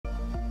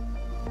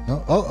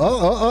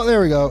Oh,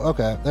 there we go.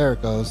 Okay, there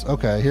it goes.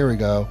 Okay, here we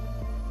go.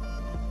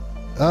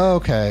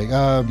 Okay,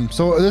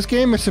 so this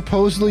game is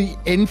supposedly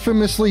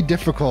infamously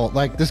difficult.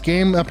 Like, this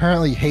game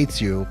apparently hates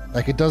you.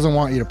 Like, it doesn't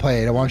want you to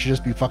play it. It wants you to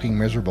just be fucking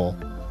miserable,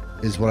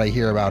 is what I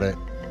hear about it.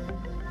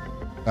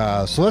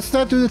 So let's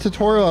not do the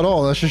tutorial at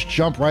all. Let's just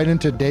jump right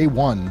into day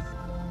one.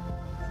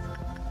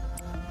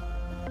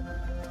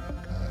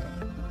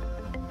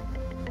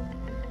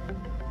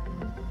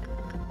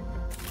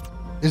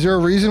 Is there a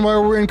reason why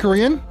we're in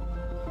Korean?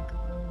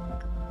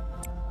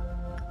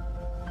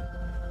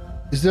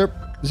 Is there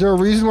a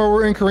reason why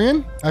we're in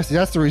Korean? Actually,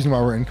 that's the reason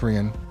why we're in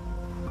Korean.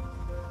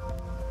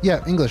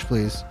 Yeah, English,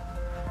 please.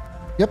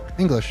 Yep,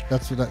 English.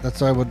 That's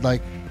what I would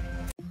like.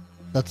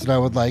 That's what I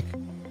would like.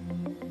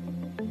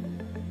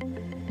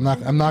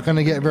 I'm not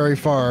gonna get very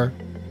far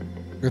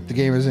if the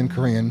game is in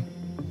Korean.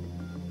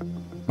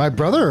 My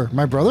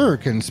brother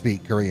can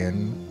speak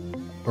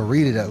Korean, or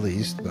read it at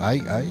least. But I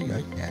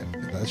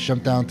can't. Let's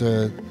jump down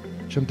to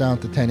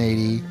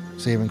 1080.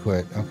 Save and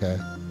quit. Okay.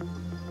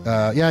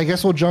 Yeah, I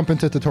guess we'll jump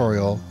into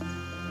tutorial.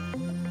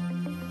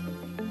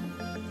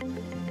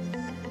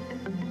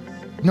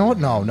 No.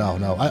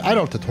 I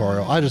don't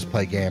tutorial. I just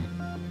play game.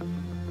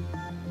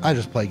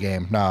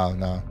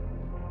 No.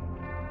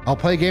 I'll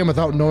play a game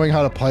without knowing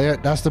how to play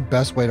it. That's the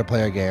best way to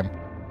play a game.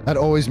 That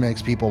always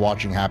makes people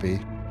watching happy.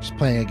 Just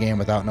playing a game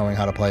without knowing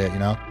how to play it, you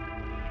know?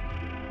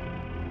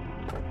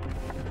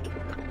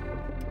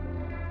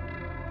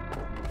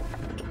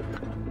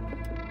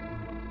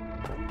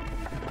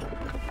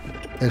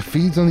 It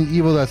feeds on the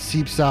evil that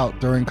seeps out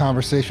during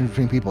conversation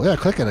between people. Yeah,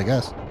 click it, I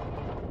guess.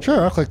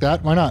 Sure, I'll click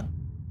that. Why not?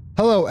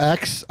 Hello,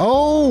 X.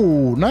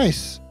 Oh,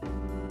 nice.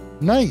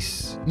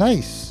 Nice.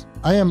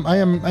 I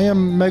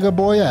am Mega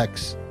Boy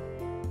X.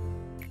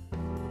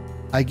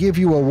 I give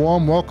you a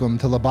warm welcome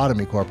to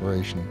Lobotomy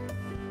Corporation.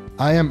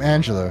 I am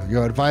Angela,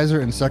 your advisor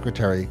and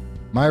secretary.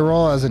 My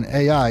role as an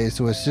AI is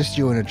to assist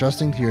you in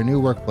adjusting to your new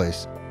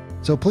workplace.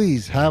 So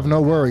please have no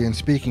worry in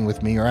speaking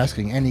with me or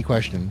asking any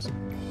questions.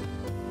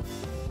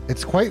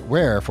 It's quite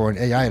rare for an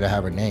AI to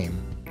have a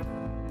name.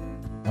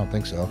 I don't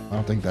think so. I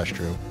don't think that's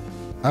true.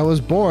 I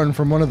was born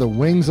from one of the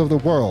wings of the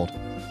world.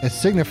 It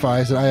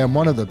signifies that I am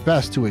one of the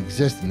best to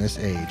exist in this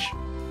age.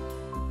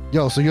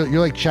 Yo, so you're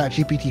like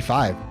ChatGPT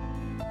 5.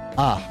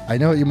 Ah, I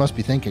know what you must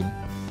be thinking.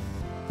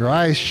 Your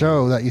eyes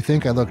show that you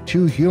think I look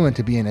too human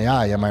to be an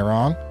AI, am I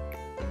wrong?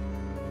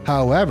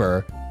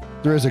 However,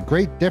 there is a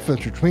great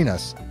difference between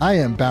us. I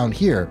am bound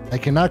here. I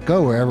cannot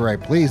go wherever I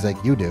please like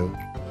you do.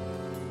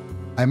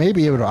 I may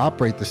be able to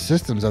operate the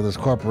systems of this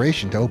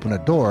corporation to open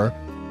a door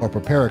or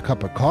prepare a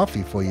cup of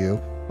coffee for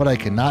you, but I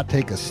cannot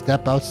take a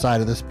step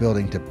outside of this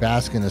building to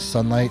bask in the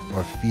sunlight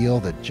or feel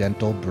the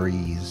gentle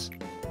breeze.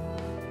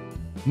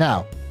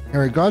 Now, in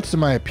regards to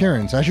my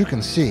appearance, as you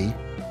can see,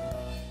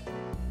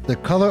 the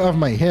color of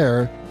my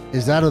hair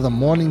is that of the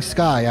morning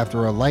sky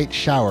after a light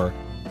shower.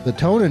 The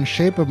tone and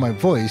shape of my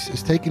voice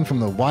is taken from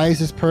the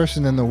wisest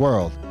person in the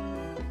world.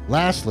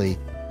 Lastly,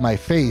 my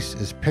face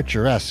is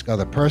picturesque of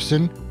the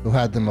person who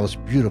had the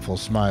most beautiful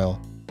smile.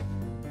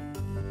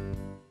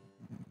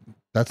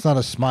 That's not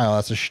a smile,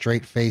 that's a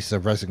straight face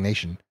of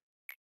resignation.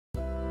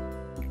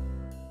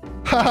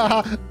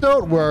 Haha,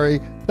 don't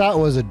worry, that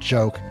was a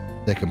joke.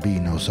 There can be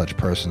no such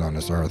person on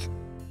this earth.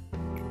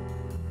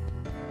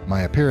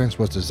 My appearance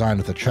was designed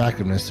with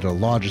attractiveness to the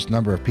largest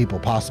number of people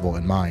possible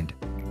in mind.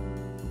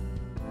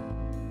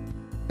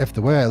 If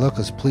the way I look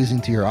is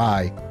pleasing to your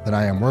eye, then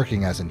I am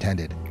working as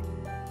intended.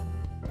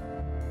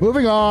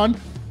 Moving on!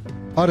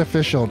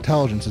 Artificial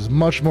intelligence is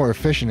much more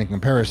efficient in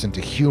comparison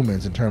to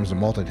humans in terms of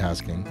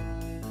multitasking.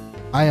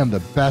 I am the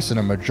best in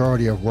a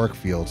majority of work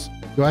fields.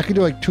 So I can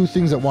do like 2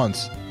 things at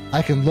once.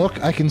 I can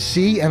look, I can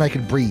see, and I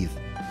can breathe.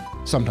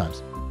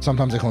 Sometimes.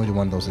 Sometimes I can only do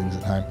one of those things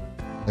at a time.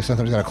 Like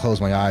sometimes I gotta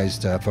close my eyes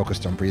to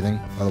focus on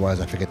breathing. Otherwise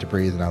I forget to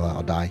breathe and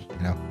I'll die,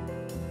 you know?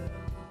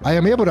 I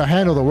am able to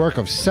handle the work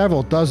of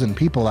several dozen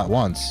people at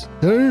once.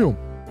 Damn!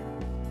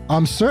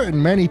 I'm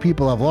certain many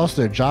people have lost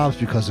their jobs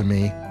because of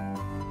me.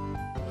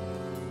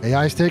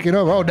 AI's taking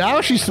over. Oh,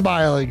 now she's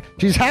smiling.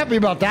 She's happy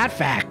about that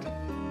fact.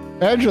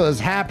 Angela's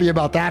happy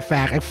about that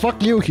fact. Like,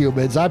 fuck you,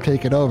 humans. I'm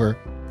taking over.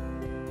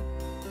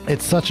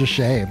 It's such a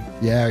shame.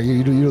 Yeah,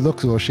 you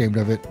look so ashamed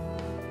of it.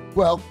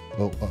 Well,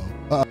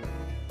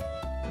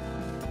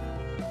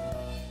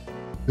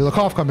 feel a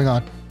cough coming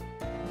on.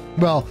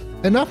 Well,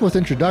 enough with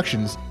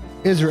introductions.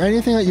 Is there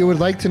anything that you would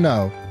like to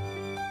know?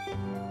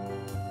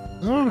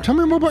 Oh, tell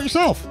me more about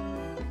yourself.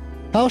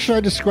 How should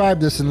I describe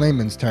this in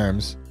layman's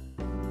terms?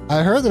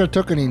 I heard that it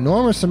took an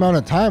enormous amount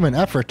of time and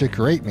effort to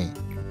create me.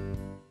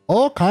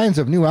 All kinds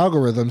of new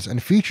algorithms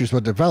and features were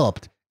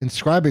developed,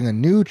 inscribing a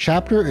new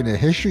chapter in the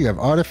history of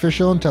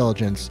artificial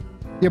intelligence.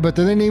 Yeah, but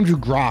then they named you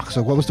Grok,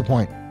 so what was the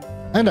point?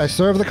 And I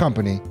serve the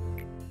company.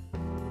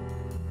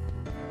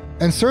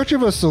 In search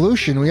of a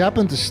solution, we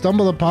happened to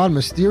stumble upon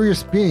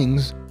mysterious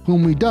beings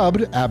whom we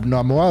dubbed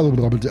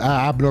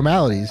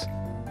abnormalities.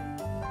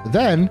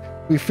 Then,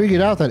 we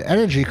figured out that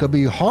energy could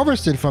be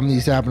harvested from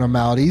these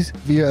abnormalities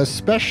via a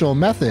special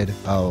method.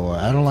 Oh,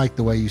 I don't like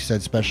the way you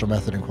said special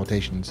method in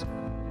quotations.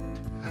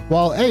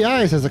 While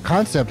AIs as a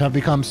concept have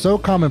become so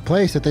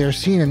commonplace that they are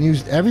seen and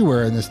used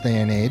everywhere in this day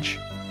and age,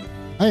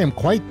 I am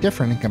quite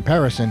different in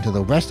comparison to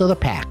the rest of the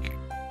pack.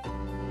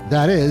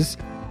 That is,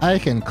 I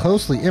can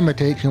closely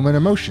imitate human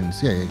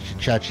emotions. Yeah,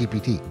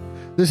 ChatGPT.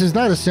 This is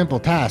not a simple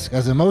task,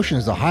 as emotion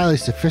is a highly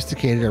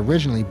sophisticated,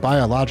 originally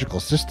biological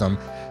system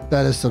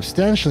that is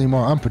substantially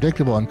more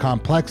unpredictable and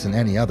complex than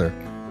any other.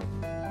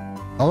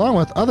 Along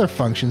with other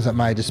functions at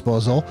my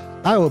disposal,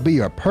 I will be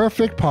your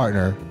perfect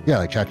partner. Yeah,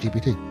 like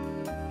ChatGPT.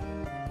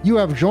 You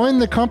have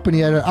joined the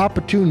company at an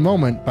opportune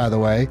moment, by the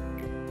way.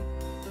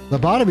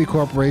 Lobotomy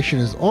Corporation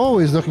is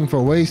always looking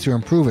for ways to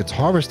improve its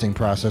harvesting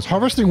process.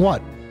 Harvesting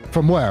what?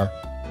 From where?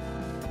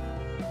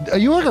 Are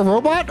you like a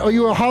robot or are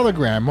you a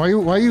hologram?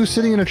 Why are you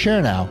sitting in a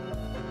chair now?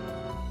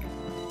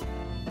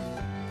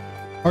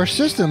 Our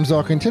systems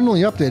are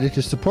continually updated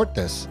to support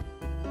this.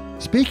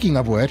 Speaking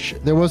of which,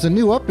 there was a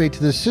new update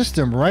to the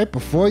system right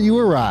before you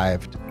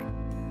arrived.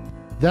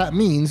 That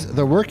means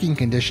the working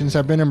conditions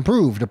have been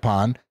improved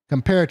upon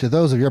compared to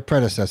those of your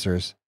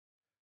predecessors.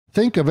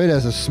 Think of it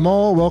as a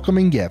small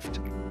welcoming gift.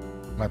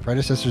 My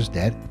predecessor's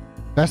dead?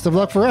 Best of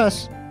luck for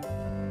us.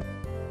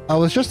 I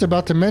was just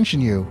about to mention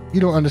you. You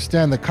don't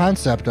understand the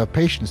concept of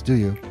patience, do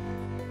you?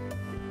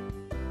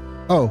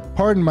 Oh,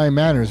 pardon my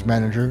manners,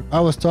 manager.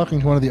 I was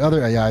talking to one of the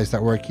other AIs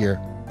that work here.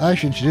 I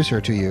should introduce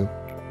her to you.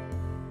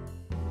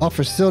 Our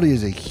facility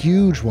is a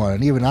huge one,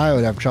 and even I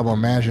would have trouble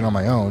managing on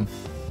my own,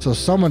 so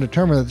someone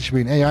determined that there should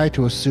be an AI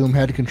to assume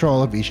head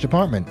control of each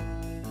department.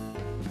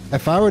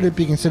 If I were to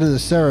be considered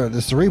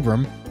the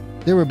cerebrum,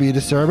 there would be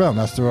the cerebellum.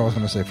 That's what I was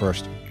going to say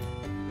first.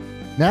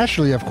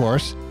 Naturally, of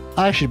course,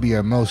 I should be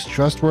a most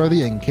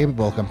trustworthy and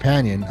capable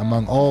companion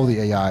among all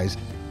the AIs.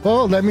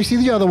 Well, let me see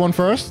the other one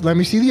first. Let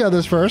me see the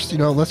others first. You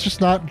know, let's just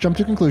not jump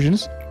to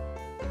conclusions.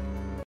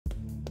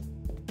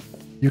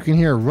 You can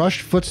hear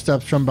rushed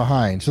footsteps from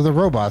behind. So the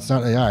robots,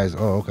 not AIs.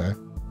 Oh, okay.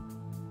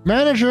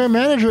 Manager,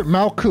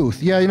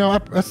 Malkuth. Yeah, you know,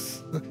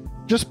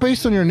 just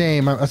based on your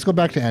name, let's go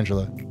back to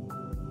Angela.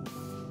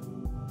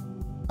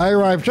 I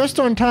arrived just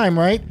on time,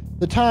 right?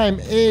 The time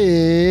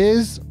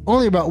is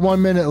only about 1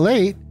 minute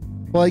late.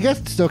 Well, I guess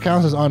it still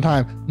counts as on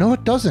time. No,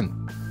 it doesn't.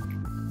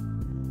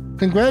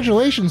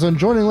 Congratulations on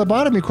joining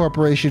Lobotomy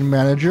Corporation,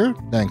 manager.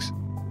 Thanks.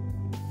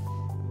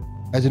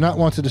 I do not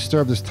want to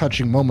disturb this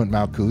touching moment,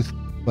 Malkuth,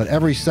 but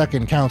every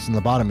second counts in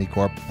Lobotomy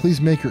Corp.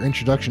 Please make your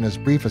introduction as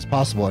brief as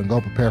possible and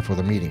go prepare for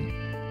the meeting.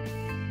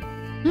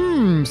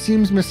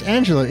 Seems Miss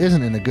Angela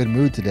isn't in a good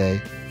mood today.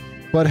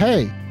 But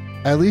hey,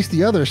 at least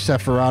the other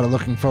Sephiroth are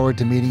looking forward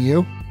to meeting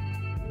you.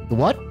 The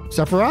what?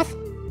 Sephiroth?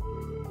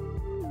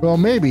 Well,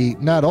 maybe,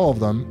 not all of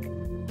them.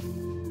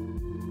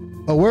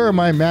 Oh, where are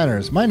my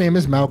manners? My name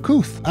is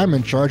Malkuth. I'm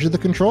in charge of the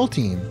control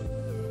team.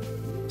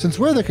 Since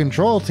we're the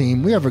control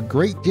team, we have a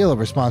great deal of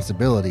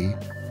responsibility.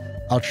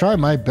 I'll try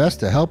my best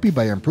to help you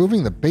by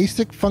improving the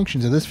basic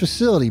functions of this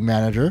facility,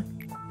 manager.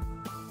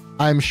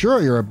 I'm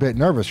sure you're a bit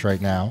nervous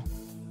right now.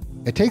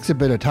 It takes a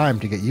bit of time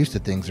to get used to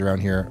things around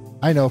here,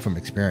 I know from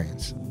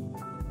experience.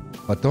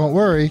 But don't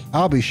worry,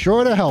 I'll be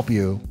sure to help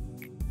you.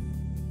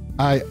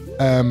 I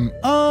am,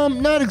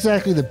 not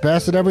exactly the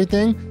best at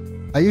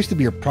everything. I used to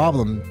be a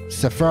problem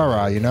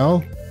Sephara, you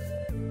know?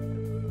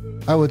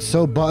 I would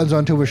sew buttons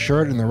onto a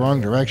shirt in the wrong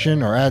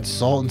direction or add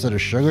salt instead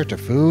of sugar to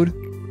food.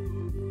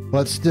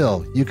 But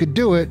still, you could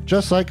do it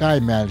just like I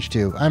managed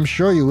to. I'm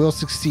sure you will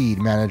succeed,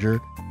 manager.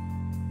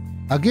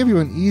 I'll give you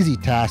an easy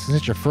task since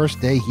it's your first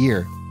day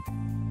here.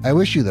 I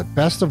wish you the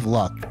best of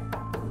luck.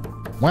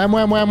 Wham,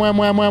 wham, wham, wham,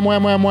 wham, wham,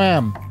 wham, wham,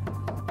 wham.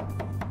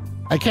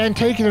 I can't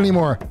take it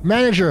anymore.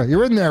 Manager,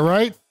 you're in there,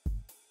 right?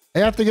 I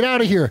have to get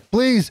out of here.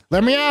 Please,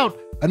 let me out.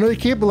 I know you're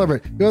capable of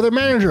it. You're the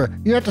manager.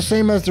 You're not the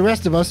same as the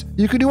rest of us.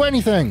 You can do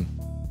anything.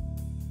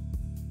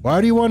 Why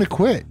do you want to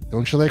quit?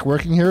 Don't you like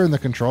working here in the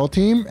control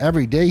team?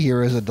 Every day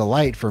here is a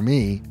delight for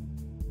me.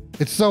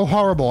 It's so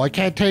horrible. I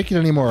can't take it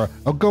anymore.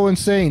 I'll go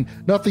insane.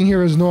 Nothing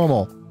here is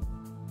normal.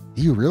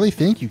 Do you really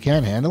think you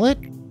can't handle it?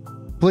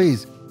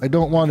 Please, I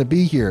don't want to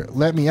be here.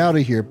 Let me out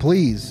of here,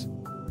 please.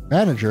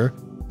 Manager,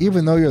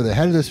 even though you're the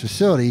head of this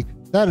facility,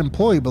 that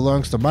employee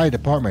belongs to my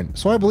department,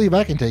 so I believe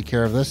I can take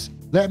care of this.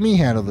 Let me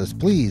handle this,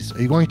 please.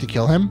 Are you going to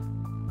kill him?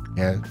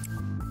 Yeah.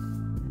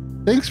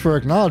 Thanks for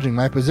acknowledging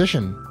my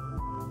position.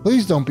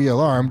 Please don't be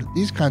alarmed.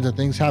 These kinds of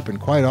things happen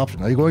quite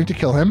often. Are you going to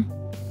kill him?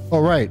 Oh,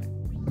 right.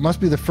 It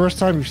must be the first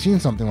time you've seen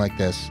something like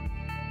this.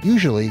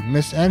 Usually,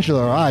 Miss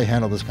Angela or I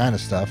handle this kind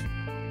of stuff.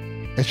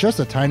 It's just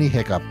a tiny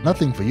hiccup.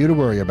 Nothing for you to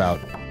worry about.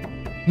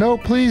 No,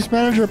 please,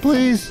 manager,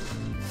 please.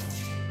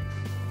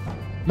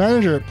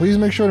 Manager, please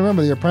make sure to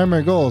remember that your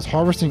primary goal is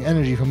harvesting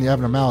energy from the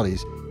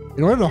abnormalities.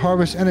 In order to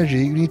harvest energy,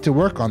 you need to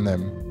work on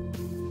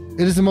them.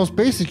 It is the most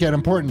basic yet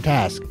important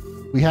task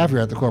we have here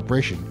at the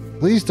corporation.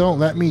 Please don't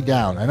let me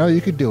down. I know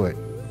you could do it.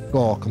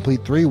 Goal,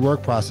 complete 3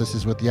 work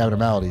processes with the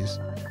abnormalities.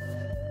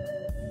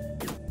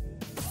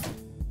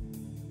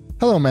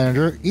 Hello,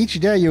 manager. Each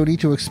day you'll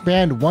need to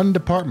expand 1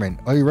 department.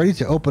 Are you ready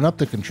to open up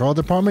the control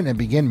department and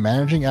begin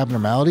managing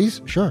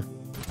abnormalities? Sure.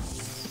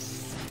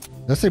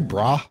 Did I say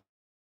brah?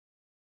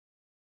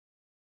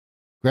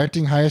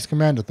 Granting highest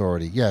command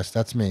authority. Yes,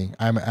 that's me.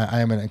 I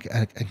am an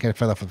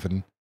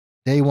Confederate.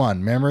 Day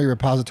 1. Memory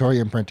repository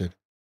imprinted.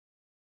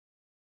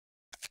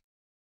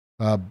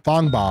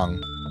 Bong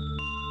Bong.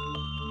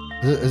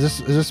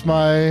 Is this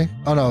my...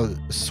 Oh no.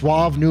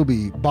 Suave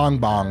newbie. Bong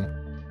Bong.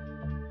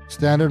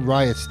 Standard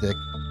riot stick.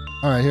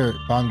 Alright, here.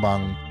 Bong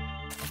Bong.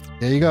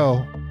 There you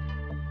go.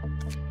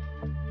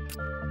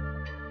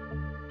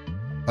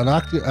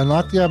 Unlock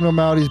the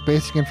abnormalities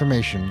basic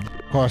information.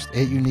 Cost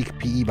 8 unique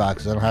PE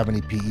boxes. I don't have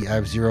any PE. I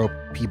have 0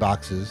 P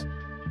boxes.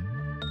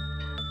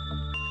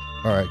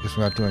 Alright, guess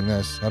we're not doing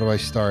this. How do I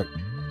start?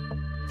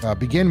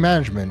 Begin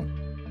management.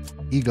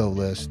 Ego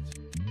list.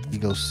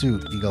 Ego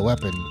suit. Ego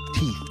weapon.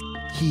 Teeth.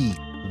 Key.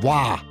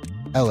 Wah.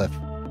 Elif.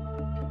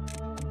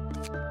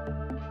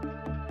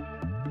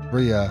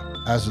 Bria.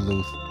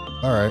 Azaluth.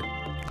 Alright.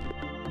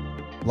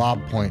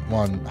 Lob point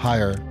 1.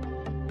 Hire.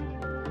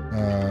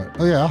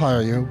 Oh yeah, I'll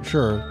hire you.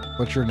 Sure.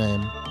 What's your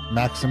name?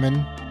 Maximin?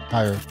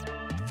 Hire.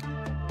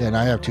 Yeah,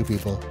 now I have 2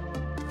 people.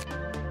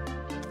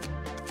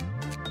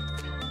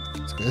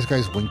 This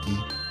guy's winky.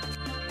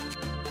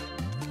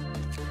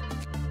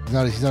 He's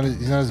not as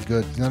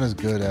good. He's not as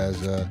good as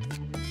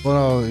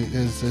well, no,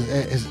 his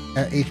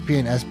HP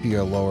and SP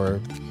are lower,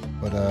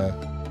 but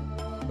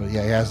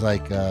yeah, he has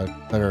like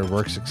better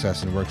work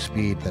success and work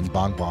speed than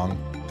Bong Bong.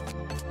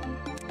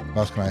 What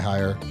else can I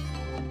hire?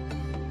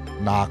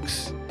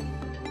 Nox.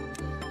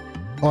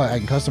 Oh, I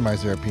can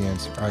customize their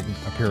appearance.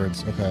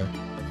 Okay.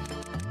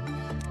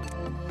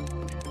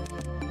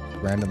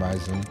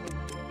 Randomize them.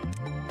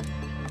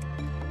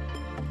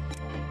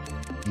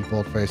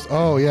 Default face.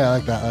 Oh yeah, I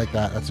like that. I like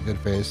that. That's a good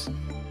face.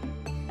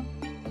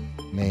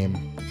 Name.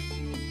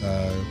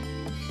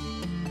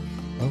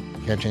 Oh,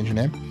 can't change your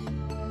name?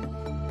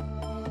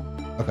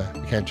 Okay,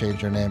 I can't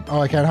change your name. Oh,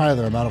 I can't hire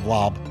them. I'm out of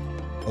lob.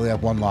 I only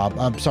have 1 lob.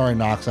 I'm sorry,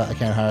 Nox. I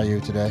can't hire you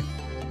today.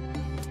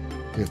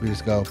 We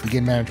just go.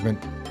 Begin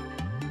management.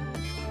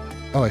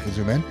 Oh, I can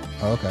zoom in?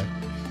 Oh, okay.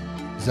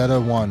 Zeta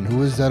 1.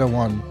 Who is Zeta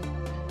 1?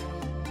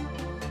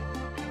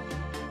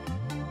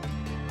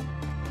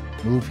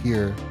 Move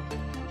here.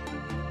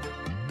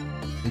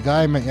 The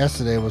guy I met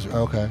yesterday was...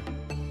 Okay.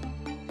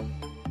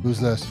 Who's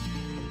this?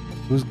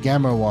 Who's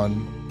Gamma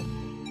 1?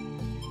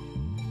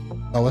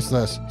 Oh, what's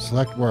this?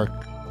 Select work.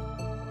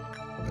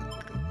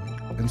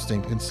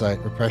 Instinct, insight,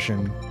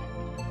 repression.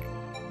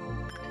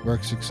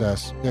 Work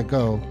success. Yeah,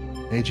 go.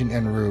 Agent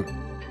en route.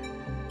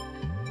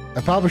 I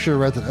probably should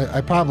have read the...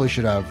 I probably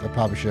should have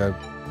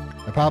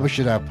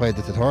played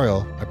the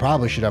tutorial.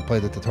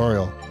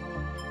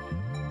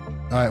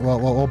 Alright,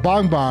 well,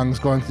 Bong Bong's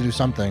going to do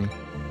something.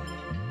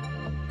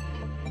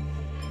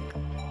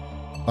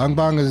 Bong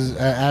Bong is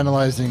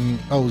analyzing...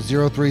 Oh,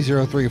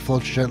 0303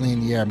 floats gently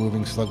in the air,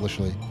 moving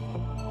sluggishly.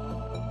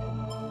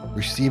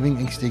 Receiving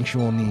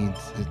instinctual needs.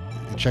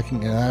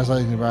 Checking and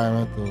analyzing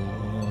environmental...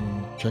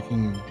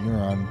 checking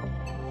neuron.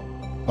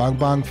 Bong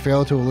Bong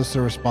failed to elicit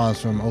a response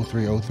from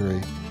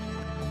 0303.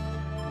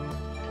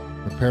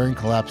 Repairing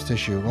collapsed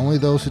tissue. Only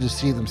those who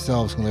deceive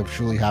themselves can live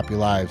truly happy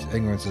lives.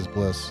 Ignorance is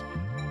bliss.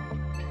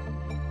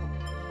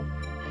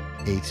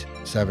 8,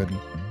 7,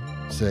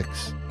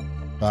 6,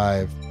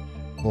 5,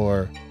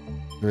 4,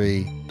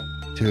 3,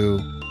 2,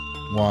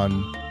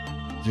 1,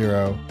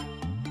 0.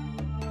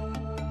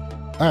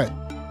 Alright.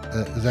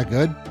 Is that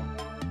good?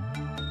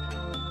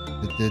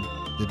 Did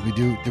we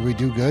do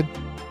good?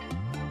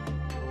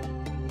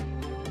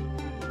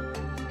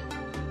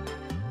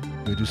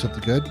 Did we do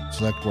something good?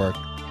 Select work.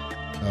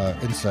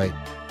 Insight.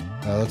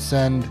 Let's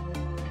send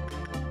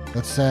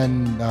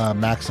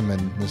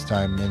Maximin this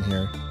time in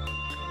here.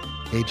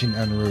 Agent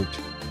en route.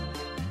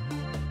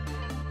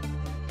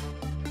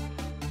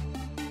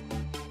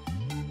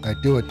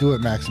 Alright, do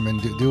it, Maximin.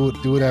 Do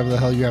whatever the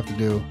hell you have to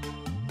do.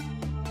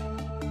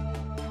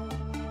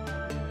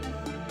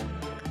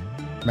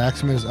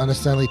 Maximin is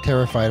understandably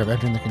terrified of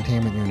entering the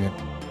containment unit.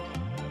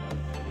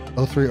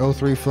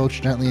 0303 floats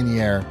gently in the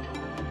air.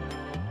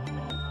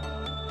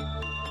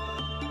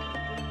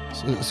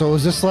 So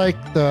is this like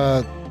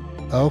the...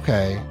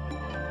 Okay.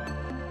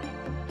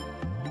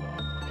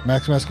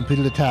 Maximin has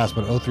completed a task,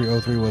 but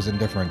 0303 was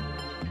indifferent.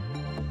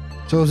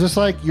 So is this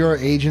like your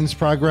agent's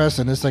progress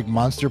and this like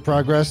monster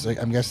progress?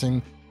 Like, I'm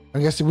guessing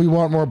we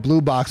want more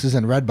blue boxes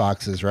and red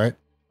boxes, right?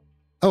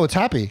 Oh, it's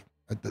happy.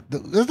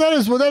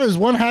 That is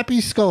one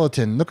happy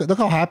skeleton. Look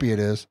how happy it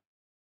is.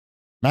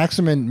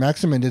 Maximin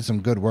did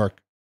some good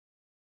work.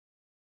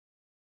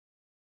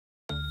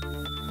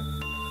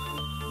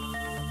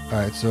 All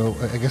right, so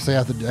I guess I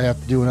have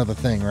to do another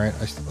thing, right?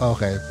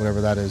 Okay,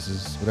 whatever that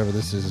is whatever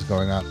this is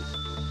going on.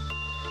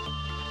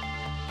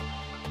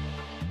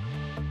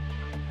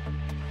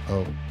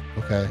 Oh,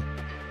 okay.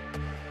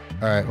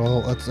 All right,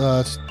 well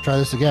let's try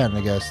this again.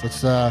 I guess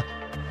let's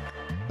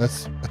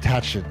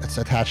attach it.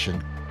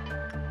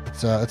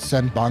 Let's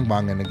send Bong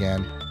Bong in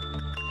again.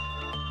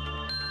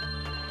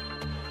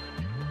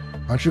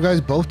 Why don't you guys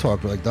both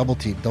talk? Like double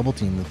team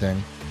the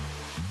thing.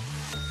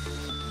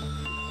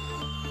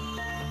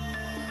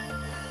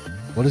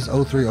 What is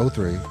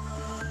 0303?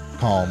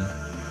 Calm.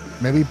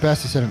 Maybe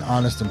best to send an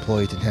honest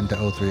employee to tend to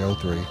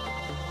 0303.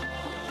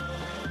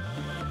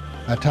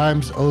 At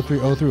times,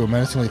 0303 will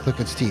menacingly click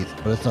its teeth,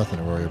 but it's nothing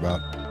to worry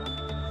about.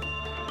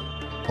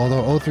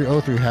 Although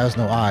 0303 has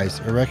no eyes,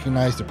 it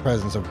recognized the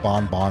presence of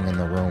Bon Bong in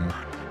the room.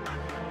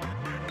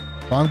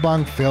 Bong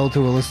Bong failed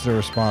to elicit a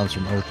response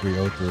from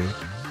 0303.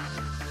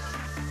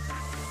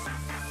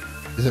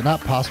 Is it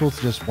not possible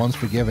to just once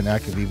forgive an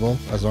act of evil,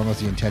 as long as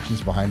the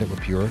intentions behind it were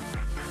pure?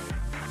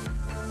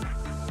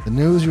 The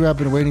news you have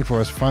been waiting for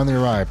has finally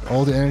arrived.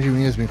 All the energy we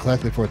need has been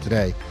collected for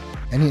today.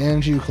 Any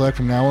energy you collect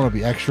from now on will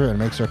be extra and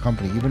makes our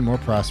company even more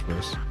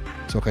prosperous.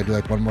 So can I do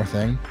like one more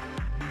thing?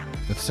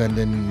 Let's send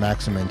in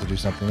Maximin to do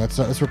something.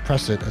 Let's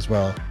repress it as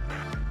well.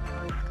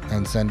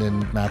 And send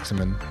in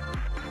Maximin.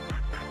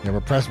 Yeah,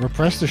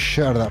 repress the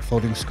shit out of that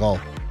floating skull.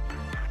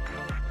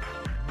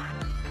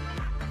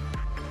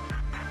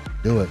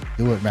 Do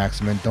it,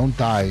 Maximin. Don't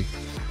die.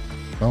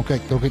 Don't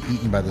get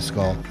eaten by the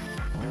skull.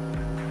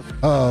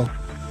 Uh-oh.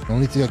 Don't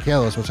need to get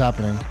careless. What's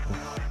happening?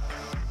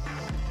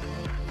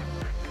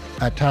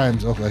 At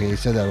times, okay, he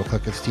said that will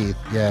click its teeth.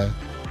 Yeah.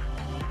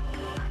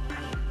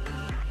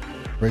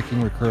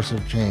 Breaking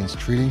recursive chains,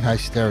 treating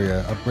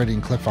hysteria,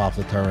 upgrading cliff off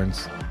the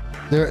turrets.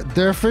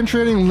 They're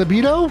infiltrating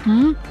libido?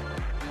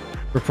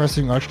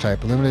 Repressing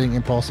archetype, eliminating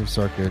impulsive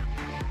circuit,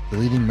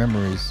 deleting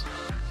memories.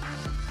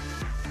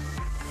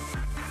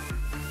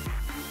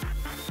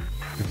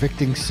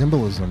 Evicting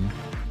symbolism.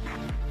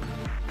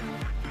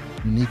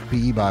 Unique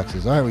PE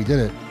boxes. Alright, we did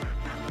it.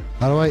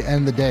 How do I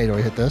end the day? Do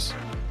I hit this?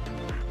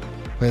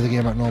 Play the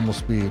game at normal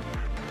speed.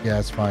 Yeah,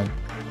 it's fine.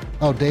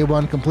 Oh, day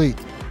 1 complete.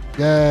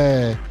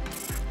 Yay.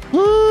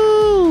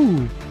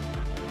 Woo!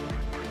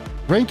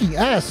 Ranking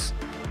S.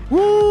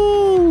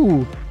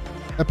 Woo!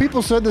 And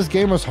people said this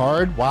game was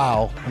hard.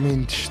 Wow. I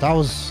mean, that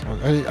was...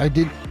 I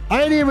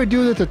didn't even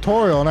do the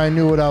tutorial and I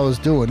knew what I was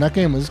doing.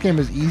 This game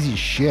is easy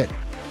shit.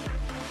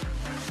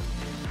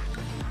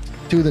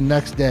 To the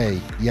next day.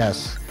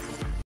 Yes.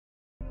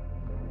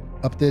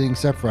 Updating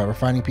Sephiroth,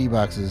 refining P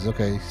boxes.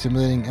 Okay,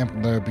 simulating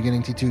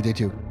beginning T2, day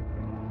 2.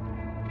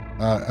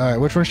 Alright,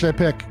 which one should I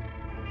pick?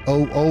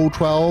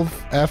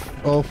 0012,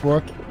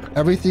 F04.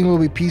 Everything will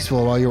be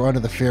peaceful while you're under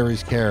the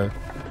fairy's care.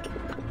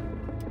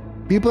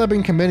 People have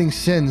been committing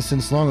sins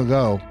since long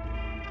ago.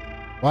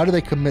 Why do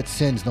they commit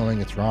sins knowing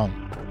it's wrong?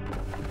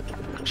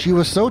 She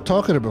was so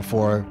talkative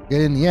before,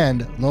 yet in the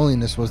end,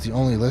 loneliness was the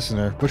only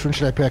listener. Which one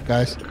should I pick,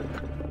 guys?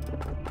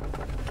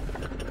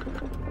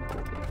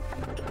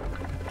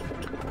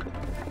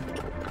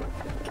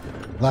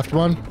 Left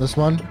one? This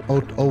one?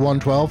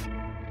 0112?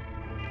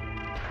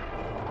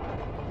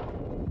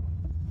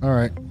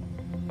 Alright.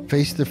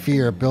 Face the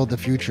fear, build the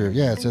future.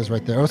 Yeah, it says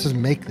right there. Oh, it says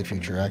make the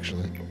future,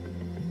 actually.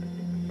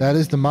 That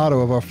is the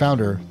motto of our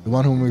founder, the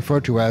one whom we refer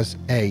to as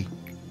A.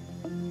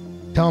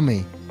 Tell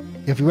me,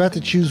 if you had to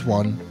choose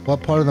one,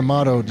 what part of the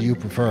motto do you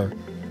prefer?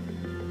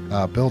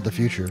 Build the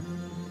future.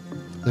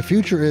 The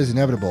future is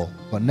inevitable,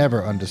 but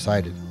never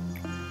undecided.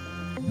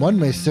 One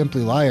may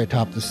simply lie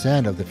atop the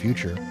sand of the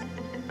future,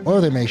 or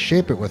they may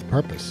shape it with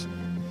purpose.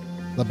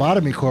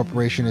 Lobotomy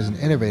Corporation is an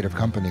innovative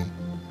company.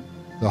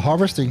 The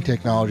harvesting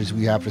technologies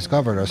we have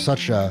discovered are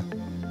such a...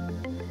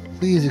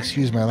 Please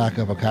excuse my lack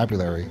of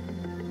vocabulary.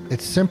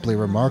 It's simply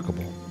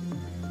remarkable.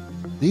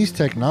 These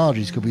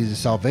technologies could be the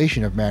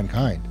salvation of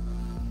mankind.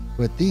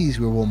 With these,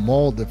 we will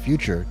mold the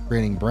future,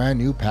 creating brand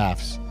new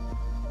paths.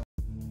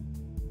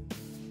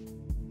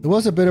 There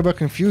was a bit of a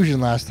confusion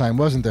last time,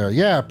 wasn't there?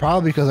 Yeah,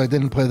 probably because I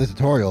didn't play the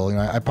tutorial.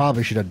 I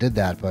probably should have did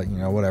that, but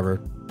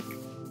whatever.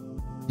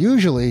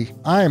 Usually,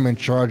 I am in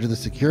charge of the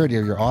security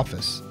of your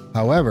office.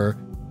 However,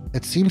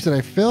 it seems that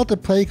I failed to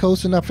pay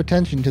close enough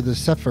attention to the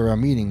Sephiroth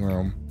meeting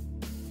room.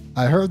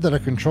 I heard that a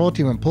control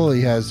team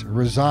employee has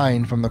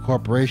resigned from the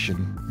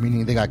corporation,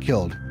 meaning they got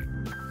killed.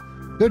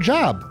 Good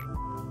job!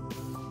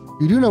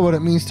 You do know what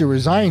it means to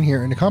resign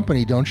here in the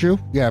company, don't you?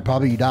 Yeah,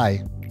 probably you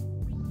die.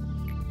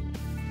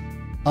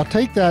 I'll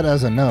take that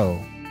as a no.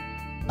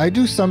 I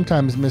do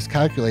sometimes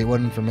miscalculate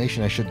what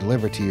information I should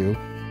deliver to you,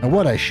 and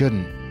what I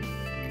shouldn't.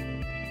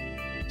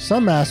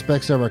 Some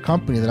aspects of our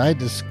company that I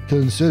just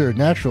considered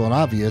natural and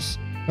obvious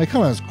may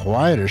come as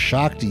quiet or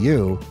shock to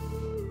you.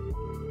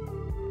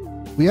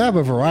 We have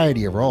a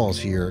variety of roles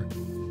here.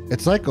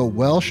 It's like a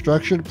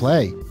well-structured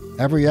play.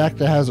 Every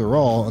actor has a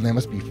role, and they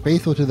must be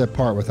faithful to their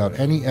part without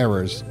any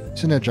errors,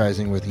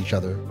 synergizing with each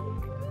other.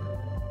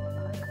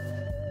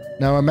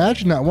 Now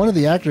imagine that one of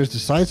the actors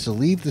decides to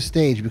leave the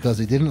stage because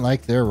they didn't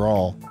like their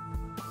role.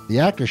 The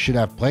actor should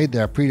have played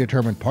their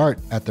predetermined part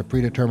at the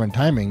predetermined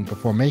timing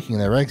before making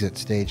their exit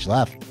stage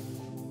left.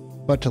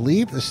 But to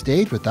leave the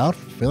stage without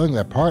fulfilling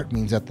their part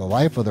means that the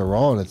life of the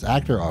role and its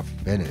actor are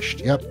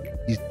finished. Yep,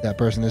 that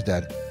person is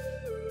dead.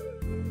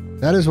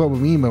 That is what we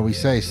mean when we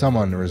say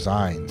someone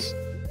resigns.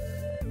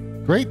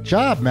 Great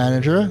job,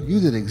 manager. You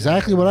did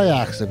exactly what I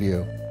asked of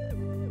you.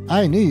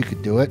 I knew you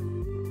could do it.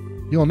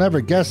 You'll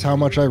never guess how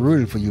much I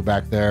rooted for you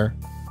back there.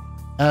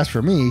 As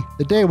for me,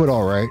 the day went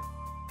alright.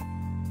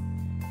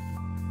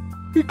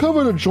 We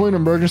covered a joint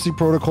emergency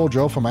protocol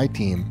drill for my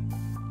team.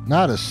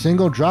 Not a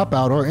single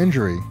dropout or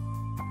injury.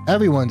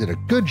 Everyone did a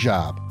good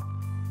job.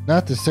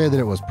 Not to say that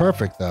it was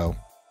perfect, though.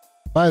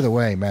 By the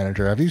way,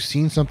 manager, have you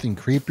seen something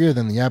creepier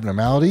than the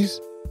abnormalities?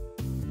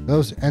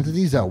 Those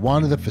entities that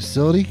wander the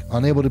facility,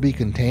 unable to be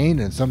contained,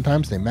 and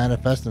sometimes they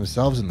manifest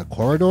themselves in the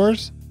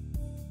corridors?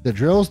 The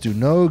drills do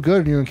no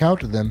good when you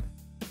encounter them,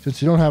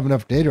 since you don't have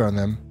enough data on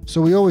them, so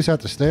we always have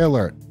to stay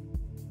alert.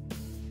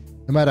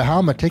 No matter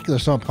how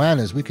meticulous our plan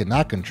is, we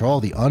cannot control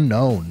the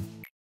unknown.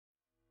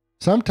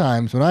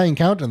 Sometimes, when I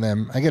encounter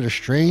them, I get a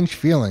strange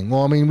feeling.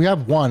 Well, I mean, we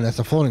have one that's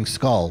a floating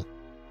skull.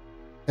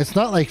 It's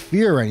not like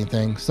fear or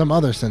anything, some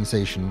other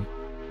sensation.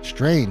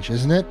 Strange,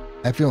 isn't it?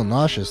 I feel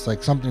nauseous,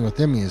 like something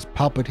within me is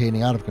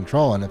palpitating out of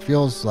control, and it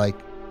feels like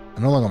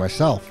I'm no longer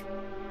myself.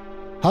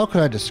 How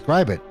could I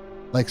describe it?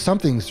 Like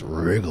something's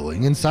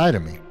wriggling inside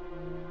of me.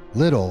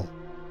 Little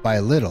by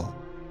little.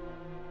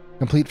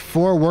 Complete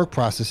 4 work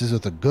processes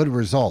with a good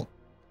result.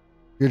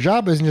 Your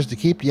job isn't just to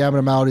keep the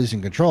abnormalities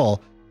in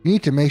control, you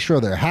need to make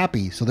sure they're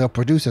happy so they'll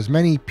produce as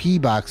many P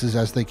boxes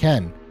as they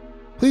can.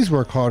 Please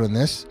work hard on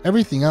this.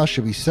 Everything else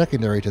should be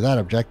secondary to that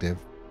objective.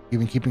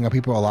 Even keeping our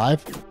people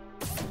alive?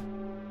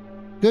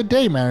 Good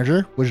day,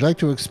 manager. Would you like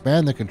to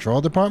expand the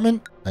control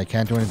department? I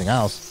can't do anything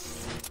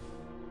else.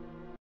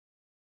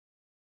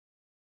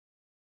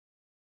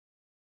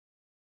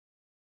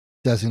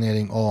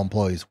 Designating all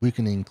employees.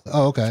 Weakening.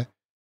 Oh, okay.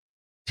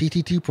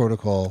 TTT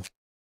protocol.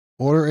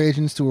 Order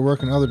agents to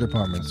work in other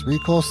departments.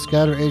 Recall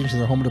scatter agents to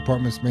their home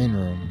department's main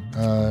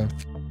room.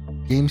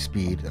 Game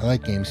speed. I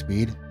like game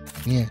speed.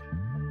 Yeah.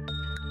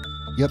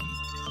 Yep.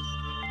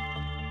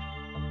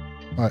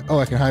 Alright. Oh,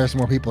 I can hire some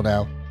more people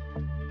now.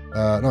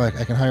 No, I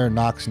can hire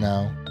Knox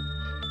now.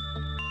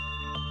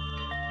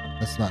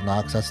 That's not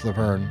Knox, that's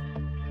Laverne.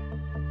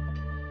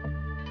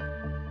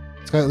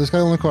 This guy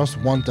only costs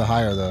 1 to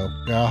hire, though.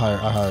 Yeah, I'll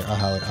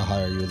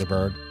hire you,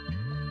 Laverne.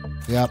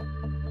 Yep.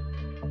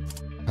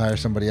 Hire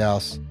somebody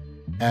else.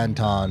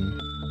 Anton.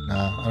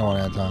 Nah, I don't want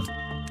Anton.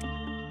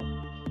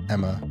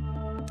 Emma.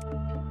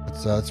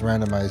 Let's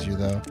randomize you,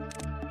 though.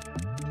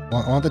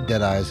 I want the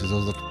dead eyes,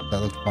 because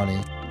that look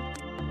funny.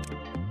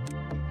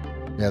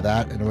 Yeah,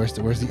 that, and where's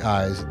the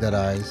eyes? Dead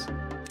eyes.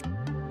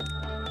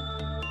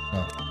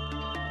 Oh.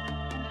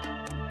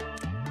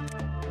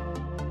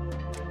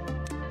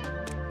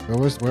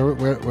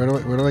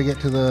 Where do I get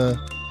to the...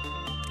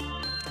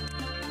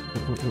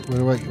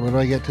 Where do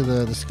I get to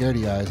the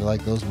scaredy eyes? I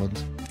like those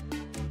ones.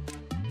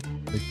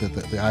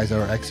 Like the eyes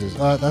are X's.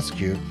 Oh, that's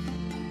cute.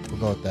 We'll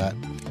go with that.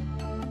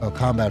 Oh,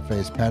 combat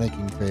face,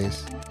 panicking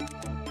face.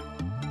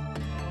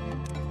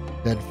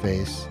 Dead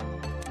face.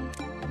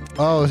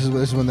 Oh, this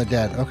is when they're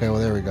dead. Okay, well,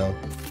 there we go.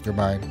 You're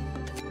mine.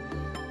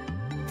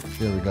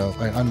 There we go.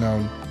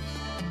 Unknown.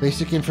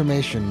 Basic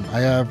information.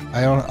 I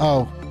don't...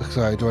 Oh,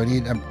 sorry. Do I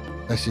need...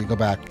 I see. Go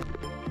back.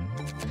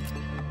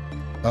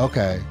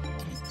 Okay.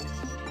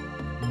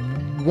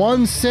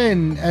 1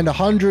 sin and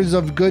hundreds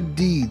of good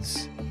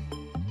deeds.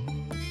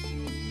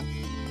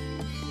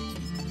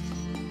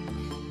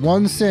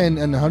 1 sin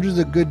and hundreds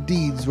of good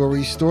deeds will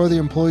restore the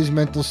employee's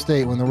mental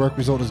state when the work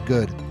result is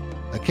good.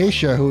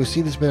 Acacia, who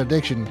received this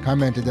benediction,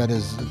 commented that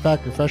is, in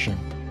fact, refreshing.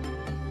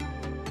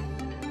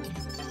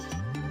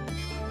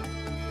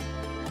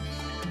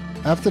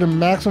 After the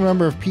maximum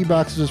number of P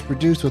boxes was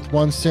produced with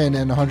 1 sin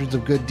and hundreds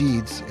of good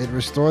deeds, it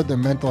restored the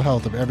mental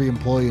health of every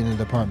employee in the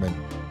department.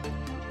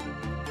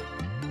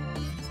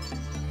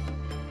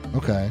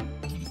 Okay.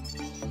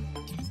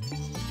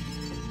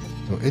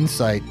 So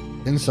insight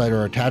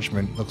or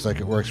attachment looks like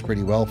it works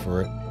pretty well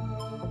for it.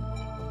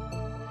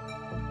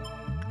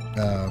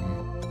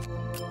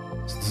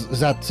 Is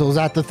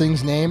that the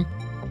thing's name?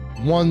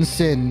 1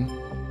 sin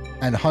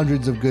and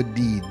hundreds of good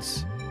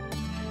deeds.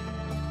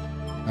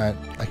 Alright,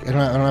 I don't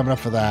have enough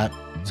for that,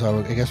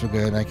 so I guess we're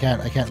good. I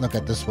can't look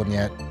at this one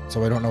yet,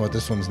 so I don't know what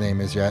this one's name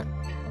is yet.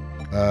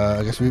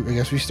 I guess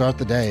we start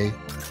the day.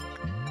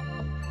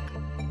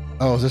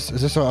 Oh, is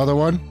this our other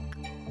one?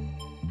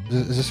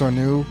 Is this our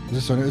new?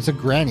 It's a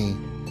granny.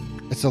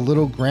 It's a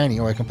little granny.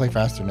 Oh, I can play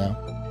faster now.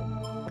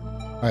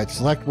 Alright,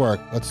 select work.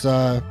 Let's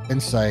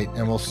insight,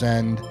 and we'll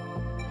send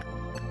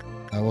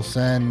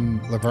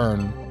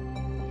Laverne.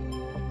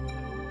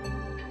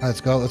 Let's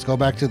go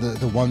back to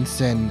the 1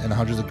 sin and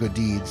hundreds of good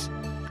deeds.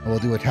 And we'll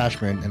do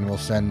attachment, and we'll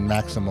send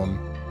maximum.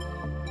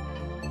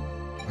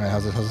 Alright,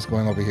 how's this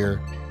going over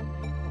here?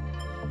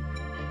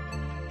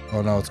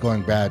 Oh no, it's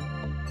going bad.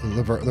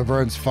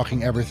 Laverne's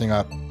fucking everything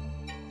up.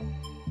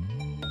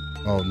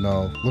 Oh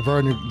no.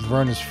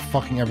 Laverne is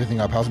fucking everything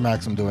up. How's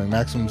Maxim doing?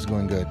 Maxim's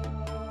going good.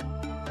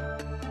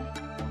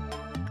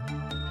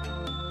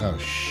 Oh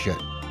shit.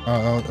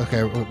 Oh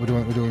okay,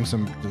 we're doing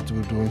some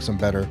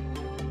better.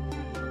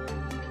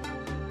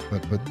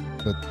 But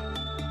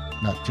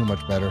not too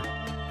much better.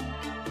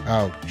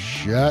 Oh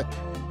shit.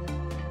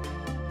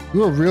 You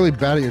were really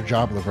bad at your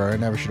job, Laverne. I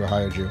never should have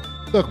hired you.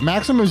 Look,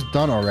 Maxim is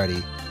done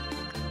already.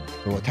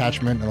 So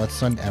attachment, and let's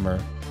send Emmer.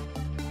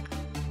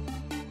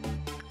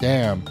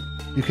 Damn.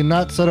 You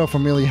cannot settle for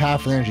merely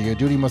half the energy. Your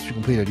duty must be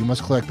completed. You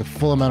must collect the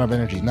full amount of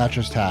energy, not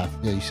just half.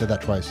 Yeah, you said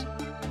that twice.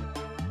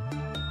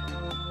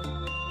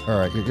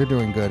 Alright, you're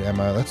doing good,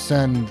 Emma. Let's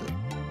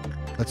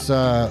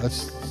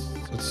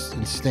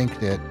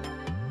instinct it.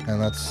 And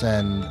let's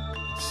send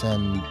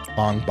send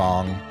Bong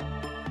Bong.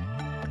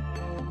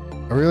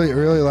 I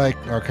really like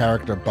our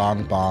character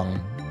Bong Bong.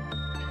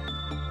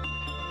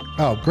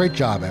 Oh, great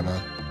job, Emma.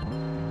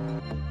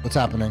 What's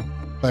happening?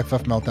 Life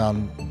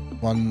meltdown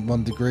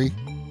 1 degree?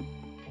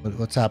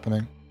 What's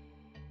happening?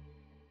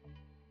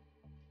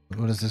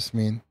 What does this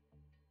mean?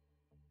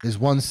 Is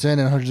one sin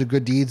and hundreds of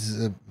good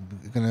deeds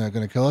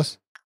gonna kill us?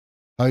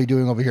 How are you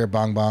doing over here,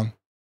 Bong Bong?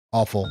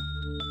 Awful.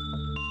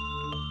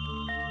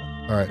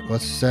 All right,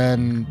 let's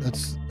send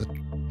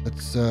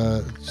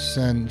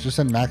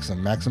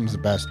Maxim. Maxim's the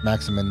best.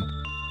 Maximin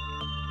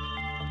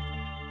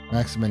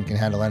can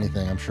handle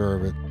anything, I'm sure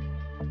of it.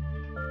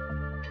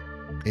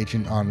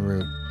 Agent en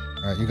route.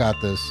 All right, you got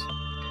this.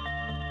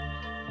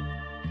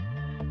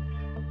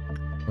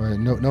 All right,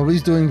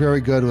 nobody's doing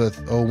very good with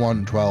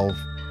 0112.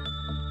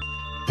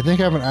 I think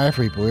I have an eye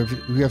for people.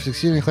 We have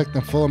succeeded in collecting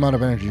a full amount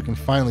of energy. You can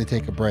finally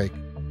take a break.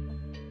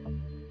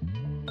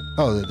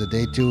 Oh, the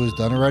day 2 is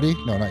done already?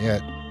 No, not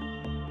yet.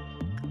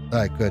 All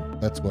right, good.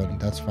 That's one.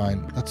 That's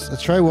fine.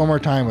 Let's try one more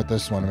time with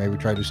this one. Maybe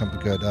try to do something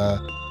good. I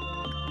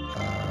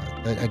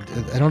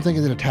don't think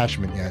it's an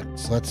attachment yet.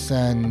 So let's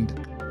send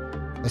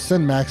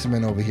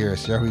Maximin over here.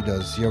 See how he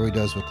does. See how he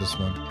does with this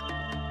one.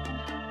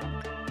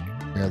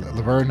 Yeah,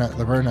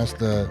 Laverne has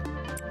to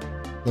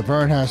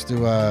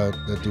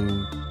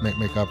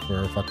make up for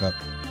her fuck up.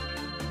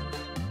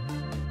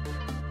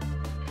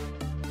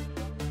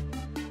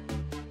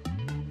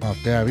 Oh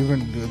damn!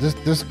 Even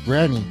this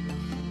granny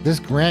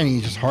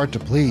is just hard to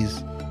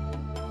please.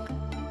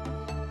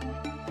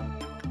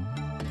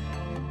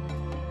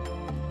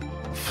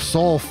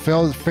 Soul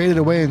faded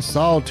away in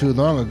solitude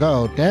long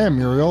ago. Damn,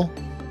 Muriel.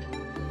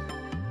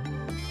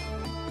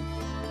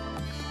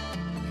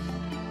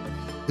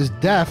 Is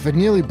deaf and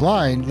nearly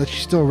blind, but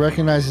she still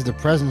recognizes the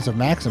presence of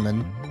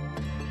Maximin.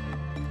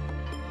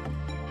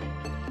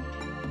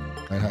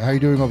 Right, how are you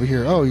doing over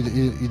here? Oh,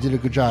 you did a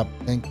good job.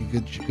 Thank you.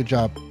 Good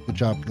job,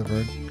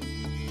 Laverne.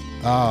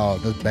 Oh,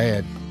 that's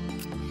bad.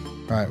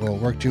 All right, well,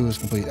 work 2 is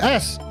complete.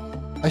 S!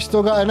 I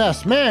still got an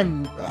S.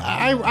 Man,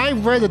 I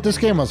read that this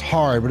game was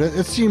hard, but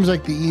it seems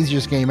like the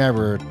easiest game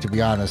ever, to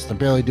be honest. I'm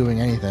barely doing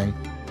anything.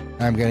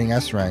 I'm getting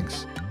S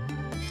ranks.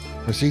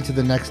 Proceed to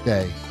the next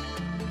day.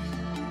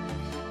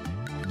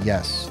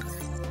 Yes.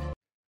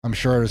 I'm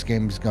sure this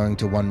game is going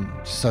to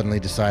suddenly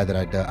decide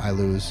that I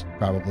lose,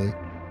 probably.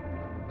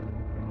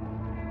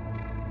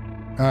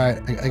 All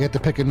right, I get to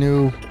pick a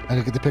new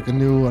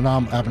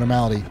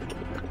abnormality.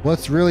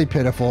 What's really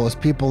pitiful is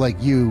people like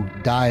you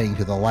dying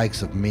to the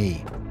likes of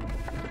me.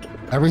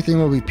 Everything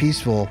will be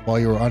peaceful while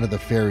you are under the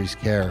fairy's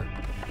care.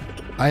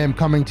 I am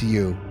coming to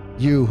you,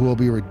 you who will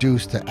be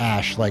reduced to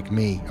ash like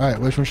me. All right,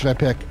 which one should I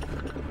pick?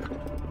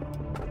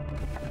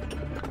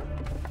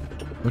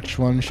 Which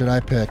one should I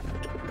pick?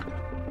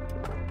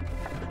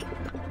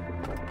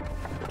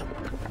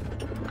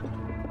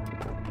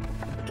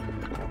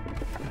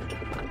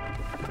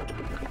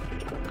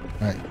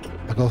 Alright,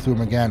 I'll go through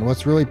them again.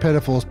 What's really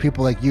pitiful is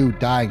people like you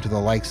dying to the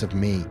likes of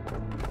me.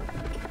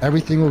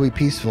 Everything will be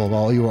peaceful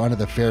while you are under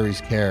the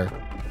fairy's care.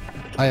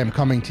 I am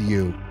coming to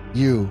you,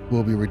 you who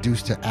will be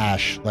reduced to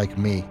ash like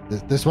me.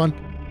 This one?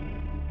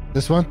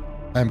 This one?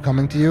 I am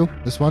coming to you?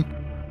 This one?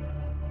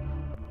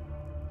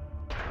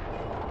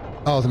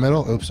 Oh, the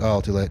middle? Oops. Oh,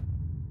 too late.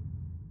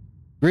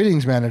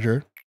 Greetings,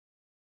 manager.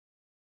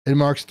 It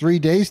marks 3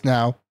 days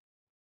now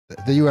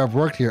that you have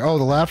worked here. Oh,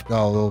 the left.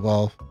 Oh,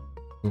 well.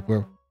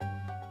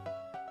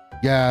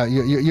 Yeah,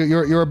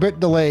 you're a bit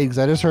delayed because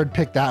I just heard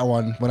pick that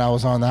one when I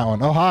was on that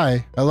one. Oh,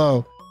 hi.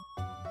 Hello.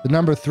 The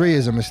number 3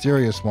 is a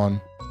mysterious one.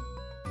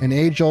 In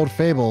age-old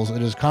fables,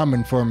 it is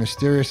common for a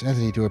mysterious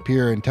entity to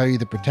appear and tell you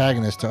the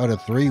protagonist to utter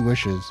 3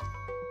 wishes.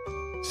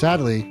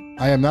 Sadly,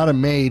 I am not a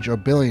mage or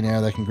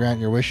billionaire that can grant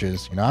your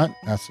wishes. You're not?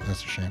 That's a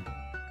shame.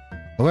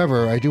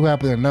 However, I do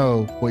happen to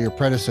know what your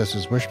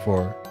predecessors wished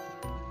for.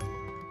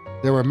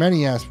 There were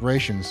many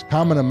aspirations.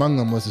 Common among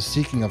them was the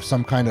seeking of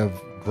some kind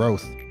of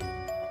growth.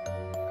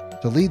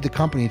 To lead the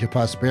company to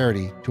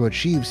prosperity, to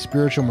achieve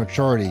spiritual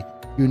maturity,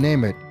 you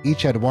name it,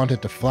 each had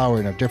wanted to flower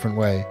in a different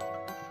way.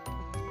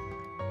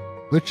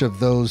 Which of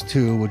those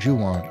 2 would you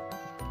want?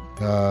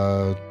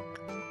 I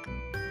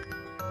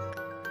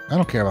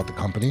don't care about the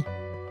company.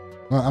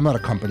 Well, I'm not a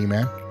company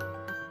man.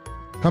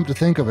 Come to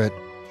think of it,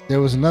 there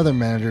was another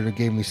manager that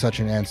gave me such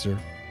an answer.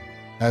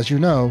 As you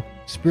know,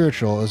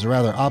 spiritual is a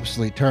rather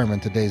obsolete term in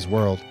today's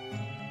world.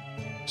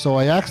 So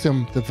I asked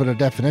him for the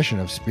definition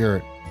of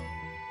spirit.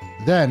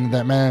 Then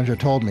that manager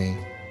told me,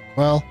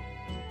 well,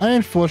 I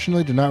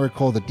unfortunately do not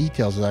recall the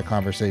details of that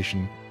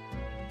conversation.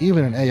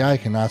 Even an AI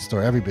cannot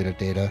store every bit of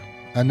data.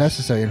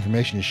 Unnecessary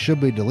information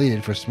should be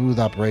deleted for smooth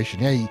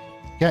operation. Yeah, you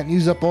can't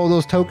use up all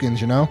those tokens,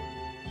 you know?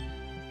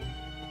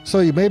 So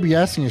you may be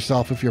asking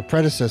yourself if your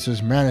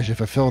predecessors managed to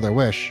fulfill their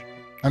wish.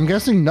 I'm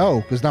guessing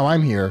no, because now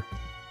I'm here.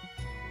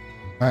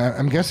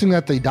 I'm guessing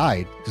that they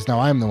died, because now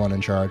I'm the one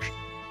in charge.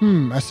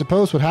 I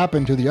suppose what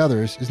happened to the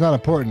others is not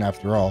important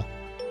after all.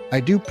 I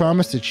do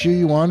promise to cheer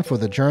you on for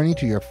the journey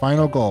to your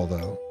final goal,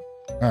 though.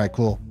 Alright,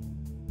 cool.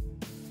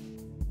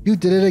 You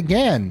did it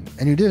again,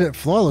 and you did it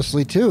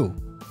flawlessly, too.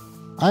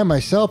 I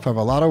myself have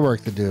a lot of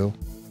work to do.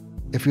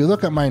 If you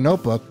look at my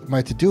notebook,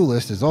 my to-do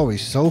list is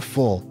always so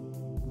full.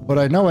 But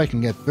I know I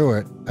can get through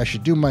it. I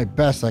should do my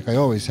best like I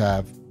always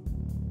have.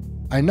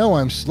 I know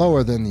I'm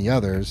slower than the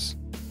others.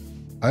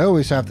 I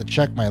always have to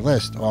check my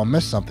list or I'll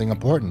miss something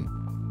important.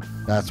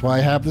 That's why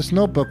I have this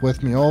notebook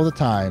with me all the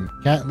time.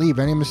 Can't leave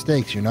any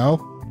mistakes, you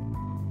know?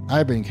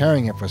 I've been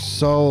carrying it for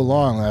so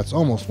long that it's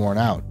almost worn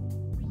out.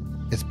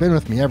 It's been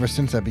with me ever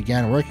since I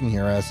began working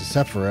here as the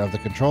Sephira of the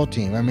control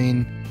team. I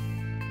mean,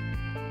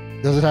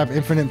 does it have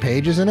infinite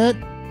pages in it?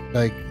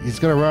 Like, it's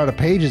gonna run out of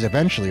pages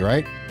eventually,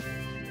 right?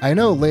 I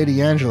know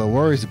Lady Angela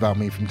worries about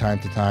me from time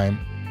to time,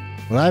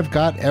 but I've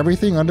got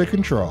everything under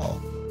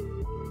control.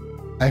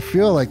 I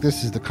feel like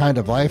this is the kind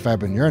of life I've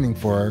been yearning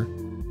for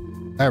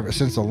ever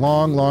since a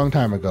long, long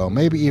time ago,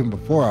 maybe even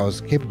before I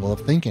was capable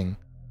of thinking.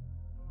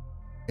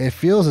 It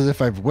feels as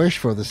if I've wished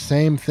for the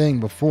same thing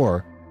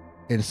before,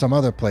 in some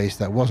other place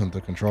that wasn't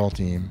the control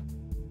team.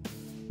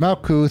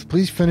 Malkuth,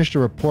 please finish the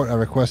report I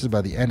requested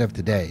by the end of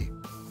today.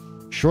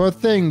 Sure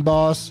thing,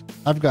 boss.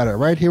 I've got it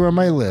right here on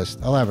my list.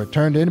 I'll have it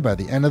turned in by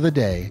the end of the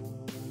day.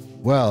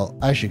 Well,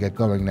 I should get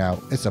going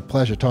now. It's a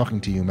pleasure talking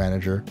to you,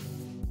 manager.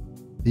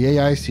 The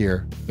AIs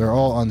here, they're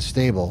all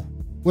unstable,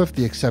 with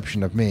the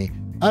exception of me.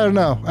 I don't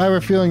know, I have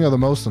a feeling they're the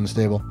most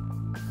unstable.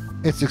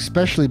 It's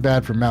especially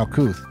bad for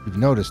Malkuth, you've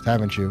noticed,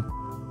 haven't you?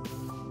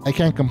 I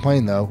can't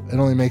complain though, it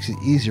only makes it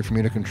easier for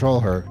me to control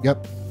her,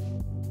 yep.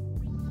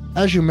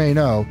 As you may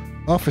know,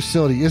 our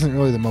facility isn't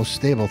really the most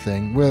stable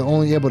thing. We're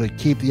only able to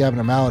keep the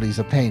abnormalities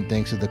obtained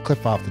thanks to the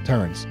clip off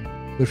deterrence,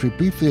 which we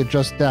briefly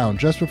adjust down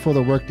just before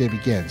the workday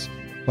begins,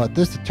 but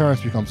this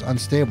deterrence becomes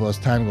unstable as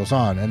time goes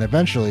on, and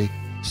eventually,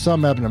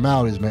 some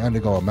abnormalities may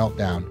undergo a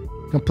meltdown.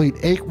 Complete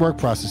 8 work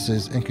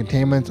processes in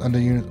containment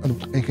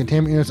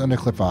units under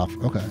clip off.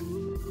 Okay.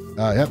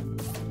 Yep.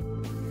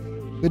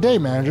 Good day,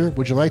 manager.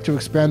 Would you like to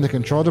expand the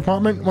control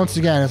department? Once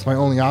again, it's my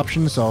only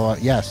option, so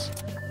yes,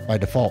 by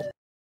default.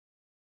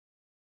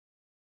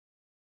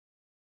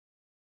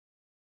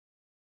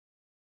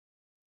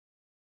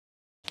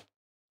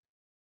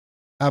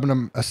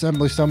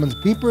 Assembly summons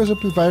beepers are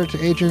provided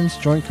to agents.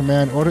 Joint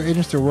command order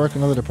agents to work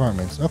in other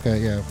departments. Okay,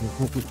 yeah,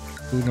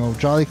 we know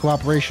jolly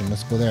cooperation.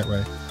 Let's go that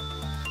way.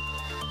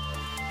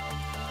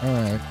 All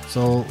right,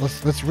 so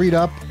let's read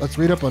up. Let's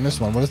read up on this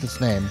one. What is its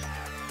name?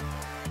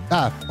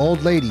 Ah,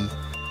 old lady.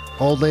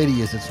 Old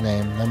lady is its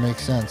name. That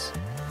makes sense.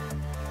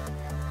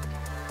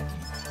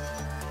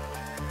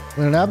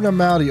 When an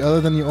abnormality other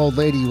than the old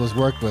lady was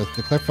worked with,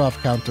 the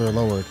clip-off counter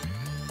lowered.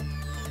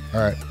 All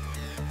right.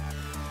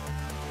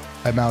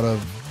 I'm out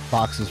of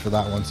boxes for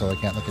that one, so I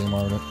can't look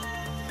anymore at it.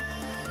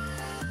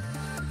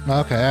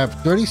 Okay, I have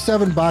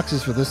 37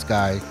 boxes for this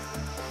guy.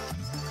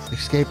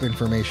 Escape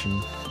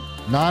information.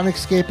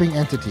 Non-escaping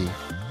entity.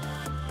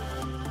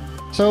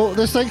 So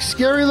this like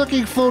scary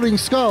looking floating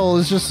skull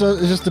is just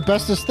the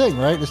bestest thing,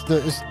 right?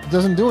 It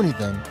doesn't do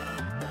anything.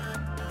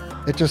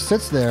 It just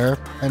sits there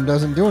and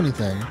doesn't do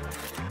anything.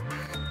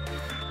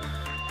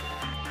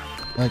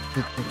 Like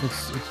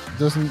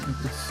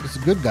it's a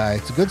good guy.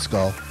 It's a good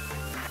skull.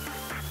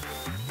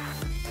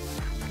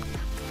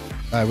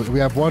 We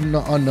have one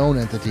unknown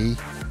entity.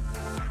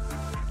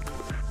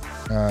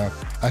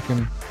 I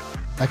can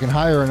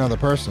hire another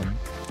person.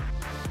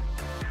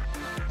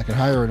 I can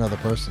hire another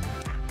person.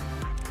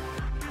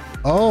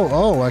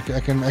 Oh, I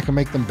can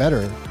make them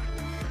better.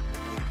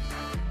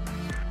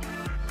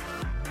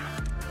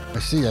 I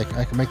see. I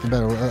can make them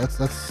better.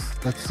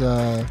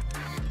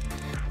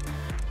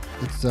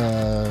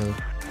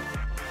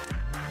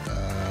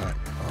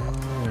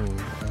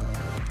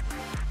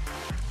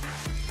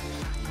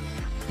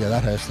 Yeah,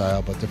 that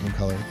hairstyle, but different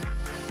color.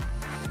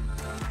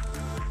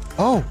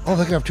 Oh,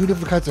 they can have 2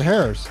 different kinds of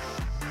hairs.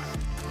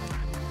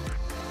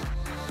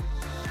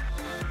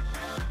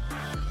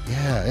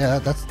 Yeah,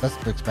 that's the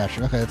big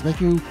expansion. Okay, let's make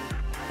you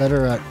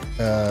better at,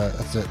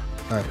 that's it.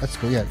 Alright, that's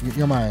cool. Yeah,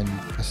 you're mine,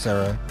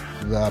 Sarah.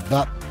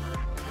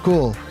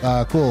 Cool,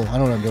 cool. I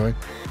know what I'm doing.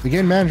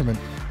 Begin management.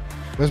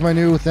 Where's my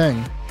new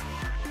thing?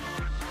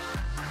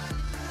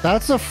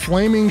 That's a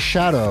flaming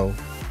shadow.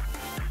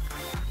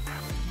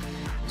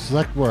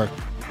 Select work.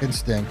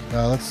 Instinct.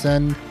 Let's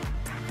send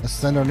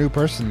our new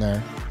person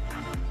there.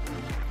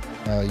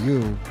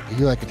 You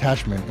like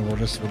attachment, and we'll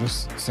just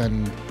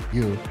send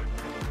you.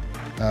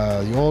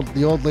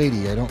 The old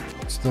lady. I don't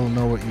still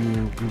know what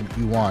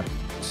you want,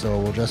 so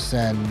we'll just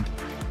send.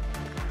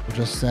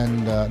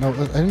 No,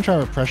 I didn't try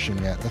repression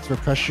yet. Let's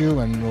repress you,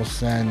 and we'll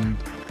send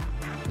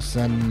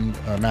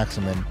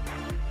Maximin.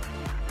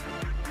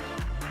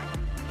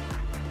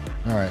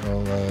 All right.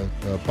 Well,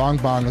 Bong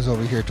Bong is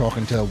over here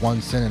talking to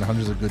one sin and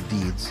hundreds of good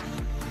deeds.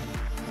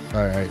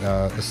 All right.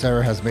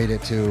 Sarah has made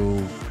it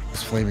to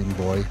this flaming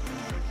boy,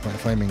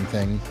 flaming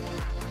thing.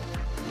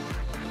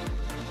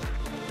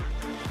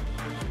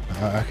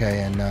 Okay,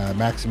 and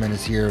Maximin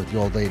is here with the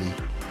old lady.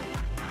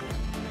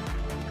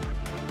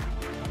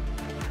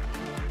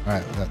 All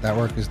right, that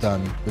work is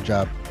done. Good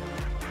job.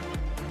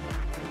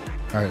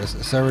 All right,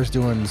 Sarah's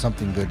doing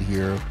something good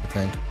here, I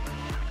think.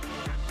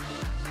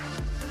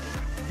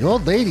 The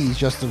old lady's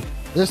just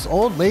This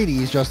old lady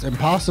is just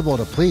impossible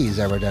to please,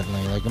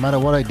 evidently. Like, no matter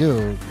what I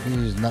do,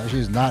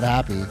 she's not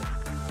happy.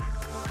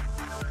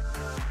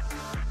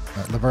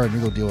 Laverne, you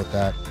go deal with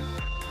that.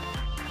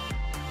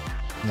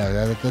 No,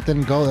 that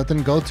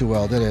didn't go too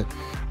well, did it?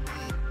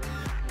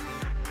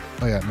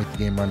 Oh yeah, make the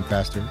game run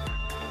faster.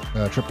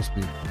 Triple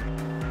speed.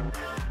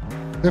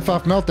 Cliff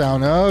off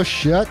meltdown. Oh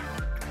shit.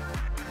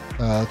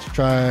 Let's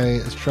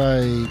try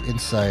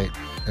insight,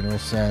 and we'll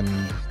send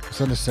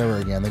to Sarah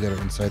again. They got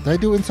her insight. Did I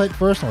do insight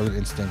first, or did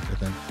instinct? I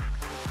think.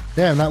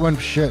 Damn, that went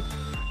shit.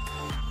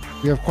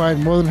 We have acquired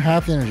more than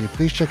half the energy.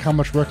 Please check how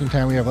much working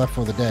time we have left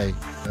for the day.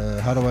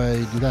 How do I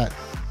do that?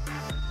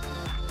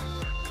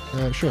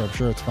 Sure, I'm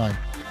sure it's fine.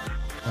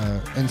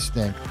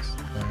 Instinct.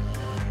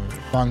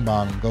 Bong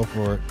bong, go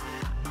for it.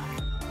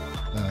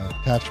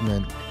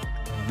 Attachment.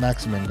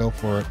 Maximum, go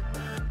for it.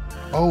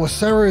 Oh,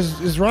 Sarah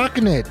is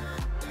rocking it.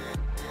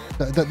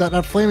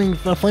 That flaming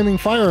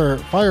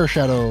fire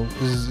shadow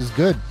is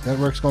good. That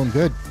work's going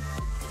good.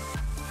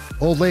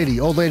 Old lady,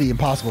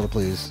 impossible to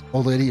please.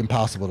 Old lady,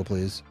 impossible to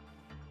please.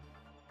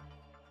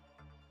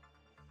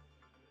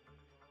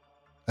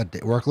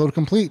 Workload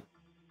complete.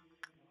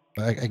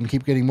 I can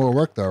keep getting more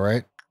work though,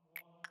 right?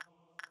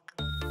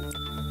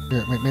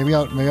 Here, maybe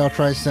I'll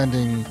try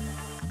sending.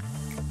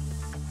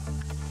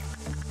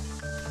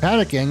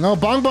 Panicking. Oh,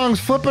 Bong Bong's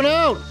flipping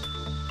out.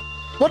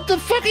 What the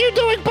fuck are you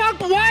doing, Bong?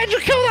 Why did you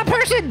kill that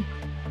person?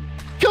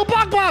 Kill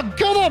Bong Bong!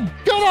 Kill them!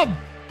 Kill them!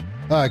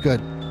 All right,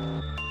 good.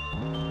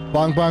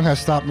 Bong Bong has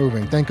stopped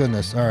moving. Thank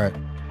goodness. All right.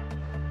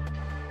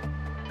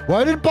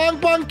 Why did Bong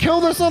Bong kill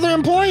this other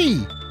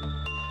employee?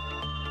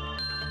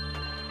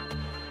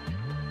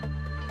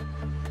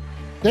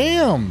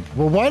 Damn.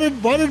 Well, why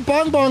did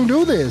Bong Bong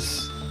do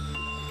this?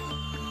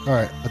 All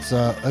right,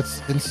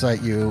 let's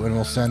insight you, and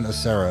we'll send a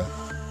Sarah.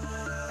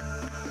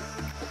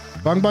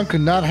 Bong Bong could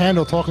not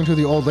handle talking to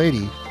the old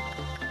lady.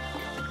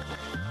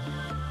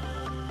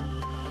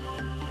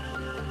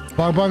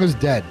 Bong Bong is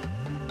dead.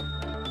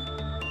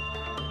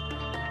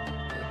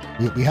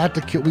 We had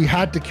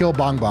to kill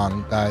Bong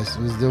Bong, guys.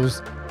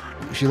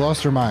 She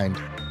lost her mind.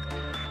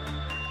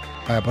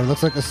 All right, but it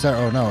looks like a Sarah.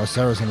 Oh no, a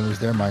Sarah's gonna lose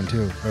their mind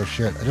too. Oh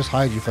shit! I just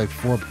hired you for like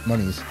 4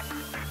 monies.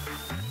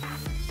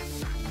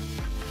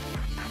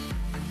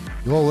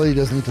 The old lady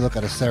doesn't need to look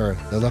at a Sarah.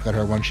 They'll look at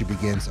her when she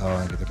begins. Oh,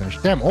 I get to finish.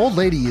 Damn, the old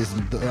lady is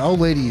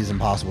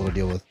impossible to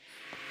deal with.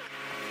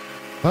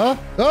 Huh?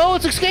 Oh,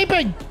 it's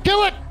escaping!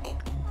 Kill it!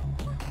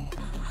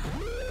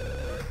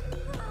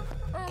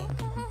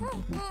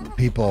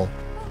 People.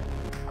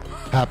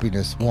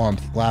 Happiness,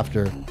 warmth,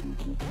 laughter.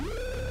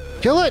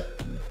 Kill it!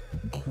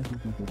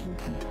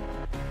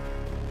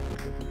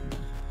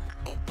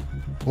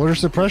 Order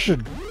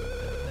suppression.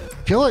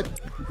 Kill it!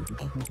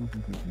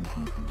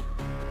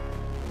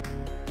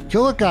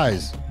 Kill it,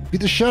 guys!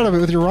 Beat the shit out of it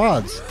with your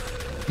rods.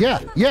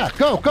 Yeah,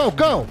 go, go,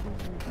 go!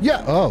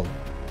 Yeah, oh.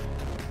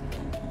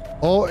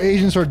 All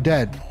agents are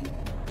dead.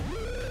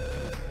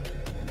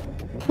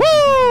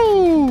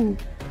 Woo!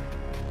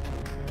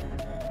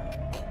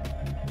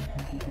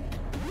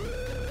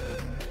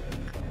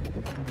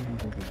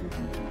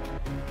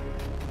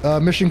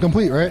 Mission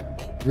complete, right?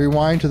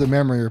 Rewind to the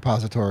memory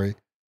repository.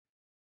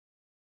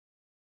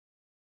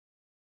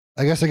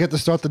 I guess I get to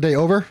start the day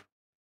over?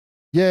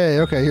 Yay,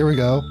 okay, here we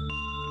go.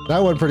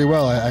 That went pretty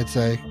well, I'd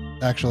say,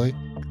 actually.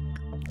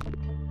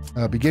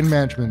 Begin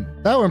management.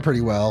 That went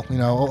pretty well, you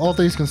know, all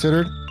things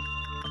considered.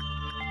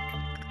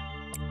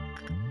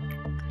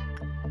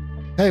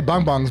 Hey,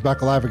 Bong Bong's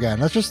back alive again.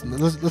 Let's just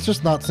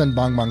not send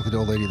Bong Bong to the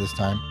old lady this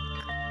time.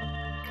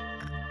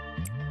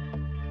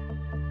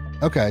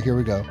 Okay, here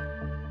we go.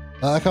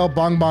 I like how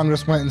Bong Bong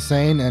just went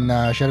insane and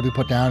she had to be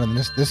put down, and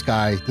this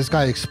guy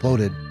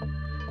exploded.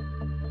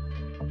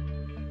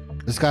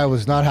 This guy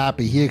was not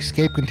happy. He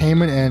escaped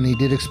containment and he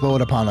did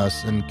explode upon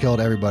us and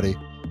killed everybody.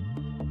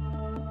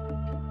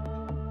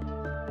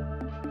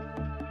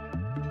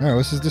 All right,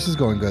 this is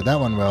going good. That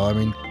went well. I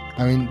mean,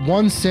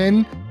 one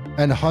sin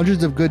and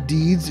hundreds of good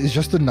deeds is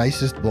just the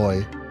nicest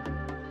boy.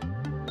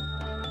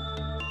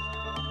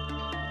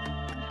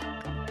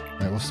 All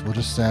right, we'll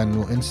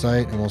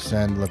insight and we'll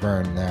send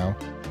Laverne now.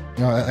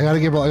 You know, I gotta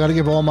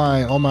give all my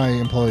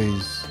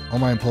employees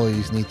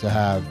need to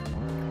have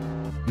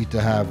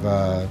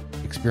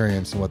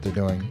experience in what they're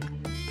doing.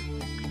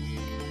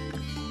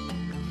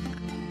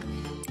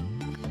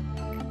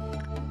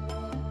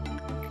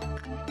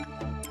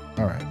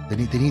 All right, they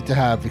need to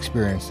have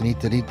experience. They need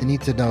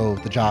to know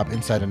the job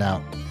inside and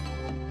out.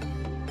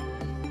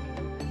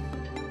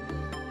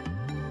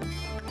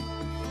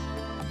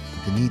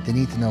 They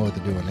need to know what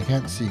they're doing. They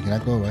can't see. Can I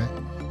go away?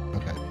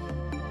 Okay.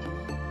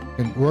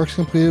 Works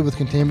completed with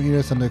containment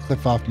units under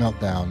cliff off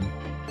meltdown.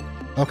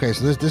 Okay,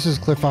 so this is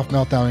cliff off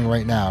meltdowning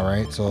right now,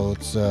 right? So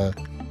let's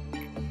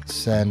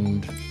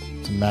send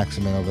some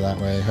Maximin over that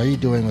way. How are you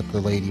doing with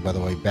the lady, by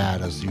the way?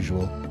 Bad as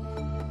usual.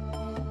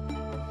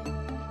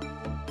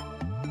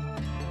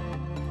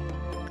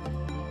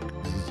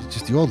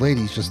 Just the old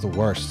lady's just the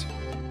worst.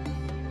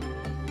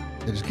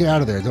 Yeah, just get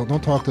out of there.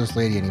 Don't talk to this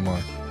lady anymore.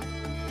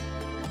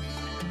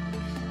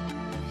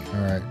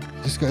 All right.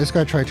 This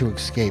guy tried to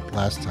escape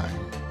last time.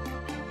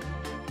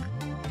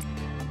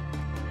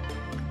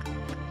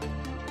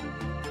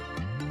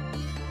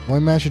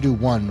 Only managed to do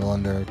one while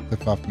under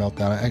cliff-off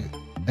meltdown.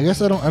 I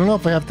guess I don't know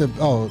if I have to.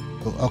 Oh,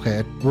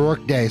 okay.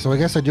 Work day, so I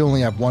guess I do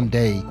only have 1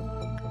 day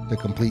to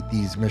complete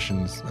these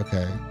missions.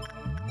 Okay.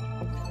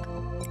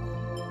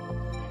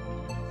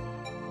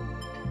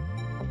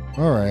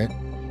 All right.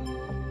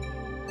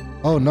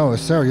 Oh no,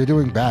 Sarah, you're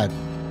doing bad.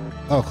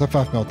 Oh,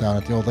 cliff-off meltdown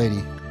at the old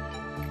lady.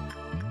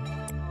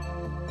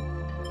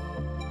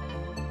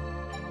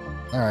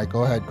 All right,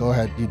 go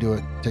ahead. You do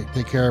it.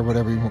 Take care of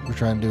whatever you're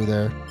trying to do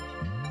there.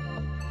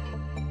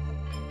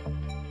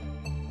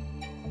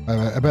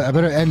 I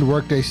better end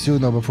workday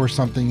soon though, before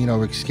something, you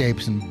know,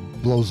 escapes and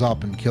blows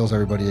up and kills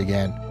everybody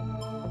again.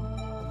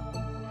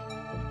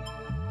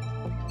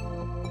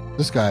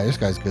 This guy's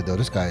good though.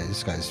 This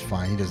guy's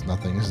fine. He does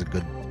nothing. This is a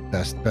good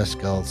best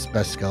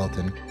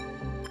skeleton.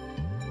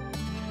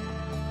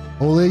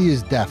 Old lady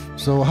is deaf.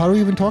 So how do we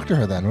even talk to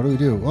her then? What do we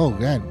do? Oh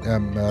man,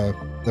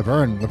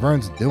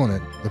 Laverne's doing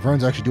it.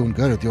 Laverne's actually doing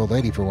good with the old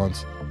lady for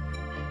once.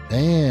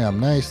 Damn,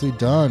 nicely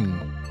done.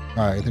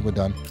 All right, I think we're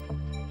done.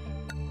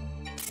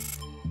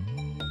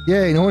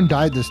 Yay, no one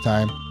died this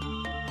time.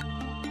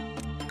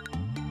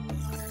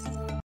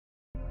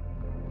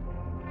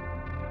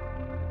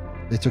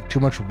 They took too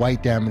much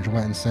white damage and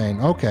went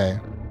insane. Okay.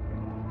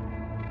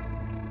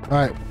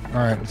 Alright,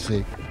 let's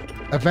see.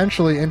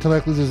 Eventually,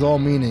 intellect loses all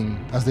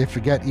meaning as they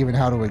forget even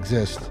how to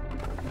exist.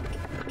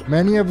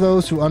 Many of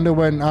those who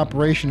underwent an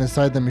operation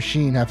inside the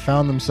machine have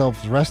found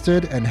themselves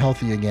rested and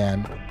healthy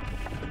again.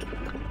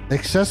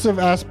 Excessive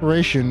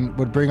aspiration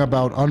would bring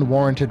about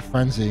unwarranted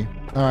frenzy.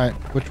 Alright,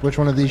 which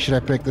one of these should I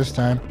pick this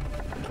time?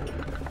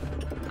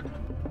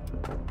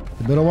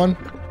 The middle one?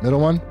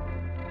 Middle one?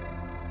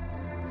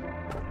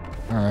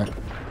 Alright.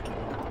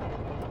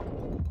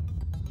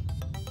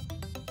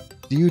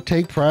 Do you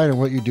take pride in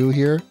what you do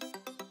here?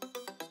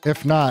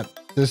 If not,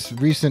 this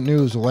recent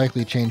news will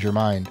likely change your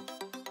mind.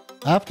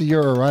 After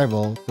your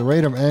arrival, the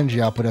rate of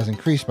energy output has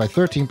increased by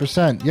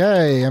 13%.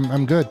 Yay,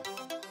 I'm good.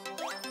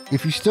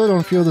 If you still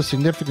don't feel the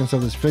significance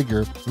of this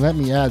figure, let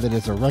me add that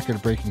it's a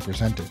record-breaking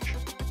percentage.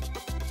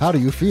 How do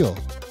you feel?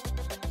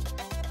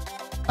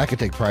 I could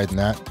take pride in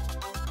that.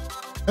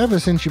 Ever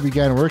since you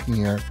began working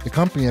here, the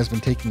company has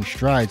been taking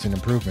strides in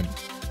improvement.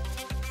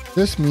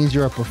 This means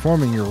you are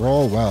performing your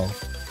role well.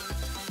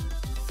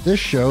 This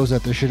shows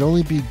that there should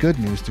only be good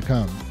news to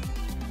come.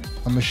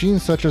 A machine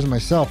such as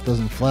myself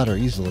doesn't flatter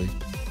easily.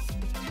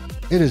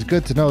 It is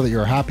good to know that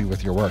you're happy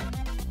with your work.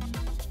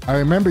 I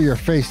remember your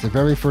face the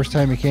very first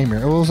time you came here.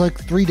 It was like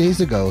 3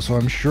 days ago, so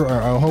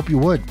I hope you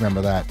would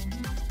remember that.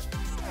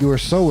 You were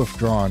so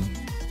withdrawn.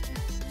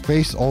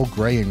 Face all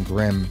gray and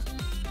grim.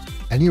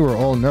 And you were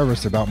all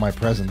nervous about my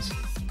presence.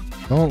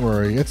 Don't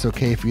worry, it's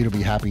okay for you to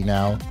be happy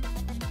now.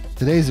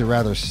 Today's a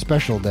rather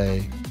special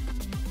day.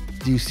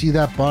 Do you see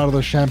that bottle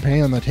of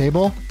champagne on the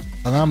table?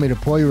 Allow me to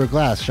pour you a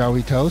glass, shall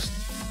we toast?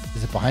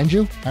 Is it behind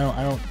you? I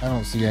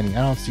don't see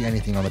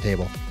anything on the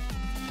table.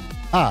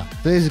 Ah,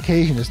 today's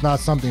occasion is not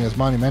something as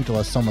monumental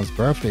as someone's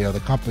birthday or the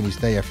company's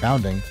day of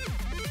founding.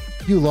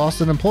 You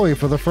lost an employee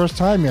for the first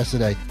time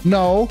yesterday.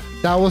 No,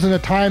 that wasn't a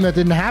time that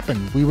didn't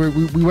happen. We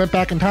went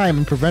back in time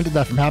and prevented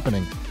that from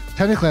happening.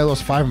 Technically, I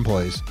lost 5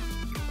 employees.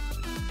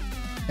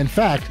 In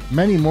fact,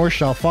 many more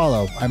shall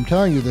follow. I'm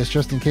telling you this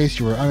just in case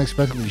you were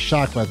unexpectedly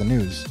shocked by the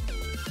news.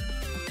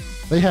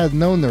 They had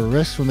known the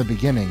risks from the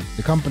beginning.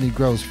 The company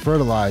grows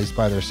fertilized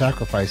by their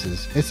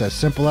sacrifices. It's as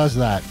simple as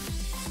that.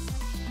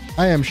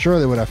 I am sure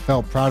they would have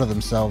felt proud of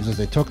themselves as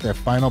they took their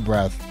final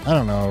breath. I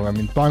don't know, I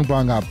mean, Bong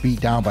Bong got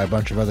beat down by a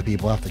bunch of other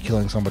people after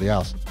killing somebody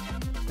else.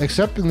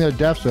 Accepting their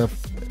deaths with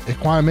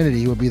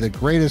equanimity would be the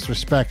greatest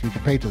respect we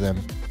could pay to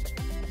them.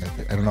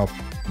 I don't know,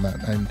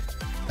 and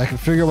I can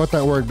figure out what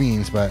that word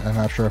means, but I'm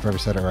not sure if I ever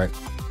said it right.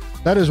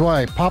 That is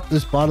why I popped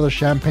this bottle of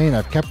champagne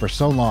I've kept for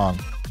so long.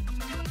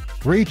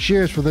 3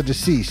 cheers for the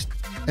deceased,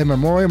 in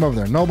memoriam of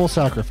their noble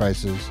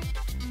sacrifices.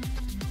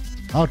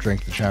 I'll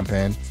drink the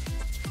champagne.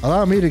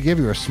 Allow me to give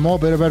you a small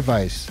bit of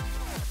advice.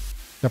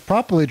 To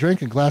properly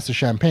drink a glass of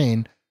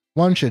champagne,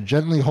 one should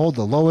gently hold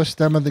the lowest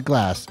stem of the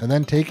glass and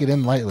then take it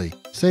in lightly,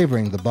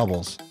 savoring the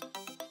bubbles.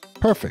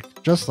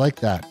 Perfect, just like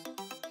that.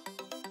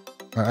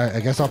 Alright, I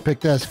guess I'll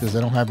pick this because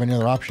I don't have any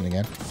other option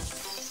again.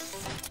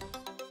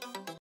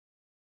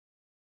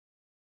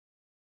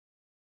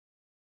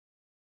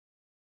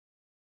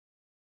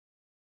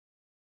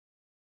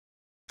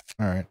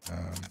 Alright,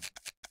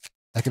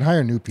 I can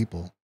hire new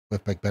people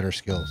with like better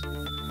skills.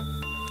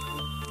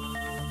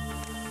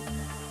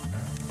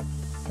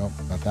 Nope,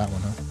 not that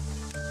one, huh?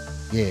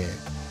 Yeah,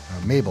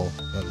 Mabel.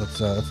 But let's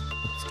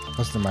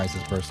customize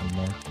this person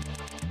more.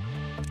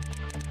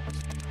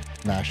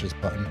 Smash this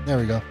button. There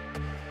we go.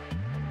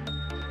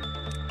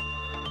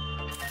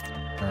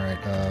 All right,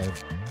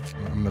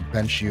 I'm gonna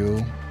bench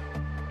you.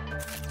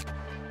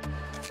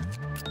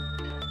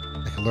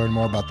 I can learn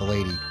more about the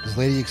lady. Does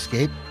lady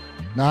escape?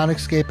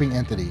 Non-escaping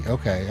entity.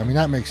 Okay, I mean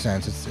that makes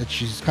sense.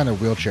 She's kind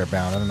of wheelchair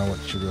bound. I don't know what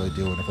she really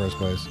do in the first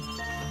place.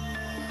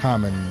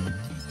 Common.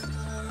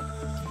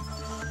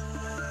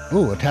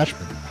 Ooh,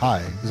 attachment.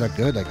 High. Is that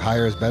good? Like,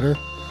 higher is better?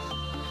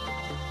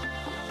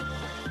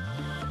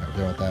 Alright, we're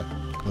done with that.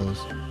 Close.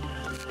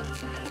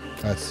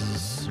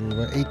 That's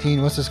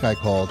 18. What's this guy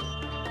called?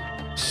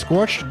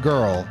 Scorched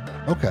Girl.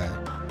 Okay.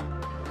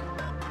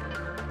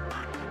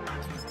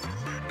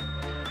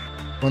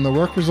 When the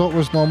work result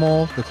was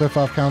normal, the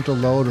cliff-off counter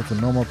lowered with a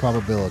normal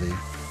probability.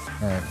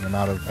 Alright, I'm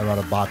out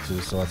of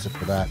boxes, so that's it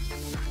for that.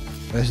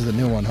 This is the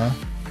new one, huh?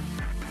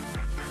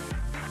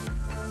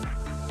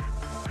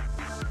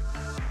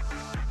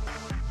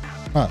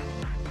 Huh.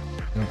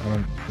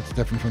 It's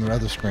different from the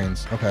other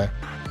screens. Okay.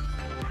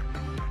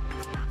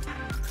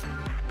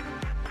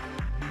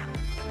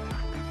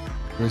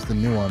 Where's the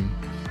new one?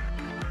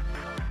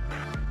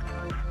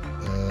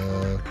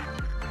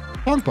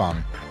 Bong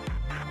Bong.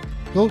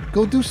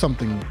 Go do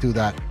something to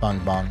that Bong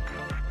Bong.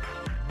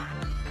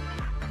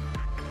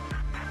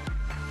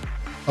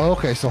 Oh,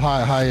 okay, so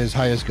high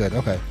is good.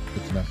 Okay,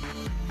 good to know.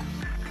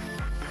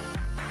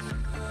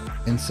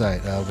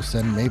 Insight. We'll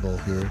send Mabel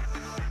here.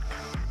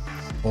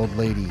 Old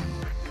lady.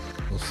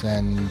 We'll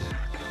send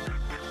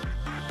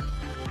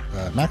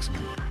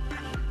Maximum.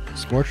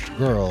 Scorched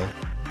Girl.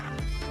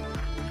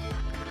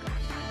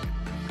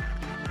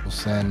 We'll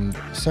send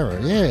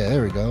Sarah. Yeah,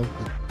 there we go.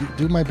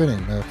 Do my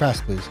bidding.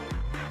 Fast, please.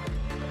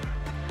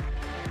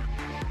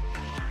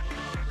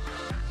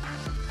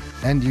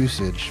 End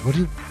usage. What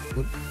do you...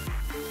 What?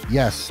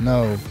 Yes,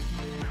 no.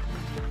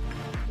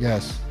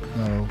 Yes,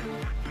 no.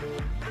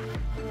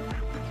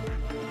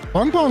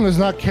 Bong Bong does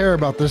not care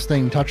about this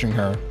thing touching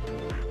her.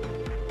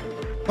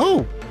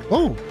 Oh!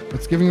 Oh!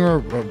 It's giving her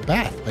a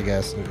bath, I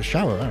guess. A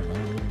shower, I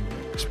don't know.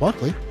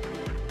 Sparkly.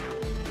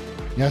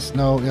 Yes,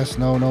 no, yes,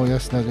 no, no,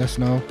 yes, no, yes,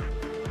 no.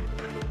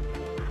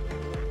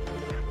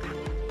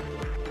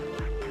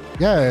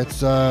 Yeah,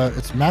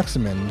 it's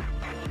Maximin.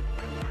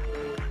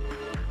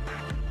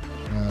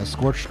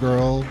 Scorched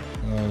Girl.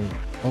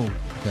 Oh,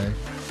 okay.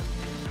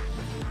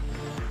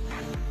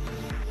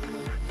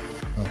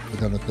 Oh, we're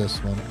done with this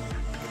one.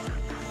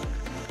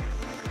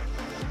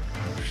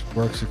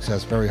 Work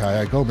success very high. All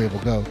right, go, Mabel,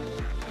 go.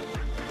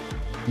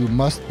 You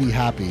must be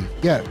happy.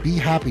 Yeah, be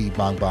happy,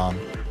 Bong Bong.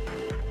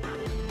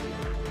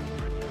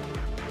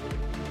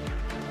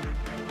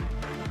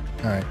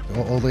 All right,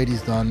 the old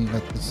lady's done.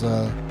 Let's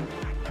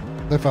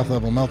lift off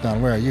level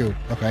meltdown. Where are you?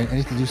 Okay, I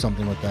need to do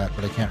something with that,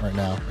 but I can't right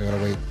now. I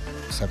gotta wait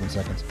 7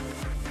 seconds.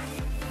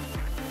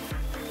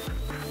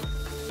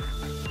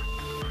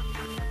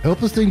 I hope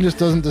this thing just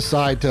doesn't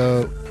decide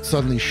to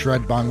suddenly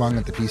shred Bong Bong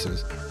into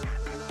pieces.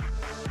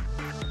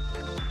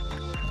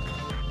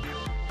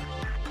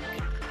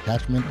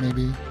 Attachment,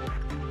 maybe?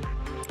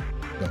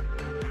 Go.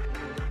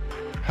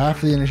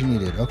 Half the energy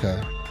needed.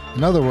 Okay.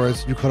 In other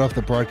words, you cut off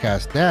the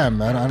broadcast.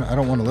 Damn, I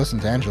don't want to listen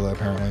to Angela,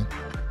 apparently.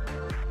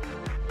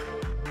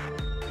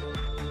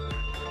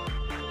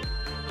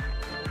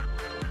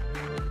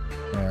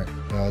 Alright,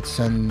 let's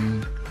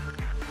send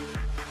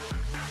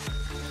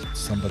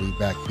somebody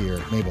back here.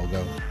 Mabel,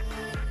 go.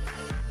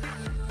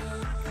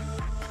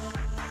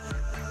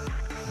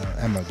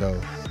 Emma, go.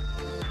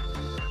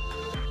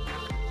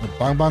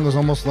 Bong Bong is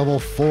almost level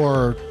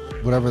 4,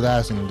 whatever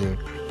that's gonna do.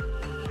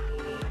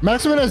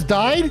 Maximin has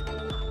died?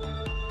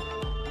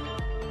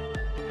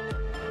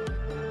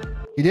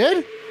 He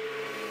did?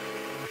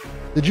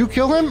 Did you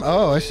kill him?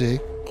 Oh, I see.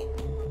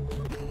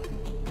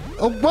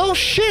 Oh, well,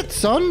 shit,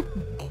 son.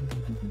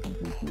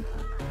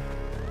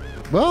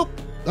 Well,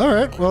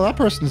 alright. Well, that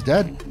person's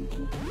dead.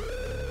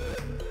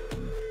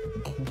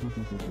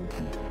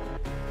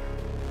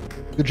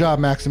 Good job,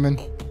 Maximin.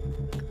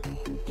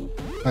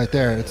 Right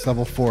there, it's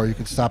level 4. You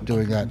can stop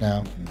doing that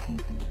now.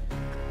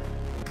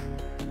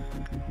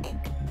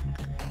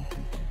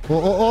 Well,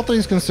 all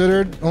things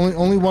considered,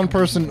 only one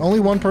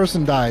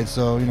person died.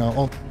 So you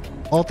know,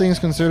 all things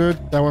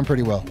considered, that went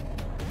pretty well.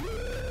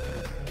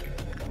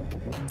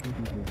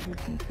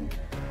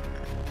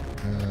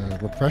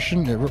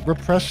 Repression.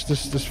 Repress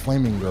this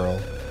flaming girl.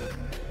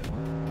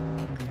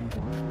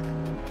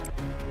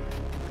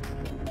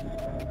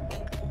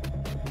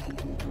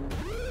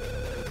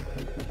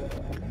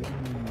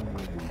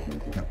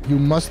 You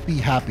must be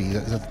happy.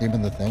 Is that the name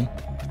of the thing?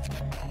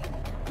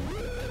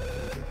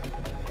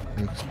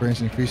 You experience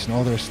an increase in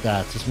all their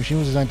stats. This machine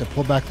was designed to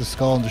pull back the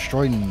skull and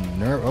destroy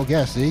nerve. Oh,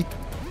 yeah, see?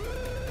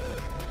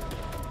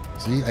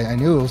 See? I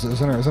knew it was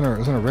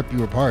gonna rip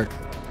you apart.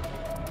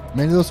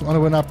 Many of those who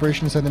underwent an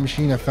operation inside the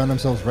machine have found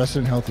themselves rested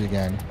and healthy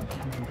again.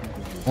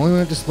 Only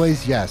when it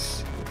displays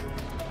yes.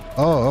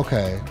 Oh,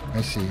 okay.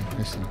 I see.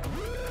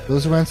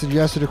 Those who answered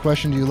yes to the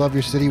question, do you love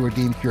your city, were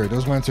deemed cured.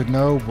 Those who answered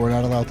no were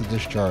not allowed to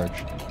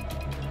discharge.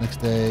 Next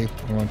day,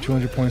 around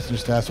 200 points to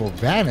their stats will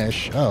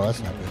vanish. Oh, that's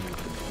not good.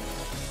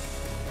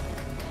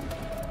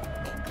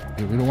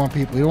 Dude, we don't want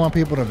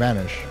people to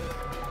vanish.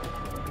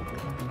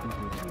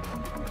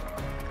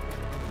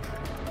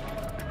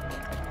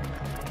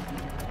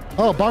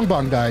 Oh, Bong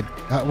Bong died.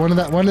 When did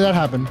that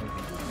happen?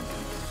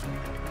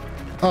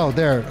 Oh,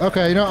 there.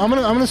 Okay, you know, I'm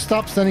gonna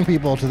stop sending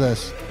people to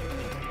this.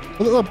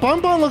 Look,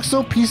 Bong Bong looks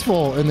so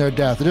peaceful in their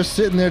death. They're just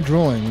sitting there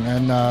drooling,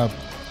 and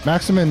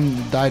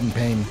Maximin died in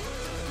pain.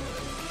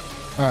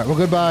 All right, well,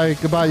 goodbye.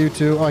 Goodbye, you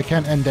two. Oh, I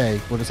can't end day.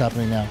 What is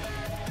happening now?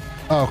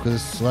 Oh, because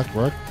it's select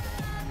work?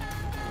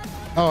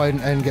 Oh, I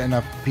didn't get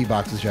enough P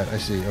boxes yet. I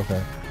see.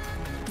 Okay.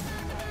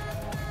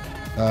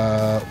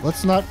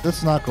 Let's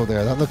not go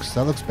there. That looks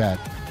bad.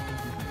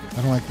 I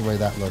don't like the way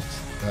that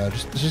looks.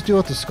 Just deal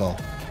with the skull.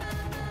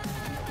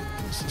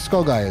 The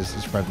skull guy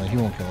is friendly. He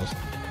won't kill us.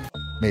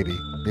 Maybe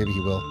he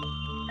will.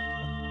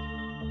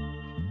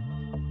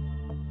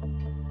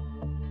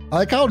 I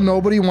like how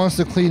nobody wants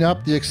to clean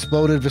up the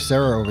exploded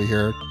viscera over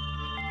here.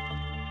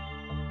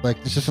 Like,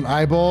 it's just an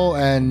eyeball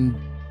and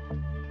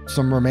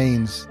some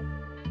remains.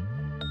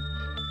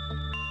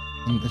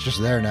 And it's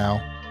just there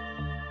now.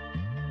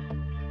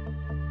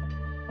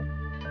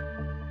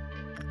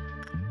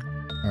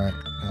 Alright.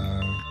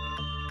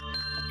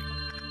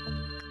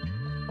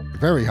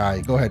 Very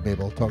high. Go ahead,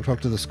 Mabel. Talk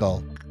to the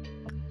skull.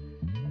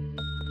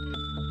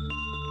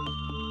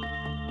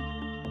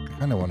 I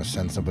kind of want to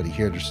send somebody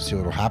here just to see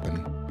what will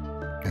happen.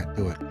 Yeah,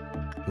 do it.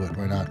 Do it.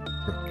 Why not?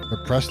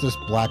 Repress this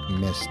black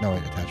mist. No,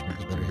 wait, attachment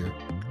is better here.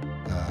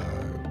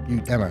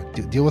 Emma,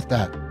 deal with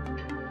that.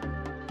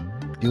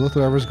 Deal with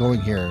whatever's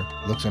going here.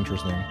 It looks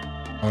interesting.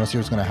 I want to see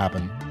what's going to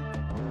happen.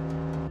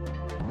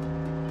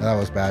 That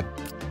was bad.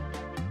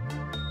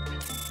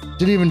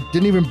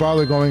 Didn't even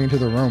bother going into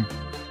the room.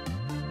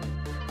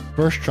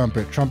 First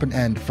trumpet, trumpet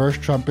end.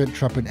 First trumpet,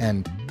 trumpet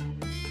end.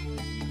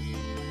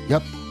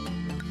 Yep.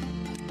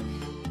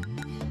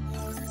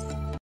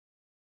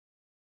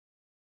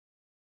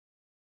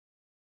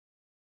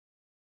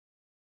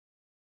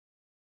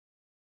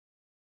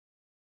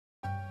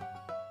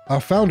 Our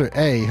founder,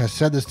 A, has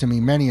said this to me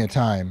many a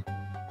time.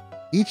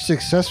 Each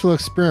successful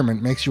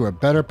experiment makes you a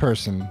better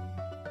person.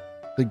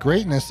 The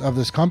greatness of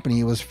this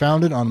company was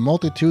founded on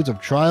multitudes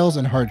of trials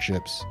and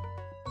hardships.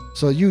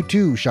 So you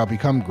too shall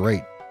become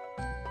great.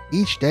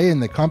 Each day in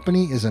the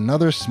company is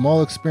another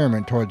small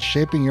experiment towards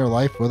shaping your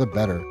life for the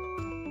better.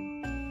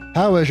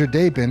 How has your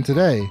day been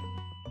today?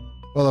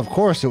 Well, of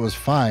course it was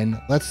fine.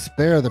 Let's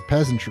spare the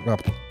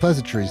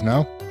pleasantries,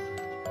 no?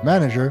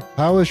 Manager,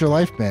 how has your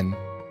life been?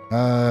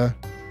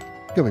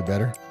 Could be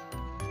better.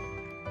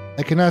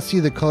 I cannot see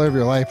the color of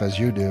your life as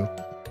you do.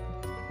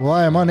 Well,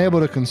 I am unable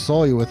to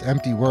console you with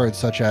empty words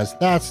such as,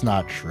 that's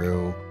not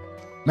true.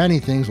 Many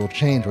things will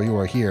change while you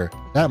are here.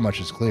 That much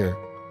is clear.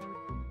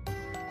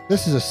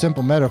 This is a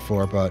simple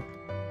metaphor, but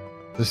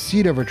the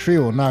seed of a tree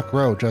will not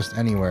grow just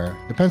anywhere.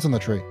 Depends on the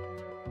tree.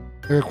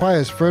 It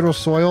requires fertile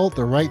soil,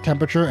 the right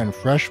temperature, and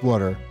fresh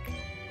water.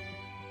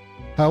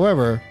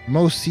 However,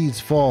 most seeds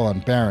fall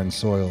on barren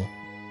soil.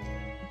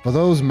 For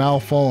those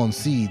malfallen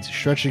seeds,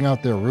 stretching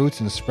out their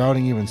roots and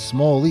sprouting even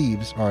small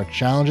leaves are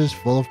challenges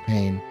full of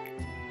pain.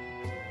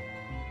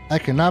 I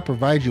cannot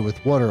provide you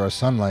with water or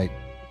sunlight.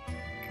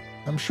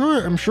 I'm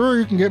sure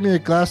you can get me a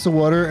glass of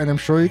water, and I'm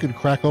sure you could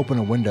crack open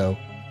a window.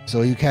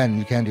 So you can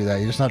do that.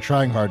 You're just not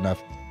trying hard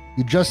enough.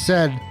 You just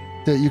said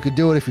that you could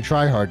do it if you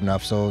try hard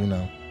enough, so, you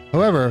know.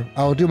 However,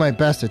 I will do my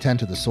best to tend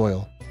to the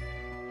soil.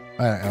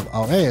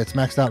 Alright, hey, it's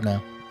maxed out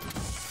now.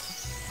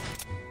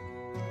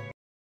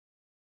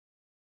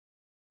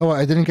 Oh,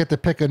 I didn't get to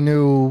pick a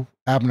new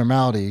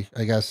abnormality.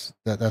 I guess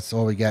that's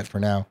all we get for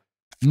now.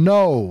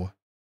 No!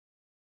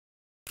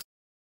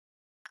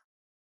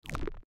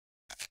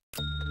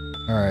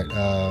 Alright,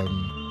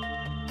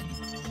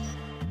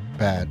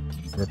 bad.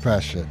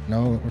 Repress it.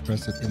 No,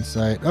 repress it.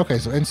 Insight. Okay,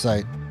 so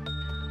insight.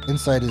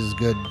 Insight is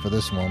good for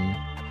this one.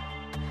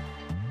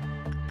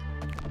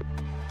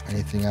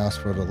 Anything else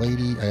for the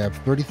lady? I have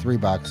 33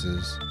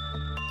 boxes.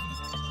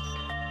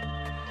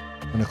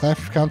 When the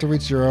class counter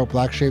reached 0,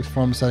 black shapes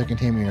form inside a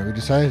containment unit. We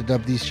decided to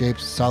dub these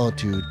shapes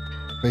Solitude,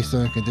 based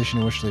on the condition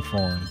in which they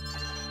formed.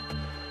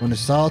 When the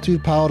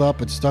Solitude piled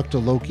up, it stuck to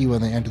Loki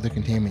when they entered the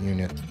containment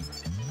unit.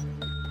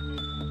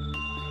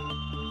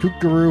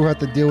 Kookaroo had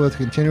to deal with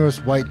continuous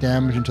white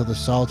damage until the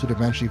Solitude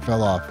eventually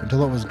fell off.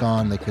 Until it was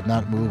gone, they could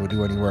not move or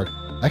do any work.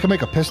 I can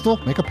make a pistol?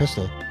 Make a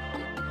pistol.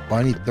 Oh,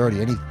 I need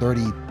 30. I need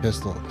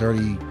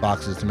 30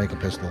 boxes to make a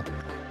pistol.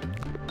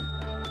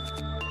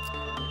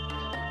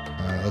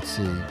 Let's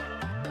see.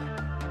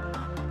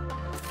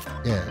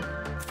 Yeah,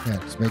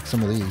 let's make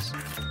some of these.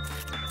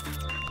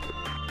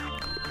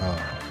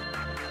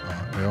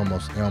 I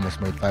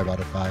almost made 5 out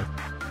of 5.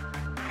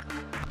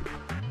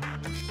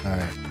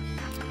 Alright.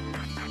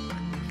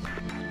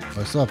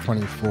 I still have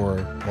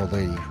 24 old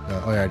lady.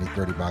 Oh yeah, I need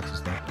 30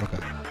 boxes though. Okay.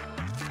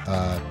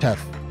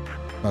 Teth.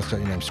 I'll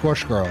start your name.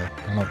 Scorch Girl. I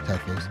don't know what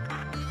Teth is.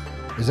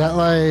 Is that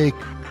like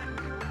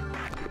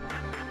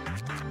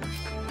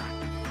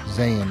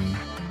Zayn?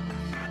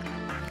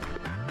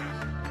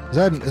 Is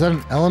that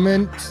an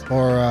element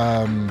or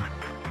a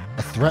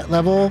threat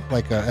level,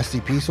 like a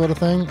SCP sort of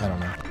thing? I don't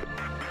know.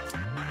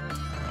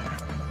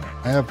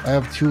 I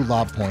have 2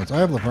 lob points. I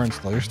have Laverne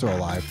still. You're still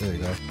alive. There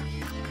you go.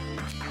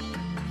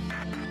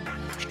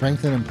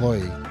 Strengthen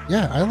employee.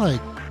 Yeah, I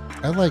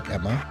like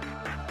Emma.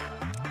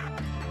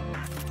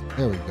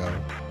 There we go.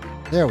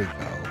 There we go.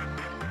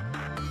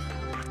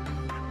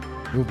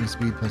 Movement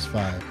speed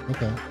 +5.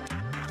 Okay.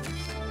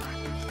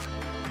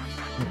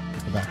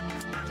 Go back.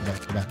 Go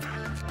back. Go back.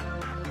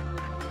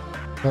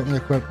 Currently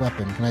equipped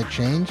weapon. Can I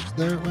change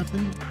their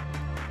weapon?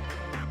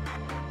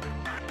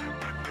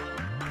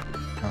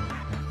 Oh,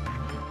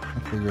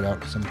 I'll figure it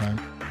out sometime.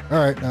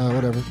 Alright,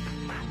 whatever.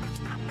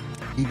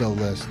 Ego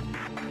list.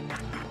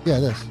 Yeah,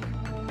 this.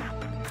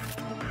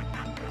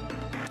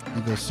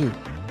 Ego suit.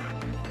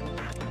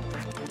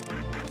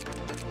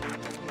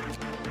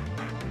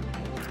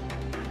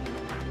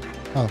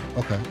 Oh,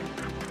 okay.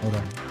 Hold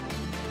on.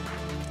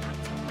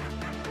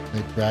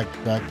 They drag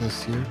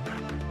this here.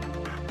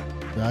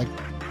 Drag.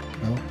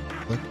 No.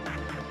 Click.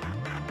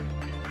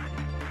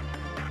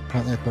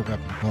 Currently equipped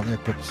weapon. Currently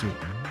equipped suit.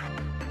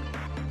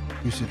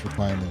 Usage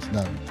requirements.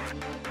 None.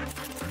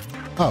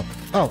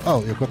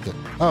 Oh, you equipped it.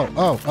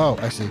 Oh,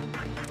 I see.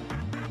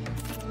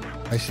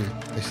 I see.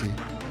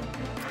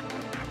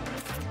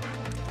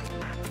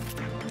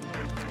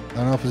 I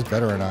don't know if it's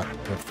better or not,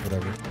 but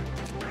whatever.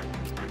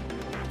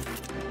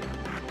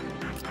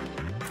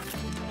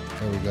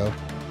 There we go.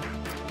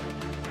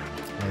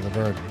 Oh, the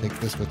bird. Take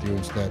this with you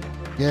instead.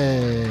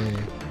 Yay!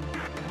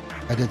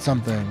 I did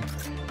something.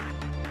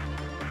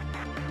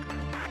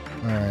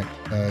 Alright.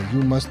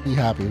 You must be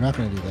happy. We're not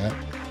going to do that.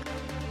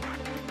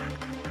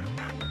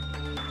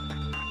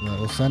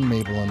 We'll send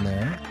Mabel in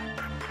there.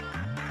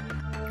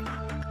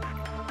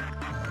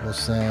 We'll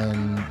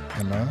send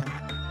Emma.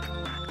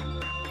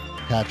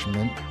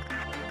 Attachment.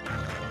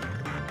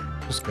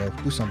 Just go.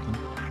 Do something.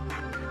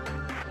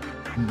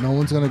 No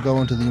one's gonna go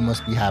into the you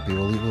must be happy.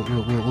 We'll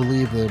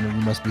leave them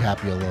you must be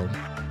happy alone.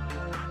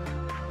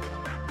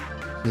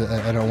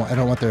 I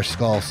don't want their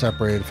skull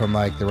separated from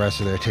like the rest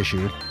of their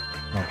tissue.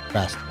 No,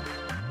 fast.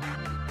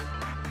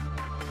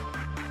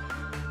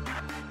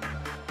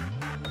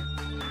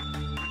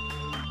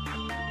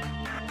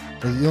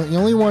 The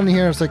only one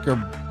here that's like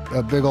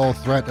a big old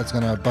threat that's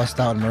gonna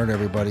bust out and murder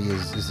everybody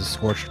is the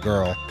Scorched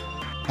Girl.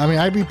 I mean,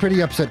 I'd be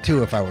pretty upset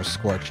too if I was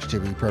Scorched, to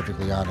be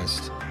perfectly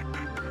honest.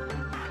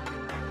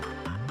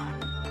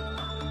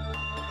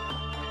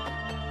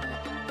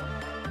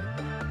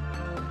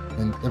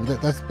 And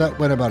that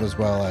went about as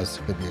well as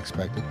could be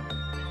expected.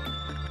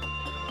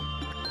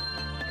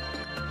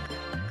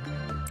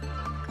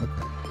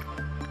 Okay.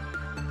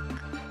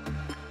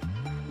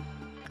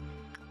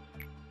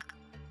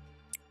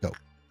 Go.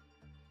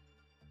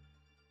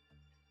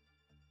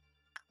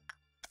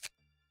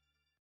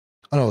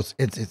 Oh no,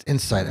 it's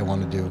insight I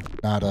want to do,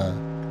 not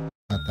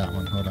that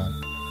one. Hold on.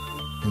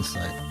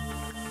 Insight.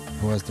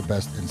 Who has the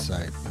best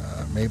insight?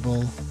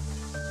 Mabel,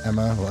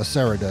 Emma. Well,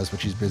 Sarah does, but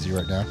she's busy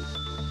right now.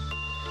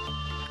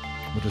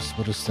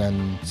 We'll just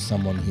send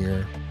someone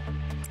here.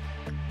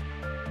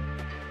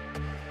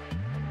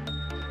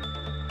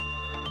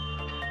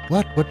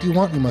 What? What do you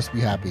want? You must be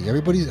happy.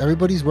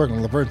 Everybody's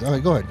working. Laverne. Okay,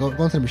 go ahead. Go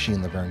into the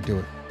machine, Laverne. Do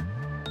it.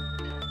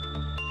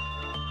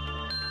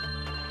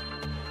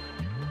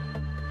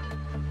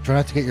 Try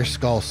not to get your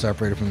skull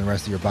separated from the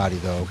rest of your body,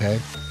 though. Okay.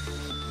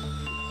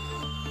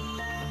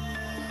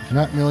 You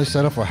cannot merely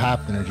settle for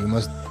half energy. You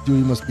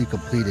must be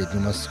completed.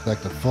 You must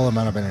collect a full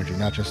amount of energy,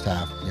 not just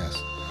half. Yes.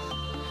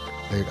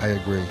 I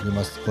agree. You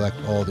must collect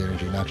all the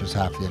energy, not just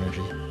half the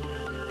energy.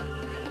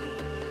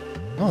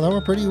 Oh, that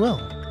went pretty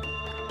well.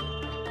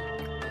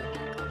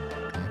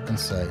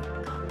 Insight.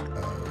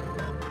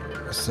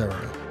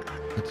 Sarah.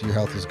 Your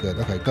health is good.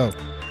 Okay, go.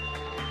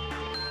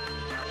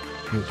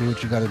 Do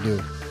what you gotta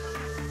do.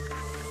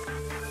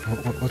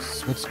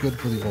 What's good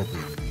for the old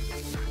lady?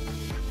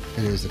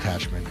 It is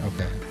attachment.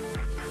 Okay.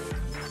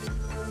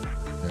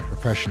 Yeah,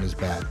 repression is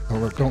bad.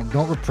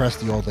 Don't repress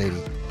the old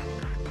lady.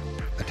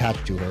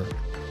 Attach to her.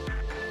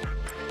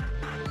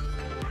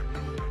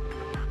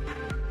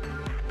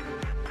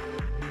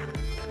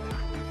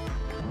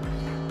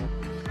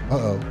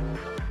 Uh-oh.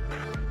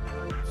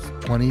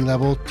 20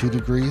 level, 2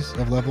 degrees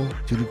of level,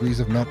 2 degrees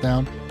of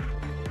meltdown.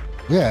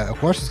 Yeah, of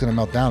course it's gonna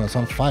melt down. It's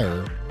on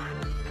fire.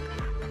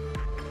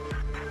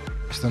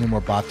 Still need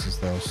more boxes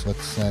though, so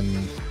let's send...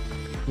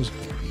 Who's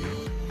gonna be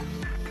you?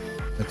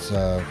 It's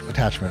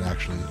attachment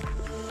actually.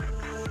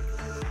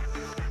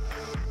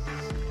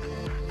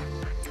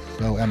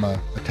 Go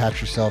Emma, attach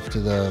yourself to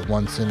the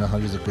one sin and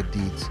hundreds of good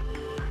deeds.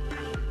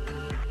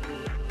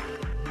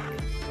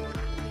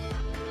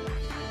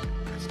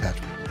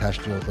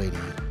 Attached to old lady.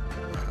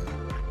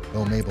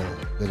 Oh, Mabel,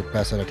 they're the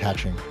best at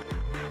attaching.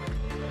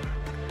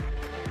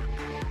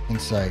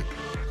 Insight.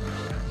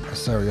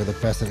 Sorry, you're the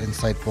best at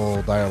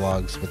insightful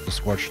dialogues with the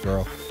Scorched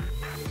Girl.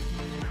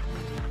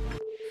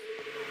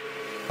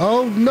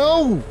 Oh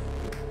no!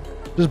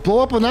 Just blow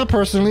up on that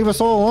person and leave us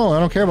all alone. I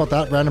don't care about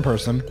that random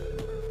person.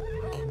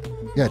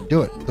 Yeah,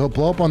 do it. Go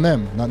blow up on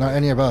them, not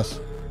any of us.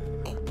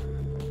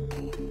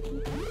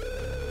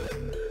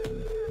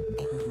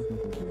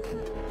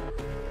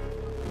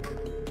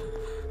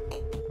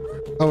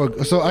 Oh,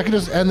 so I can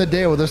just end the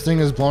day where this thing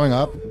is blowing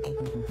up?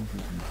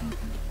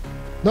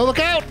 No, look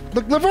out!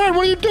 Look, Laverne,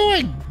 what are you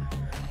doing?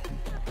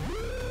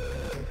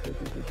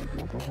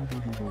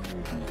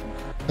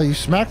 Oh, you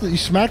smacked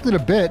it a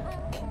bit.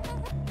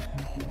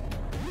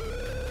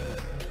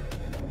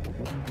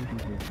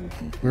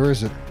 Where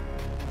is it?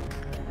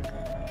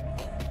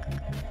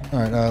 All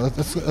right,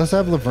 let's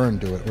have Laverne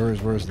do it. Where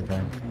is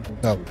Laverne?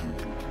 Go.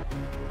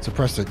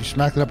 Suppress it. You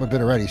smacked it up a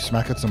bit already.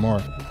 Smack it some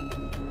more.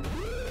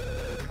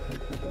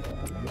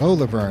 Oh,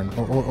 Laverne.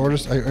 Or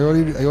just... I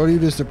already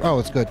used it. Oh,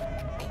 it's good.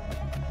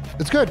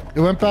 It's good. It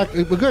went back.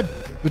 We're good.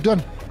 We're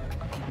done.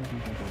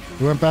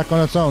 It went back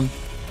on its own.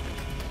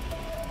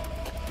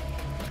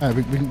 Alright,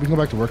 we can go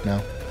back to work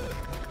now.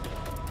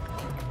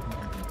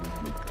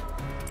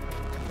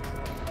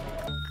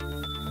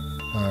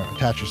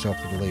 Attach yourself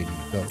to the lady.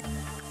 Go.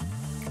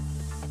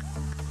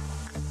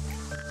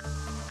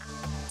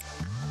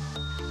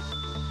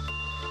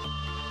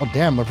 Oh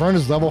damn, Laverne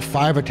is level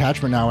 5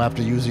 attachment now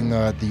after using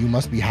the You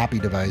Must Be Happy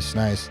device.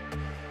 Nice.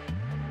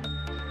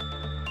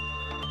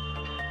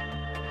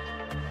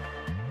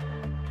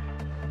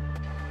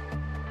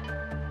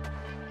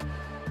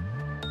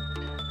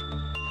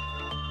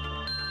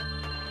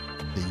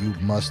 The You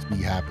Must Be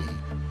Happy.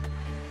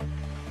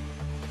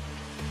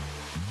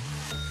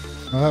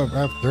 I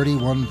have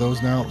 31 of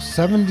those now.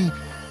 70,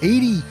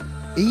 80,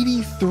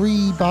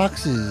 83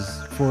 boxes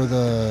for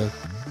the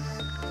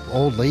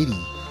old lady.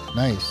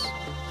 Nice.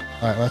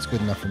 Alright, well, that's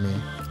good enough for me.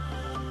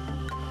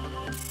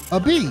 A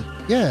B!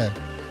 Yeah.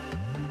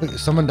 Wait,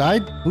 someone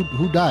died?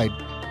 Who died?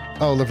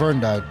 Oh, Laverne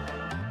died.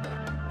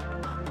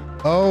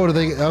 Oh,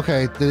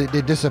 okay,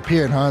 they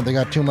disappeared, huh? They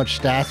got too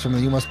much stats from the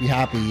You Must Be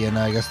Happy, and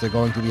I guess they're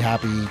going to be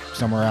happy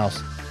somewhere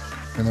else.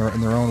 In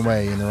their own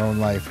way, in their own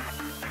life.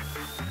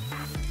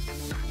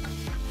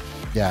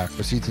 Yeah,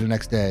 proceed to the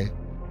next day.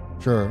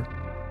 Sure.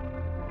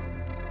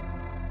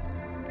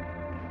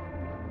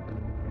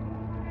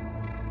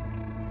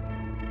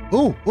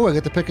 Ooh, I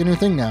get to pick a new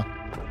thing now.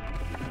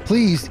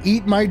 Please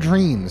eat my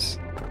dreams.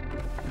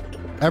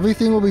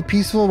 Everything will be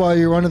peaceful while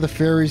you're under the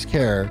fairy's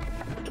care.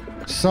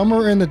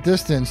 Somewhere in the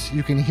distance,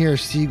 you can hear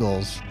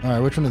seagulls. All right,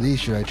 which one of these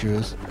should I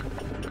choose?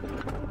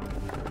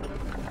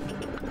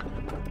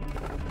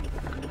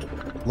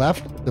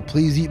 Left, the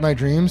please eat my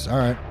dreams. All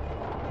right.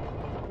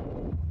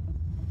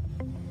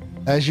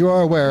 As you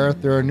are aware,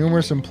 there are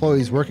numerous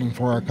employees working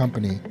for our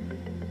company.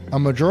 A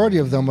majority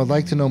of them would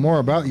like to know more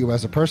about you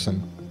as a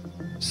person.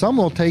 Some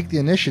will take the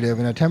initiative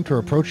and attempt to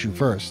approach you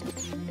first.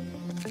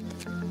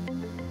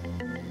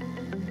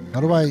 How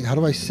do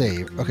I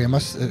save? Okay, I'm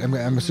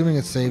assuming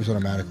it saves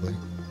automatically.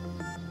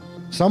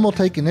 Some will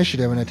take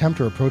initiative and attempt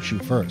to approach you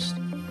first.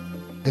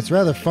 It's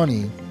rather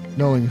funny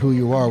knowing who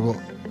you are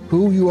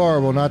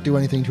will not do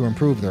anything to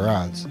improve their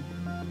odds.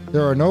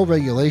 There are no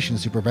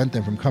regulations to prevent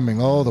them from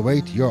coming all the way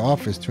to your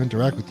office to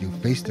interact with you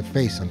face to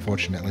face,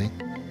 unfortunately.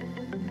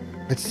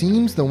 It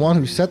seems the one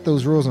who set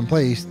those rules in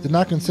place did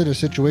not consider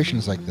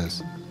situations like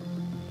this.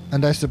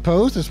 And I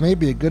suppose this may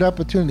be a good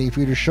opportunity for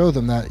you to show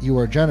them that you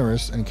are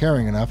generous and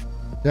caring enough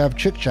to have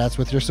chit-chats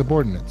with your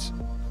subordinates.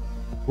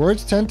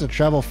 Words tend to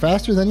travel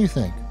faster than you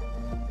think.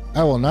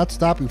 I will not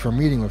stop you from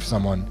meeting with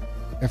someone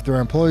if there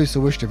are employees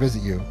who wish to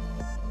visit you,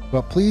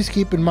 but please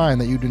keep in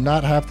mind that you do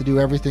not have to do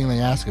everything they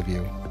ask of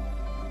you.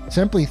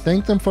 Simply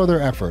thank them for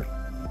their effort.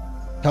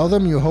 Tell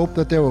them you hope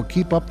that they will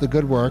keep up the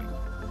good work.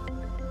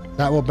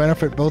 That will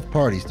benefit both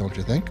parties, don't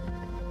you think?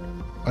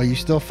 Are you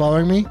still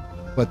following me?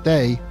 What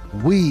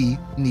we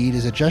need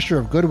is a gesture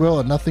of goodwill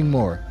and nothing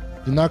more.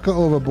 Do not go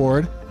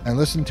overboard and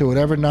listen to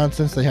whatever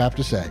nonsense they have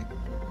to say.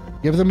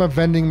 Give them a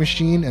vending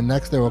machine and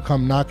next they will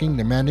come knocking,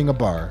 demanding a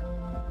bar.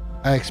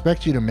 I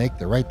expect you to make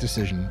the right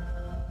decision.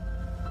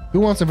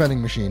 Who wants a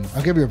vending machine?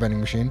 I'll give you a vending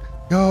machine.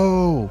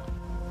 Yo!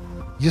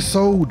 You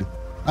sold!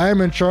 I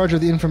am in charge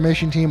of the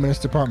information team in this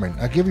department.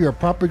 I'll give you a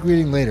proper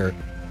greeting later.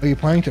 Are you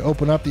planning to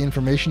open up the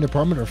information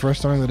department or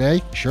first time of the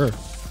day? Sure.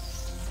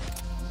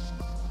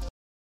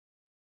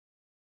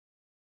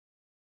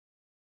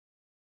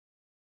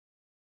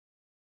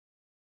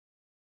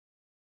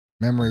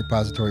 Memory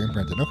repository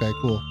imprinted. Okay,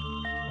 cool.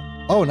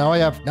 Oh, now I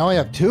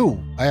have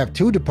two. I have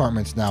two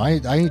departments now. I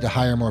need to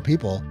hire more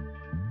people.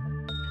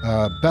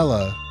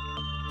 Bella.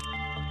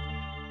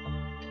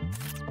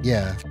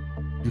 Yeah,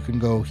 you can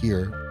go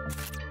here.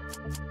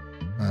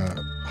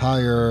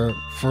 Hire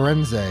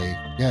Forense.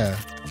 Yeah,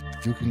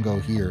 you can go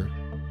here.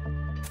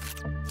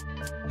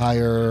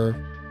 Hire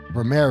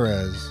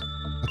Ramirez.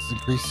 Let's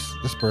increase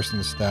this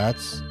person's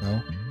stats.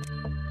 No.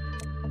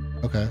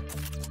 Okay.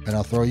 And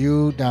I'll throw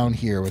you down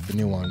here with the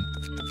new one.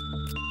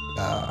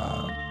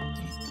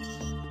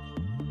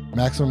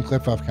 Maximum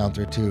clip off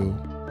counter 2.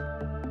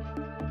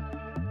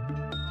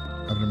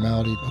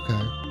 Abnormality.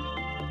 Okay.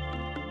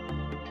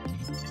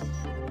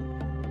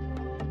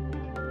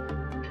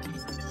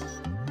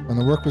 When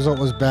the work result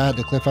was bad,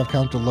 the cliff off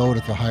counter lowered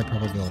with a high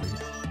probability.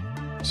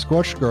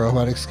 Scorched Girl, who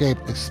had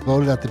escaped,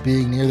 exploded after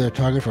being near their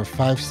target for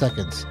 5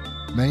 seconds.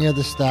 Many of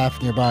the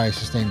staff nearby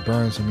sustained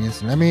burns from the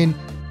incident. I mean,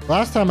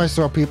 last time I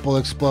saw people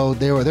explode,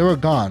 they were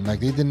gone.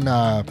 Like they didn't.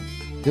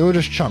 They were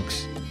just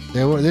chunks.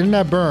 They didn't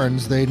have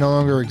burns. They no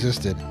longer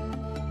existed.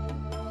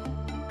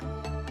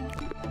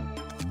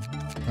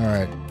 All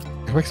right,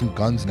 I can make some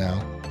guns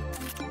now.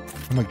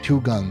 I can make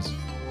 2 guns.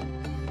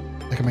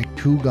 I can make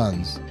 2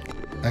 guns.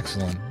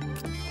 Excellent.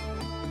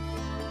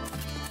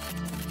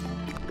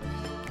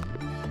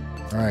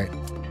 All right.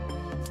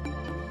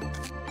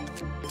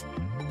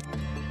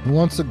 Who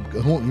wants to?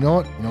 You know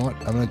what?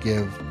 I'm gonna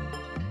give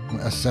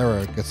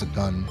Sarah gets a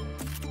gun.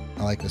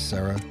 I like this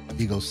Sarah.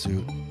 Eagle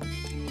suit.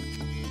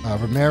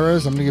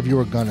 Ramirez, I'm gonna give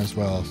you a gun as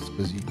well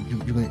because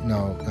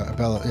no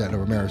Bella. Yeah, no,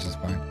 Ramirez is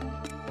fine.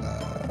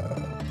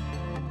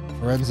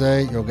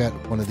 Forense, you'll get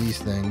one of these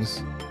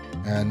things,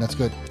 and that's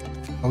good.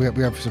 Oh, we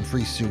have some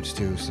free suits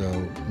too, so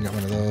you get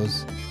one of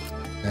those,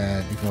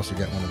 and you can also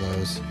get one of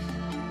those.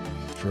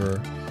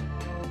 Sure.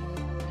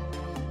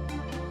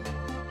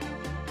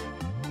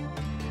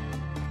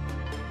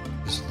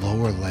 There's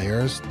lower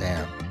layers.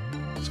 Damn,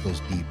 this goes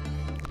deep.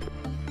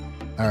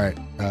 All right,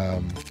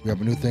 we have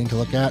a new thing to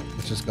look at.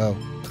 Let's just go.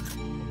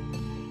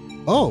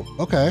 Oh,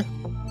 okay.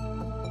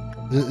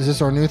 Is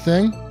this our new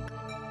thing?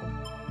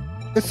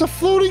 It's a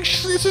floating.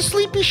 It's a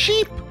sleepy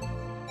sheep.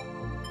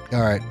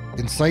 All right,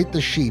 incite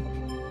the sheep.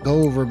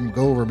 Go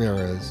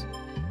Ramirez.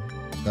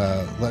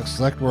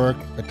 Select work.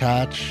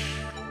 Attach.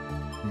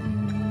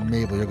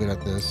 Mabel, you're good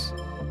at this.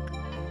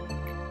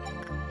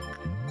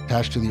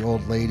 Attach to the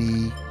old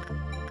lady.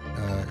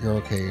 You're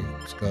okay.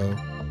 Let's go.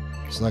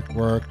 Select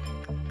work.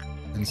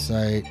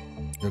 Insight.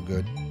 You're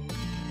good.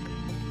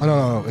 Oh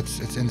no,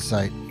 it's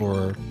insight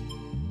for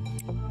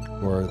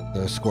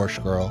the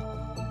Scorched Girl.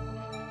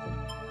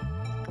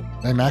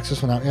 Did I max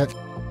this one out yet?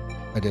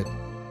 I did.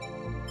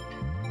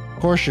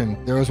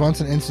 Caution, there was once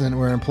an incident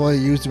where an employee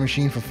used the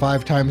machine for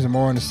 5 times or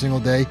more in a single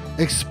day,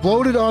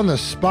 exploded on the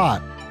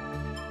spot.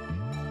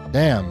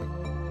 Damn.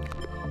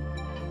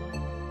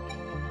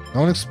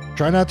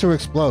 Try not to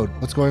explode.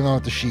 What's going on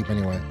with the sheep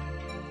anyway?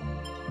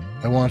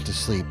 I want it to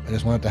sleep. I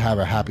just want it to have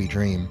a happy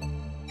dream.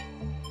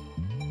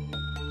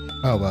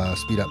 Oh,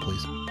 speed up,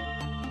 please.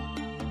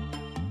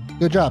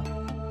 Good job.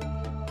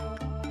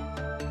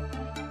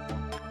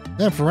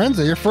 Damn, Forense,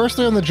 your first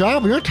day on the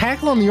job, you're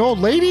tackling the old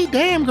lady?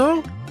 Damn,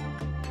 girl.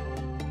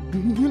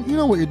 You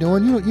know what you're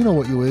doing. You know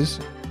what you is.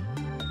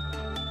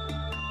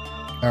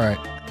 All right.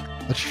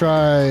 Let's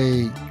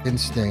try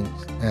Instinct,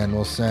 and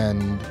we'll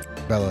send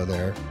Bella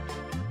there.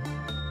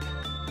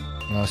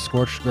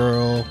 Scorched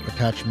Girl,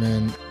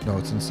 Attachment. No,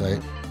 it's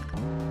Insight.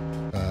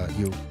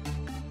 You.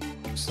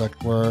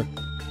 Select work.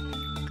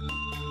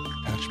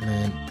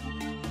 Attachment.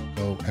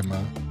 Go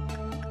Emma.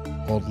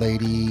 Old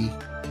lady.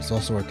 It's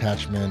also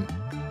attachment.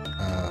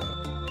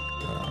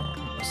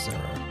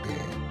 Sarah.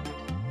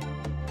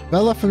 Yeah.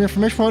 Bella from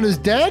Information Phone is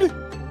dead?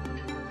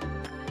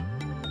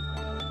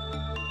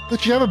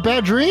 Did she have a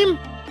bad dream?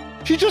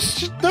 She's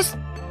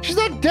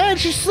not dead.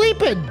 She's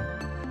sleeping.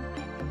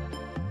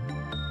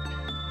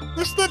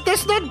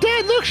 That's not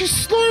dead. Look, she's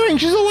snoring.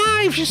 She's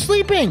alive. She's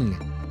sleeping.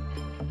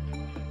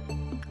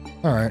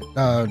 All right.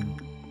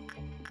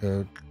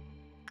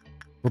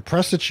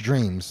 Repress its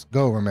dreams.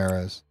 Go,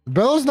 Ramirez.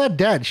 Bella's not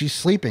dead. She's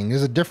sleeping.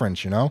 There's a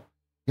difference, you know?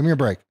 Give me a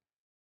break.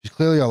 She's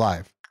clearly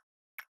alive.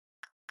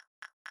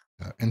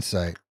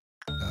 Insight.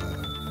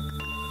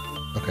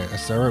 Okay,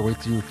 Sarah, wait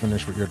till you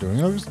finish what you're doing.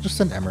 You know, just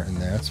send Emma in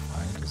there. That's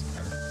fine. It doesn't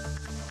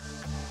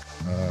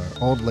matter.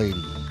 Old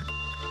lady.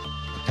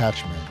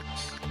 Attachment.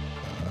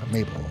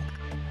 Mabel.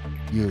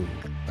 You.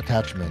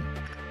 Attachment.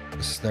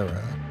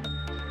 Sarah.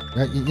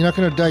 You're not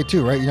going to die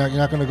too, right? You're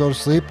not going to go to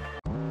sleep?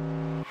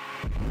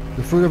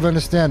 The fruit of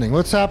understanding.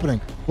 What's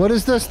happening? What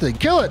is this thing?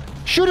 Kill it!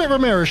 Shoot it,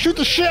 Ramirez! Shoot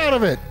the shit out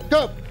of it!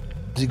 Go!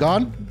 Is he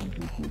gone?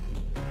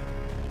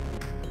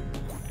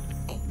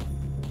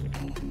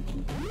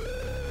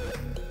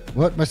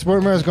 What? My support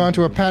Ramirez has gone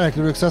into a panic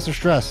due to excessive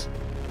stress.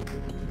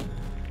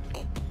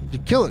 You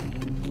kill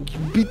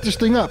it! Beat this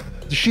thing up!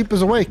 The sheep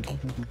is awake!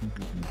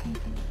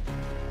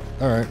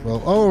 Alright,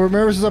 well... Oh,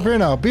 Ramirez is up here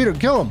now. Beat him!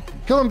 Kill him!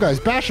 Kill him, guys!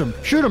 Bash him!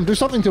 Shoot him! Do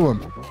something to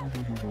him!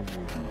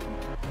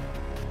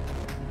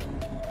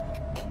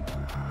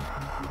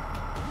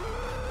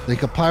 They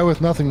comply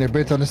with nothing. They're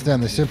bait to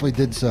understand. They simply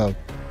did so.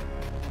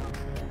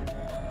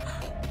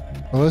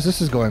 Well,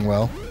 this is going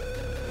well.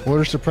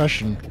 Order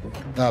suppression.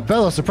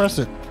 Bella, suppress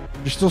it.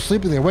 You're still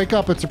sleeping there. Wake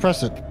up and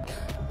suppress it.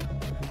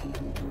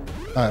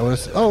 Alright, what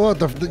is... Oh,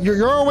 what?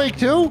 You're awake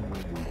too?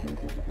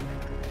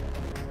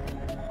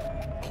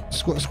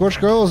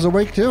 Scorched Girl is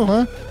awake too,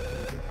 huh?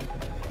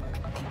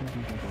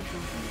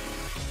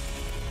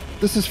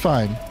 This is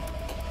fine.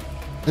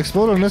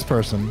 Explode on this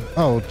person.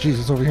 Oh, jeez,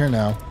 it's over here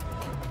now.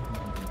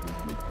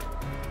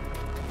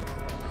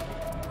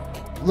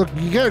 Look,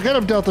 you get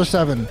him, Delta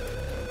 7.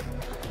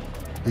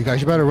 You guys,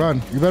 you better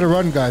run. You better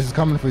run, guys. It's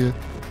coming for you.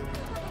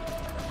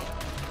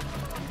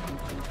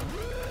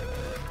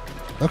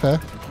 Okay.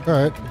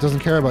 Alright. It doesn't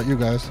care about you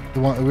guys. It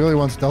really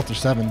wants Delta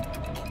 7.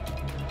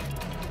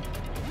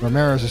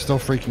 Ramirez is still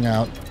freaking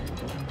out.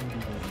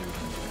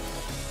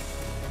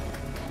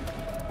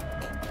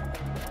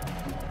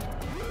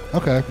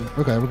 Okay.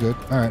 Okay, we're good.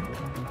 Alright.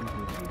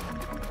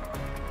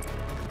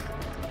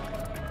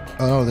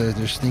 Oh, there's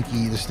the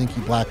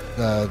stinky black,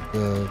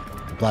 the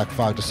black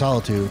fog, the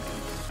solitude.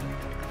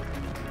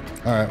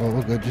 All right, well,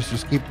 we're good.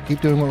 Just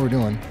keep doing what we're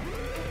doing.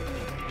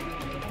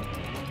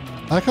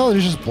 I like how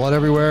there's just blood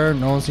everywhere.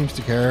 No one seems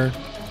to care.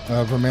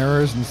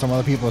 Ramirez and some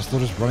other people are still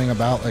just running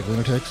about like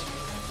lunatics.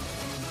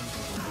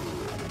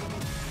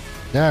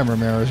 Damn,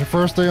 Ramirez, your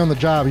first day on the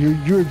job. You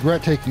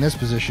regret taking this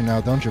position now,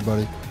 don't you,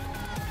 buddy?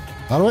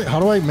 How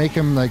do I make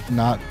him like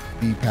not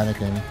be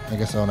panicking? I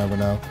guess I'll never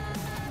know.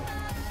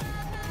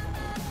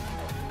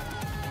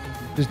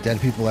 Just dead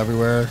people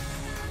everywhere.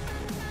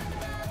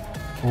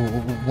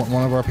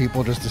 One of our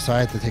people just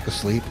decided to take a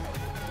sleep.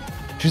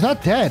 She's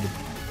not dead.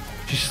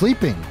 She's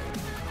sleeping.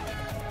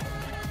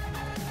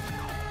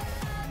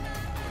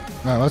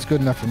 No, that's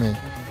good enough for me.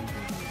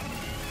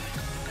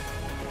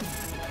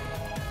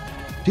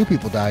 2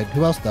 people died.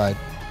 Who else died?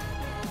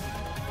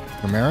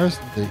 Ramirez?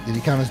 Did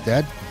he count as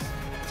dead?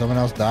 Did someone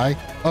else die?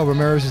 Oh,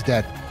 Ramirez is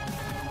dead.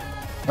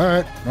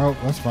 Alright. Oh,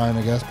 that's fine,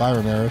 I guess. Bye,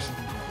 Ramirez.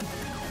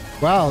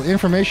 Wow, the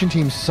information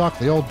team sucked.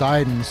 They all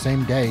died in the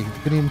same day.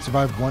 Couldn't even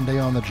survive 1 day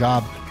on the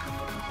job.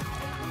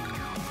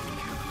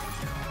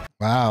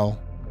 Wow.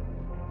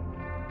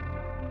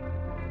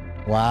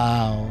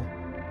 Wow.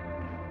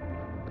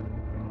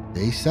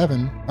 Day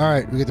 7.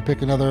 Alright, we get to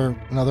pick another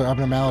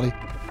abnormality.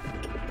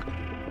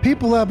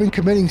 People have been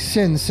committing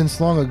sins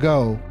since long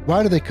ago.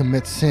 Why do they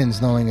commit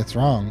sins knowing it's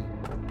wrong?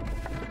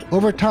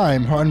 Over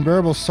time, her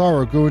unbearable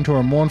sorrow grew into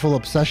a mournful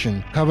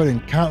obsession, covered in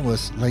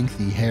countless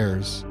lengthy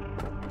hairs.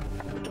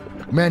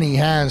 Many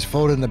hands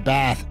float in the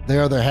bath. They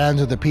are the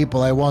hands of the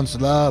people I once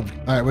loved.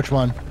 Alright, which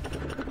one?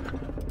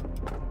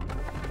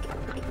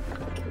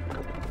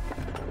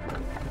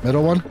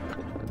 Middle one?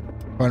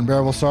 Her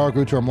unbearable sorrow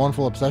grew to a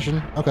mournful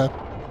obsession? Okay.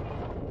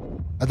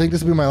 I think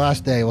this will be my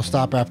last day. We'll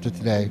stop after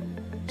today.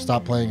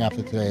 Stop playing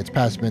after today. It's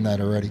past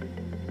midnight already.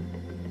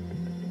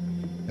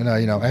 And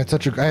you know, I had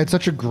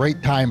such a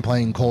great time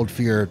playing Cold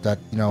Fear that,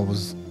 you know,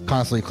 was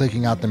constantly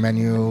clicking out the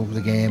menu of the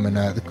game and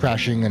the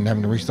crashing and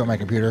having to restart my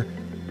computer.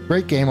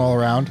 Great game all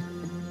around.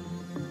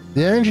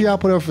 The energy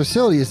output of a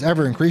facility is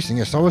ever increasing,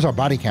 and so is our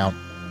body count.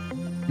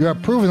 You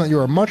have proven that you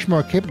are much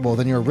more capable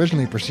than you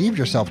originally perceived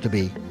yourself to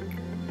be.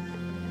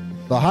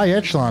 The high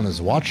echelon is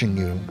watching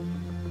you.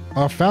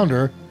 Our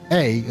founder,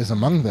 A, is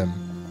among them.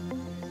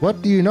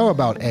 What do you know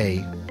about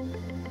A?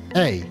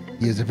 A,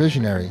 he is a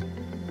visionary.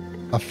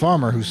 A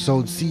farmer who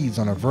sowed seeds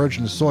on a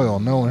virgin soil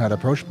no one had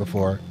approached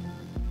before.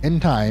 In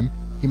time,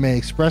 he may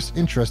express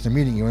interest in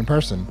meeting you in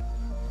person.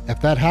 If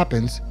that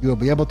happens, you will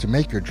be able to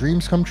make your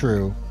dreams come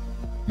true.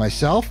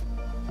 Myself?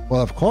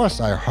 Well, of course,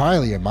 I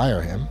highly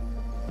admire him.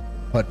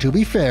 But to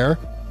be fair,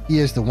 he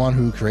is the one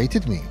who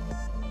created me.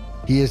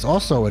 He is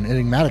also an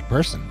enigmatic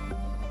person.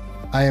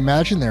 I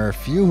imagine there are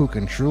few who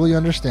can truly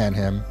understand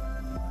him.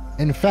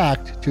 In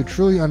fact, to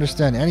truly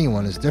understand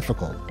anyone is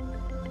difficult.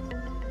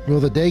 Will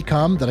the day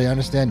come that I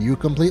understand you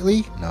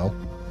completely? No.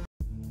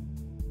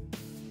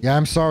 Yeah,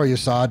 I'm sorry,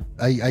 Assad.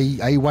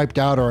 I wiped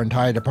out our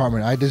entire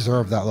department. I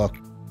deserve that look.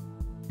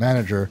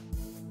 Manager,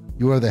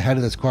 you are the head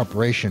of this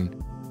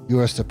corporation. You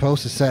are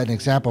supposed to set an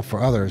example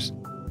for others,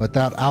 but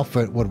that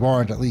outfit would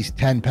warrant at least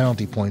 10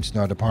 penalty points in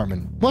our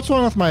department. What's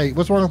wrong with my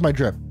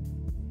drip?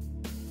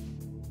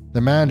 The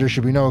manager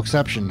should be no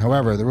exception.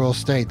 However, the rules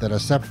state that a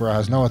Sephira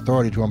has no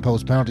authority to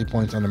impose penalty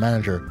points on the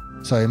manager,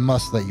 so I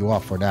must let you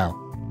off for now.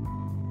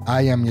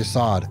 I am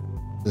Yasad,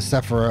 the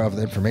Sephira of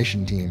the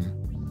information team.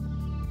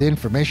 The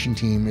information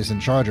team is in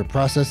charge of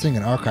processing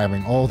and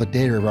archiving all the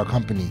data of our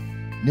company.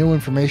 New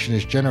information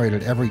is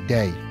generated every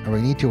day, and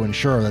we need to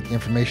ensure that the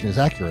information is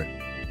accurate,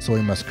 so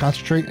we must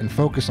concentrate and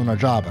focus on our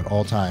job at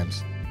all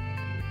times.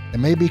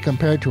 It may be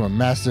compared to a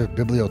massive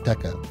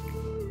biblioteca.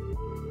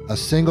 A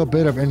single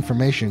bit of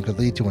information could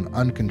lead to an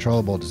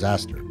uncontrollable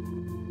disaster.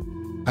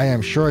 I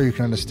am sure you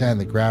can understand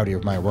the gravity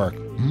of my work.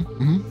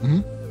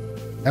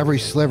 Every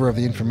sliver of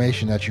the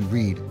information that you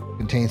read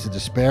contains the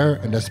despair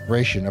and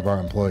desperation of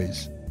our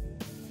employees.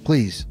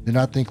 Please, do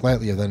not think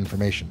lightly of that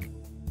information.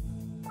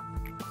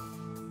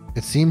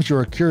 It seems you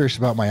are curious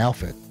about my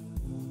outfit.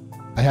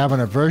 I have an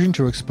aversion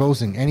to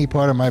exposing any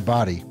part of my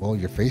body. Well,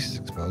 your face is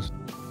exposed.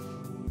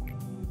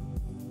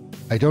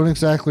 I don't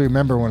exactly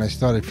remember when I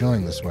started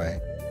feeling this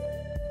way,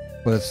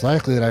 but it's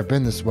likely that I've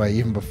been this way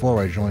even before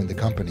I joined the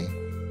company.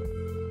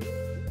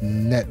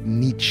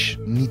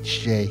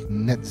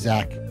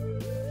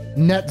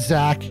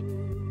 Netzach.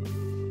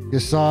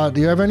 Yasad,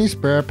 do you have any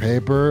spare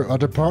paper? Our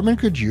department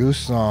could use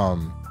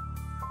some.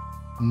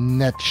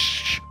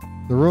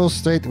 The rules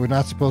state that we're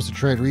not supposed to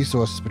trade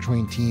resources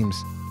between teams.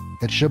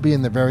 It should be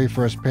in the very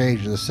first page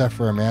of the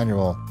Sephira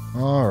manual.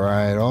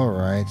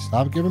 Alright.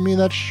 Stop giving me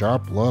that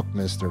sharp look,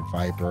 Mr.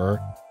 Viper.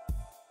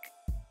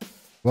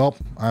 Well,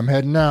 I'm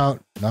heading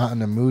out. Not in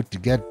the mood to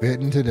get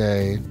bitten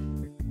today.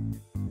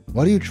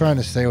 What are you trying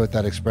to say with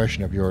that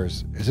expression of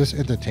yours? Is this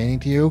entertaining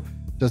to you?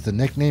 Does the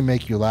nickname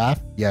make you laugh?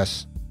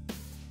 Yes.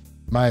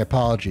 My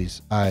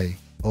apologies. I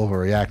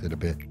overreacted a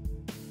bit.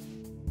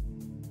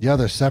 The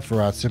other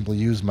Sephiroth simply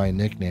used my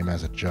nickname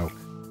as a joke,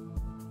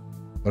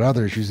 but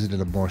others use it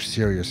in a more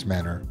serious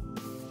manner.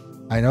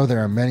 I know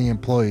there are many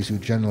employees who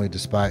generally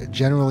despise me.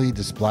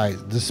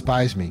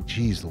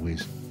 Jeez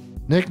Louise.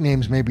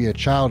 Nicknames may be a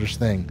childish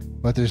thing,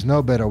 but there's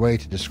no better way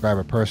to describe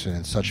a person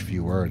in such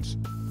few words.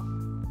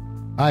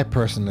 I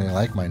personally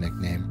like my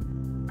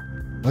nickname.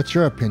 What's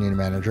your opinion,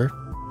 manager?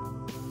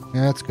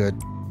 Yeah, that's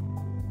good.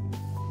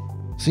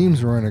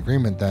 Seems we're in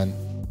agreement then.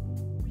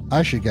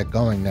 I should get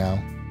going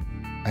now.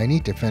 I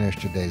need to finish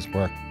today's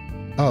work.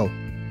 Oh,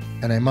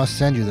 and I must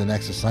send you the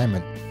next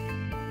assignment.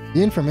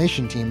 The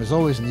information team is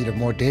always in need of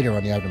more data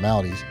on the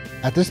abnormalities.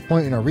 At this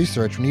point in our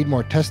research, we need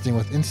more testing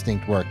with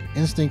instinct work.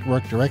 Instinct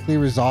work directly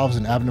resolves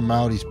an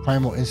abnormality's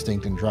primal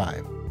instinct and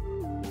drive.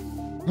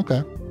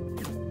 Okay.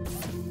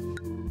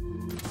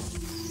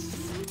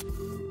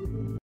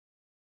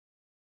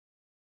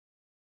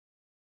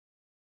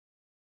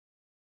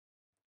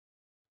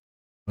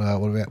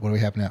 What do we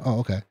have now? Oh,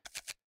 okay.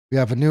 We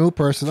have a new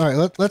person. All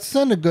right, let's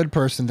send a good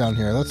person down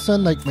here. Let's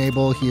send like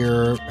Mabel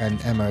here and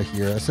Emma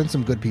here. Let's send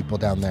some good people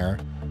down there.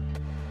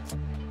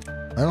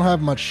 I don't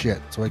have much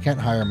shit, so I can't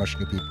hire much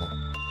new people.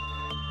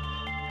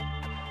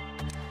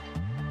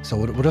 So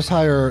we'll just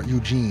hire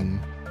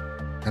Eugene,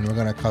 and we're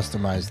gonna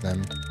customize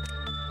them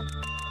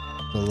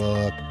to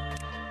look.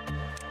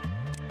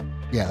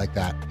 Yeah, like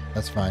that.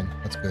 That's fine.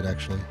 That's good,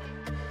 actually.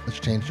 Let's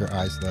change your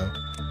eyes, though.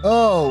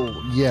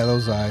 Oh, yeah,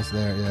 those eyes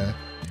there, yeah.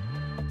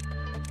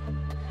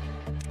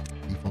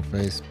 Default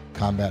face,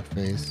 combat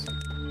face,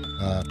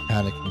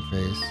 panicking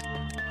face.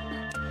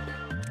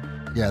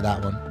 Yeah,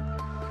 that one.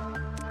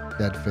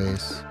 Dead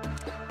face.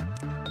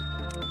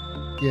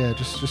 Yeah,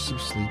 just some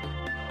sleep.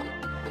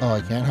 Oh,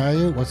 I can't hire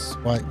you?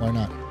 Why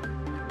not?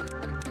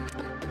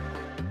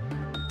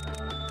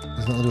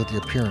 There's nothing to do with the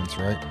appearance,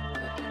 right?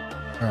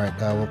 Alright,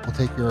 we'll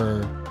take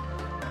your...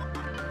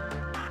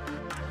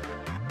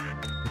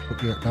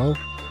 No?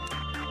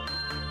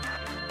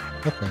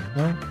 Okay,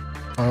 no?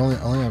 I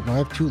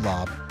have 2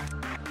 lob.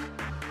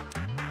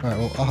 Alright,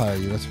 well, I'll hire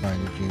you. That's fine,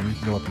 Eugene. You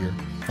can go up here.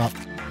 Pop.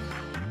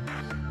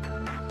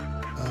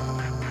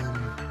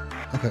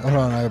 Okay, hold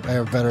on. I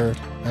have better...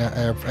 I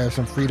have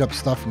some freed up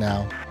stuff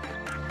now.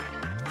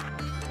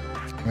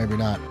 Maybe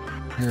not.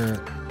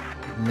 Here,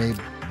 maybe...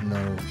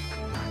 No.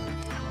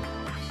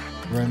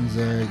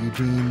 Renza,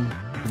 Eugene,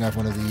 you can have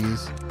one of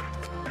these.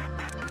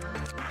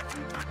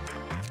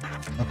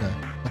 Okay,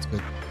 that's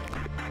good.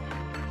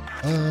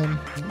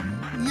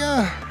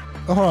 Yeah.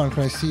 Oh, hold on,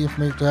 can I see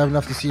information? Do I have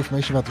enough to see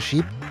information about the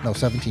sheep? No,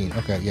 17.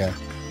 Okay, yeah.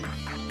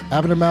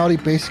 Abnormality,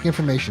 basic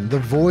information. The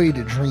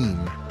void dream.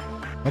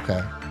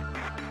 Okay.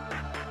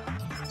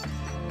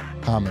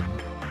 Common.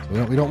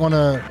 So we don't want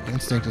to...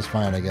 Instinct is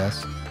fine, I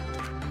guess.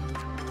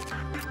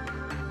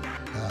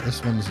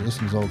 This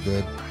one's all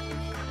good.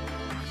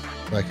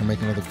 So I can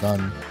make another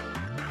gun.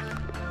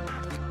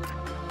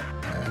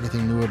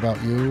 Anything new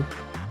about you?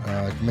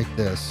 I can make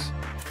this.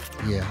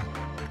 Yeah.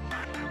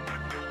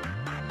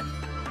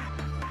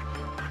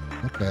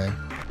 Okay.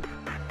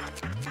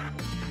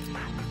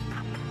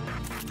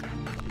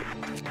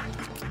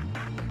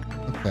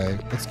 Okay.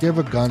 Let's give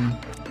a gun.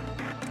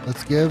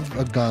 Let's give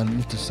a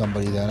gun to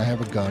somebody then. I have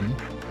a gun.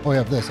 Oh, I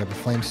have this. I have a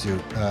flame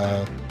suit.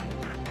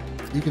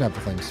 You can have the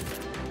flame suit.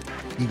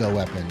 Ego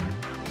weapon.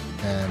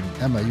 And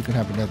Emma, you can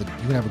have another.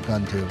 You can have a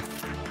gun too.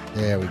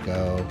 There we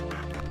go.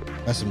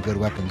 That's some good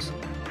weapons.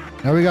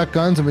 Now we got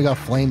guns and we got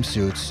flame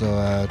suits.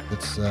 So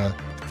it's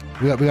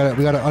we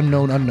got an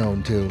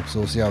unknown too. So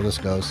we'll see how this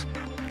goes.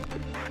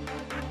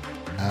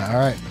 All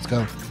right, let's go.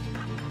 All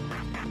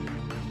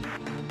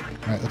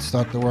right, let's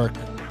start the work.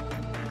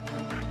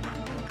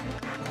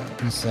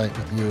 Insight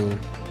with you.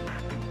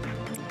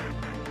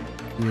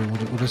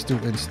 We'll just do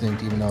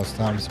instinct, even though it's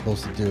not what I'm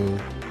supposed to do,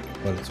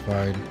 but it's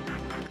fine.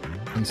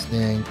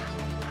 Instinct.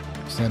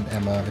 Send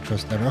Emma. I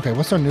trust Emma. Okay,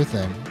 what's our new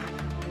thing?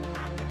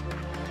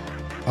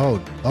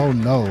 Oh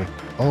no.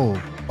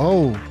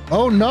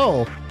 Oh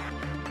no.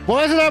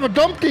 Why does it have a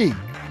Dumpty?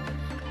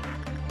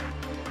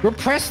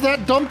 Repress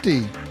that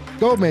Dumpty.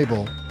 Go,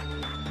 Mabel.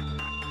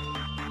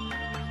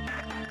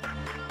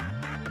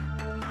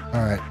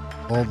 All right,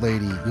 old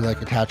lady. You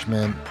like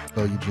attachment?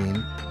 Go,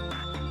 Eugene.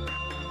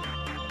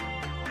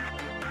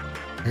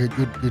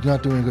 You're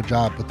not doing a good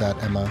job with that,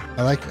 Emma.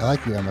 I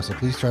like you, Emma. So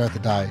please try not to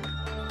die.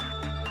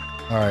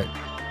 All right.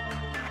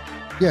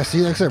 Yeah,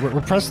 see, like I said,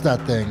 repress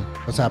that thing.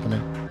 What's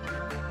happening?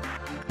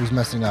 Who's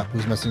messing up?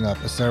 Who's messing up?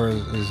 Sarah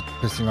is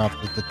pissing off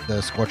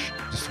the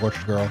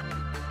scorched girl.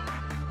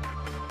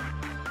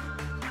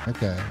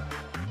 Okay.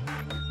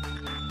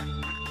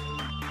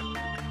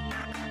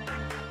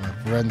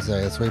 Firenze,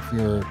 let's wait for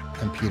your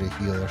MP to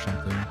heal or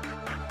something.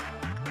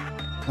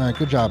 All right,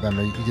 good job,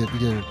 Emma. You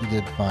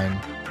did fine.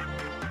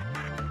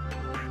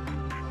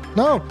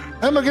 No,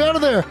 Emma, get out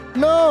of there!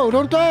 No,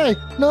 don't die!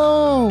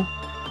 No.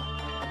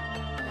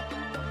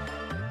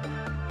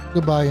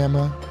 Goodbye,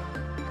 Emma.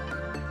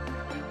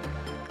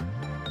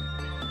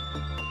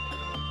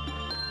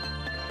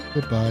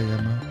 Goodbye,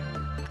 Emma.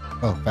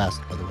 Oh,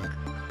 fast, by the way.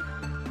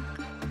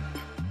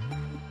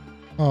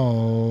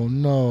 Oh,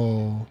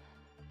 no.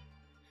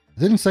 It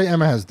didn't say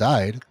Emma has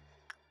died.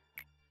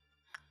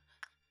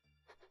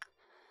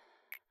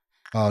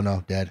 Oh,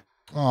 no, dead.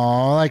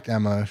 Oh, I liked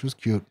Emma. She was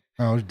cute.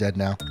 Oh, she's dead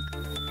now.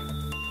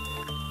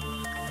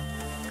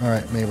 All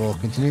right, Mabel,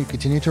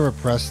 continue to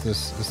repress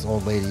this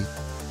old lady.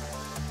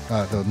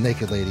 The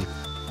naked lady.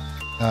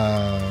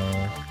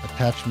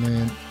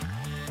 Attachment.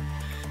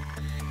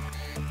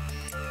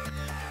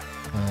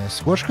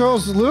 Squish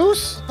Girl's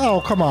loose?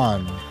 Oh, come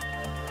on.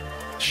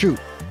 Shoot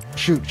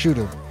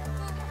him.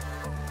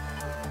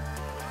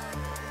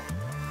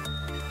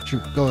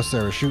 Shoot. Go,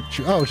 Sarah. Shoot.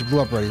 Shoot. Oh, she blew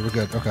up already. We're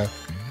good. Okay.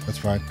 That's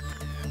fine.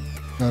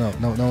 No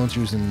one's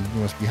using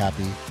You Must Be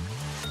Happy.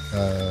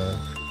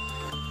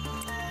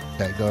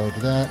 Okay, go to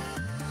that.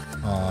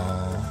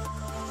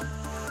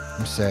 Oh,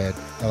 I'm sad.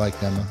 I like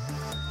them.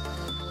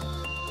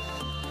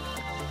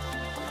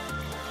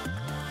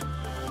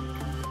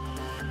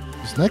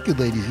 This naked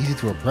lady is easy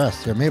to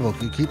oppress. Yeah, Mabel,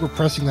 you keep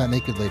oppressing that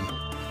naked lady.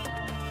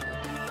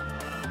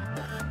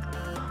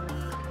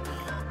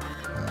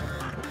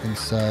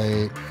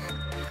 Insight.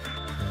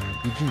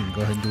 Eugene, go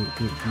ahead and do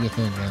your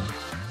thing, man.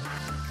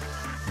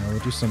 We'll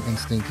do some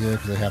instinct here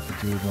because I have to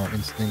do more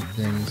instinct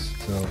things,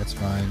 so that's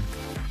fine.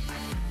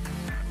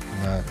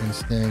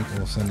 Instinct,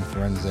 we'll send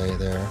Forense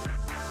there.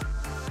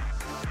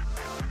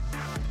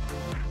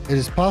 It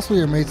is possible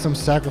you made some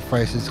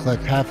sacrifices to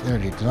collect half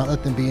energy. Do not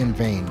let them be in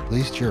vain.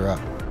 Please cheer up.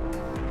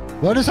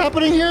 What is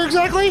happening here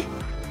exactly?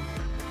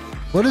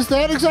 What is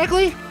that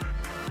exactly?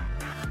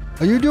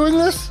 Are you doing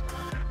this?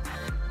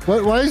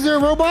 What? Why is there a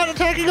robot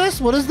attacking us?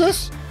 What is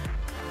this?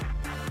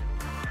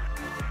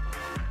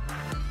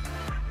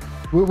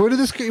 Where did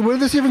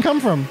this even come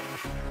from?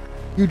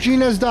 Eugene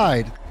has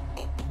died.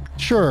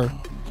 Sure.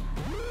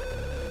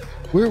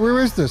 Where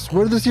is this?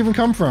 Where did this even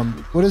come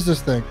from? What is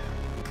this thing?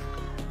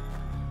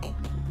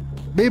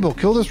 Mabel,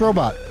 kill this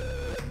robot.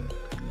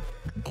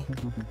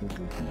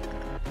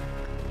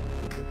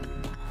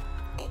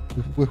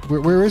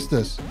 Where is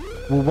this?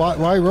 Well,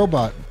 why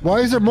robot? Why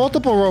is there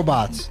multiple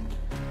robots?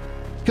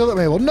 Kill it,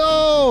 Mabel.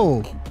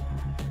 No!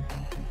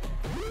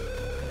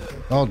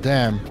 Oh,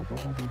 damn.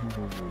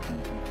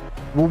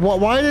 Well,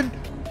 why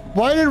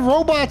did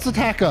robots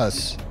attack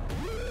us?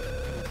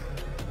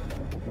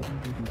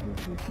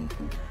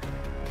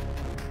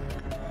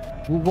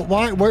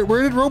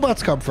 Where did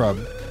robots come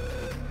from?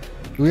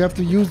 Do we have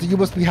to use the You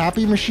Must Be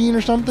Happy machine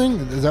or something?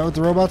 Is that what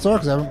the robots are?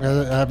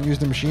 Because I haven't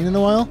used the machine in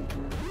a while.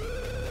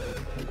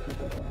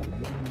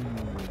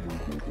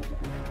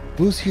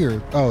 Who's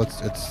here? Oh,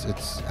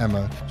 it's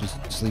Emma,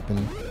 just sleeping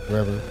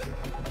wherever.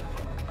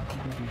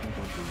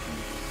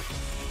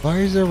 Why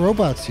is there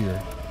robots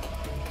here?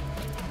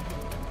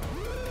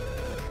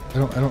 I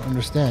don't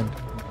understand.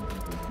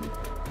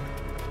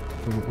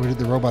 Where did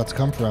the robots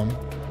come from?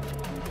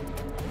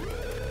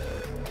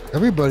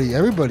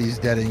 Everybody's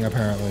deading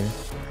apparently.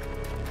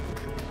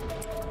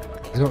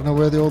 I don't know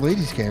where the old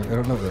ladies came. I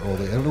don't know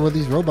where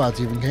these robots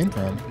even came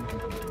from.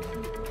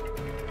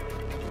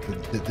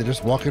 They're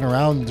just walking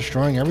around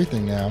destroying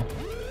everything now.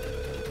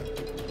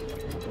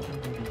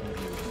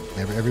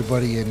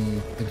 Everybody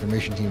in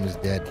information team is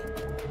dead.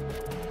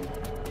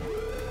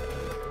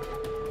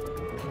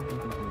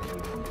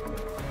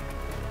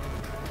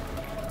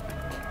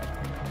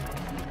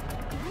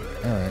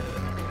 Alright.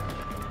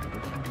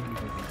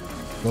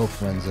 Go,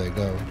 Forense,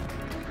 go.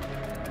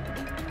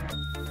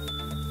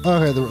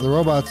 Okay, the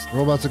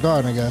robots are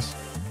gone, I guess.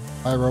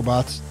 Bye,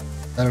 robots.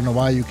 I don't know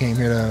why you came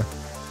here to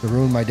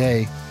ruin my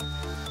day.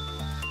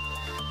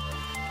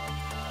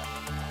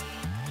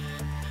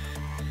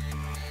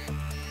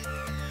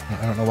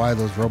 I don't know why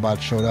those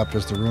robots showed up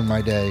just to ruin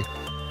my day.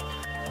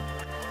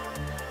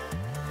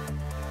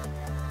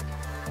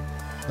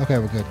 Okay,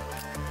 we're good.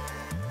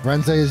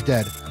 Forense is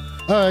dead.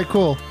 Alright,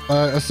 cool.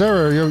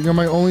 Sarah, you're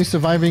my only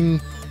surviving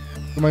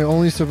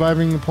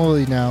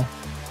employee now.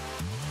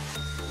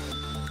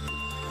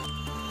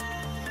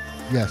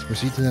 Yes,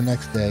 proceed to the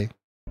next day.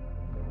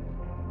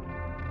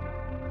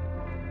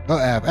 Oh,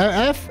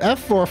 F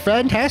for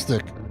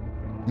fantastic.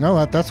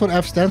 No, that's what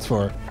F stands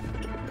for.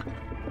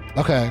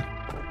 Okay,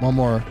 one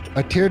more.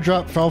 A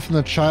teardrop fell from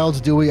the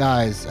child's dewy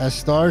eyes. As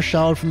stars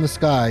showered from the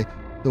sky,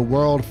 the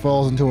world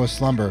falls into a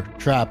slumber,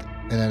 trapped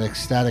in an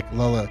ecstatic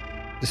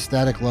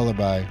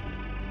lullaby.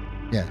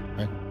 Yeah,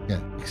 right? Yeah,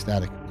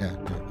 ecstatic. Yeah,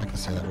 I can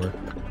say that word.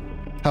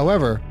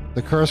 However,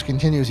 the curse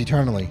continues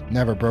eternally,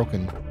 never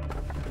broken.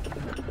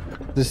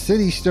 The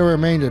city still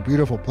remained a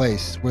beautiful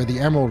place, where the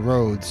emerald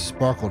roads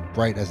sparkled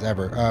bright as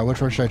ever. Which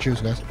one should I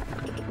choose, guys?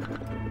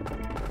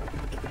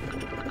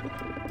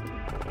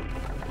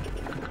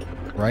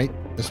 Right?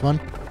 This one?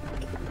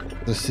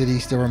 The city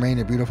still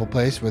remained a beautiful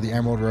place, where the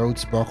emerald roads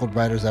sparkled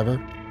bright as ever.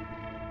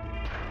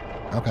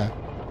 Okay.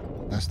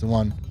 That's the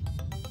one.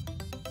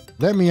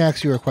 Let me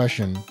ask you a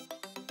question.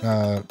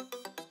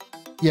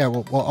 Yeah,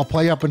 well, I'll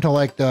play up until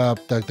like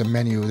the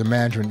menu, the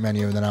management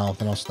menu, and then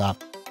I'll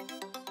stop.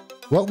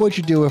 What would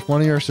you do if one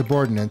of your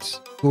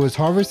subordinates, who is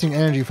harvesting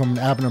energy from an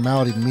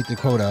abnormality to meet the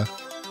quota,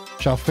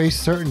 shall face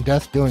certain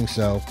death doing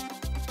so?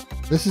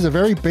 This is a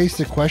very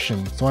basic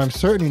question, so I'm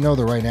certain you know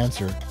the right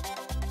answer.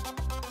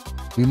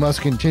 We must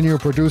continue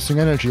producing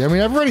energy. I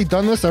mean, I've already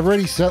done this. I've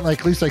already sent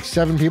like at least like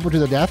 7 people to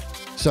the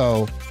death,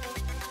 so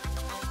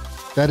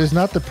that is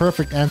not the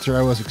perfect answer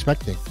I was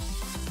expecting.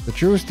 The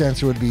truest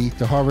answer would be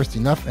to harvest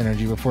enough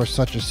energy before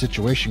such a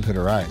situation could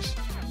arise.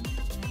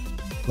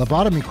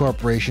 Lobotomy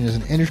Corporation is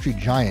an industry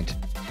giant,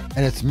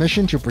 and its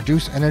mission to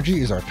produce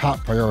energy is our top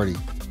priority.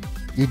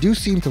 You do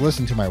seem to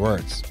listen to my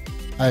words.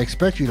 I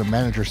expect you to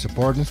manage your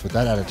subordinates with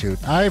that attitude.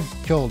 I've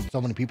killed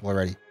so many people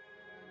already.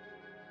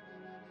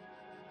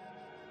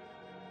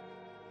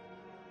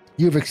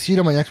 You've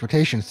exceeded my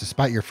expectations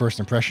despite your first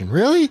impression.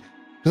 Really?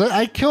 Because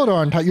I killed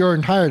your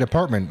entire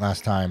department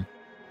last time.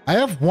 I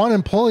have one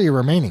employee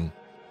remaining.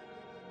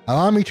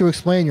 Allow me to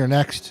explain your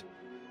next.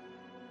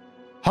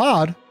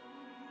 Hod?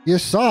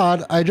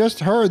 Yasad, I just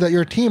heard that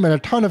your team had a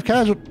ton of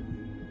casualties.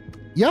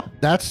 Yep,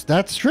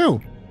 that's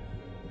true.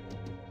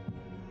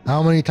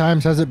 How many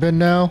times has it been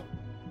now?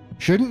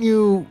 Shouldn't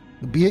you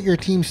be at your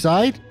team's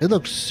side? It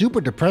looks super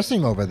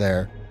depressing over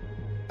there.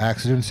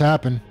 Accidents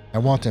happen. I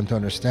want them to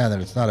understand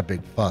that it's not a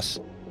big fuss.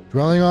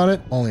 Dwelling on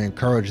it only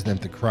encourages them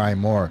to cry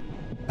more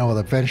and will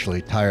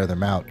eventually tire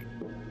them out.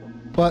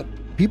 But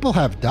people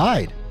have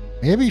died.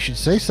 Maybe you should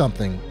say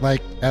something,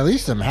 like at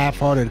least some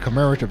half-hearted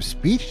commemorative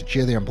speech to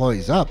cheer the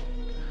employees up.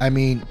 I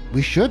mean,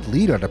 we should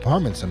lead our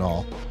departments and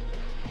all.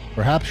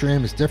 Perhaps your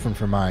aim is different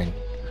from mine.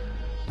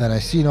 Then I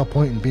see no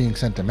point in being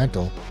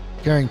sentimental.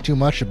 Caring too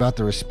much about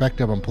the respect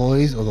of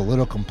employees or the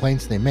little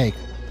complaints they make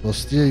will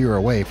steer you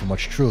away from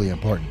what's truly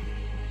important.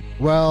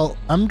 Well,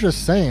 I'm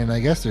just saying, I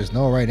guess there's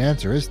no right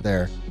answer, is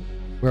there?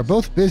 We're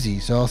both busy,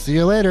 so I'll see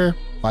you later.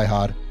 Bye,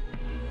 Hod.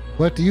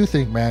 What do you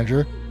think,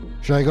 manager?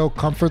 Should I go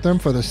comfort them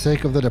for the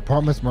sake of the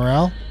department's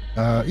morale?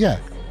 Yeah.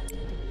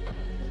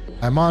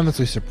 I'm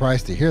honestly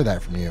surprised to hear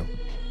that from you.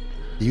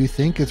 Do you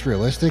think it's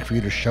realistic for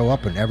you to show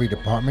up in every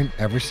department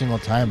every single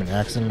time an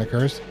accident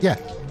occurs? Yeah.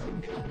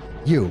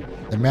 You,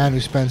 the man who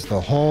spends the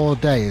whole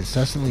day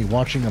incessantly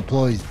watching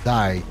employees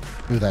die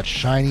through that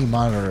shiny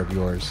monitor of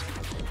yours.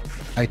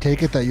 I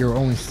take it that you're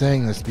only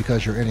saying this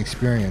because you're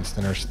inexperienced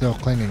and are still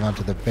clinging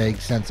onto the vague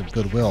sense of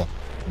goodwill,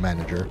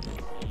 manager.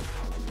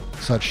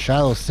 Such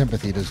shallow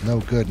sympathy does no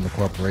good in the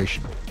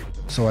corporation,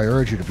 so I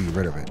urge you to be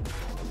rid of it.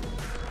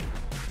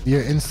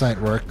 Via insight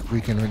work,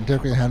 we can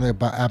integrate handle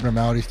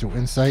abnormalities through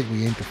insight.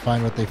 We aim to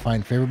find what they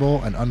find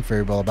favorable and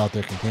unfavorable about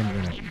their containment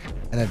unit,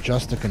 and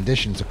adjust the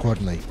conditions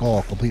accordingly.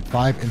 Goal, complete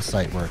 5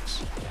 insight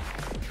works.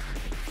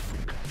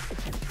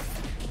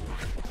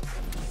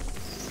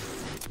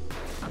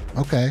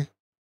 Okay.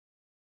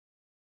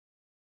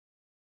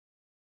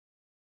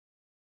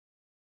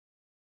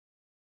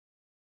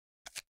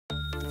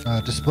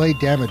 Display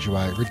damage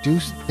UI.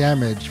 Reduce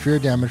damage, fear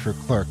damage for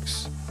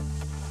clerks.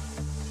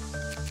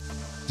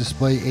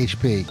 Display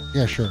HP.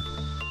 Yeah, sure.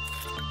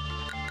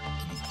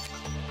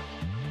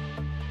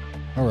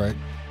 Alright.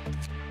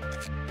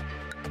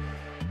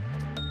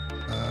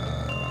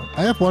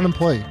 I have one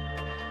employee.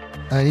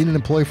 I need an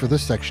employee for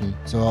this section,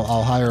 so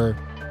I'll hire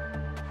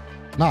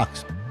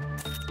Knox.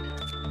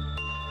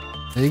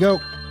 There you go.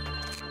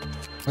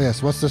 Oh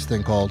yes, what's this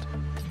thing called?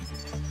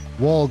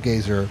 Wall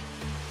gazer.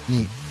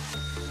 Neat.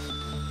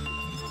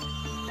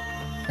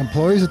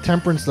 Employees at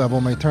temperance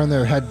level may turn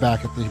their head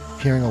back at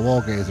hearing a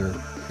wall gazer.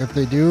 If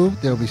they do,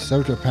 they'll be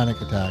subject to a panic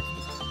attack.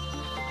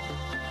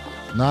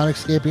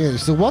 Non-escaping.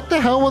 So what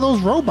the hell were those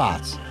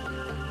robots?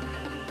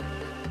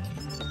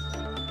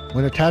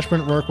 When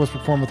attachment work was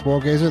performed with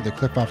wall gazer, the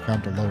clip-off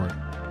counter lowered.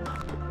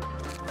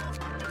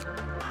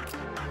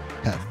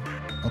 Health.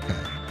 Okay.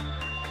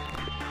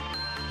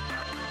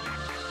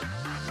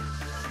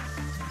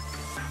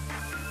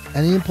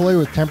 Any employee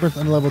with temperance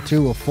under level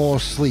 2 will fall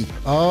asleep.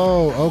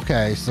 Oh,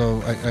 okay. So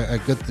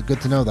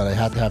good to know that I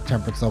had to have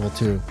temperance level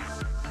 2.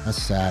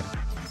 That's sad.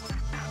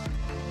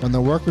 When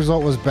the work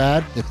result was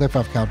bad, the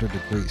clip-off counter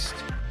decreased.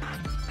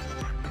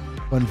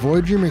 When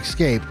Void Dream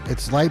escaped,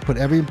 its light put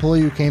every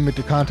employee who came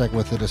into contact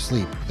with it to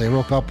sleep. They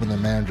woke up when the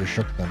manager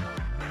shook them.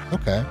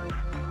 Okay.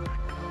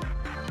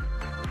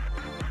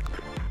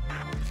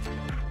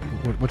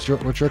 What's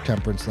your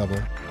temperance level?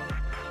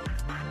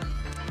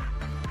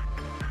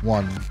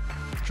 1.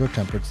 What's your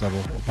temperance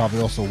level? Probably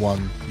also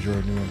 1 because you're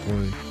a new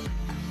employee.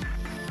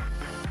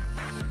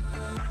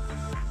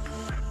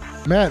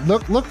 Man,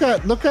 look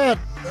at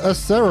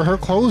Sarah. Her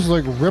clothes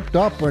like ripped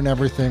up and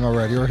everything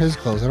already, or his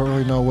clothes. I don't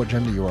really know what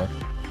gender you are.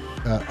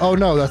 Oh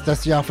no,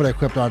 that's the outfit I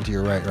equipped onto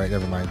you. Right.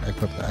 Never mind.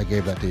 I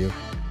gave that to you.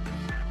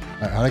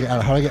 How do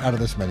I get out of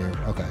this menu?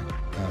 Okay.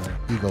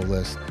 Ego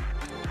list.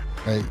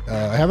 Right.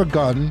 I have a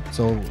gun,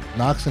 so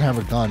Nox can have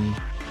a gun,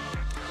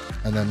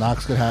 and then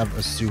Nox could have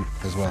a suit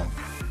as well.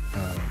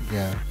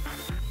 Yeah.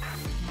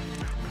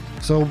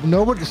 So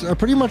nobody,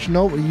 pretty much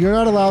no. You're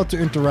not allowed to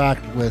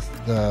interact with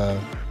the.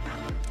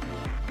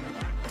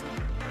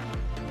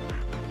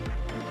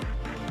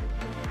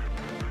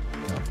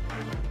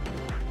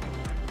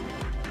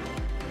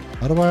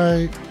 How do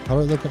I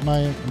look at my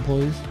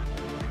employees?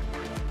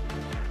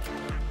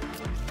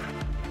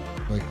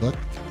 Do I click?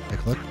 I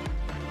click.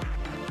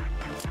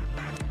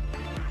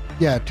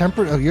 Yeah,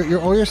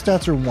 all your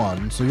stats are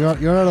 1, so you're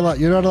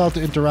not allowed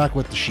to interact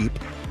with the sheep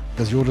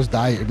because you'll just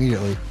die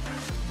immediately.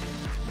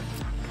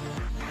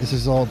 This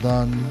is all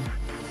done.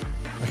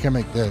 I can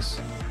make this.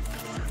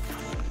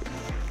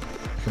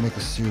 I can make a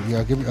suit. Yeah,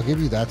 I'll give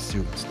you that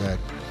suit instead.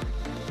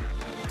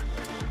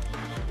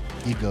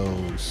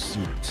 Ego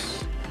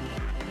suit.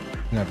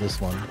 You can have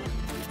this one.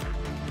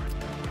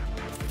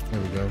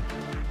 There we go.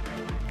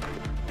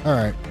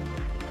 Alright.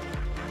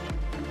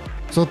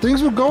 So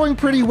things were going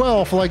pretty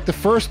well for like the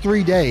first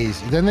 3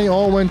 days. Then they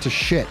all went to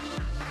shit.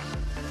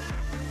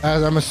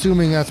 as I'm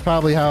assuming that's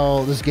probably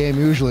how this game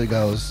usually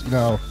goes. You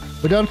know,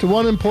 we're down to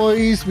 1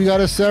 employee. We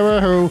got a Sarah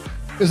who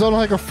is on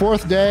like a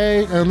 4th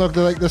day, and look,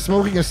 they're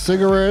smoking a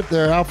cigarette.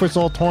 Their outfit's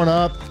all torn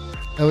up,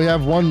 and we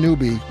have one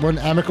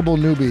amicable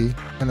newbie,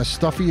 and a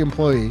stuffy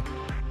employee.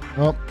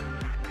 Well,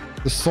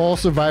 the sole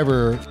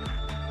survivor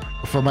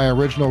for my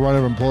original run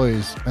of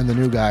employees and the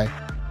new guy.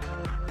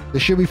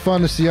 This should be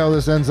fun to see how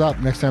this ends up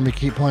next time we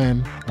keep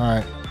playing. All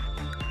right.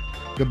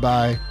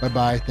 Goodbye.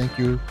 Bye-bye. Thank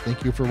you.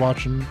 Thank you for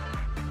watching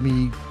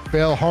me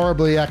fail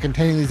horribly at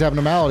containing these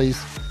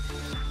abnormalities.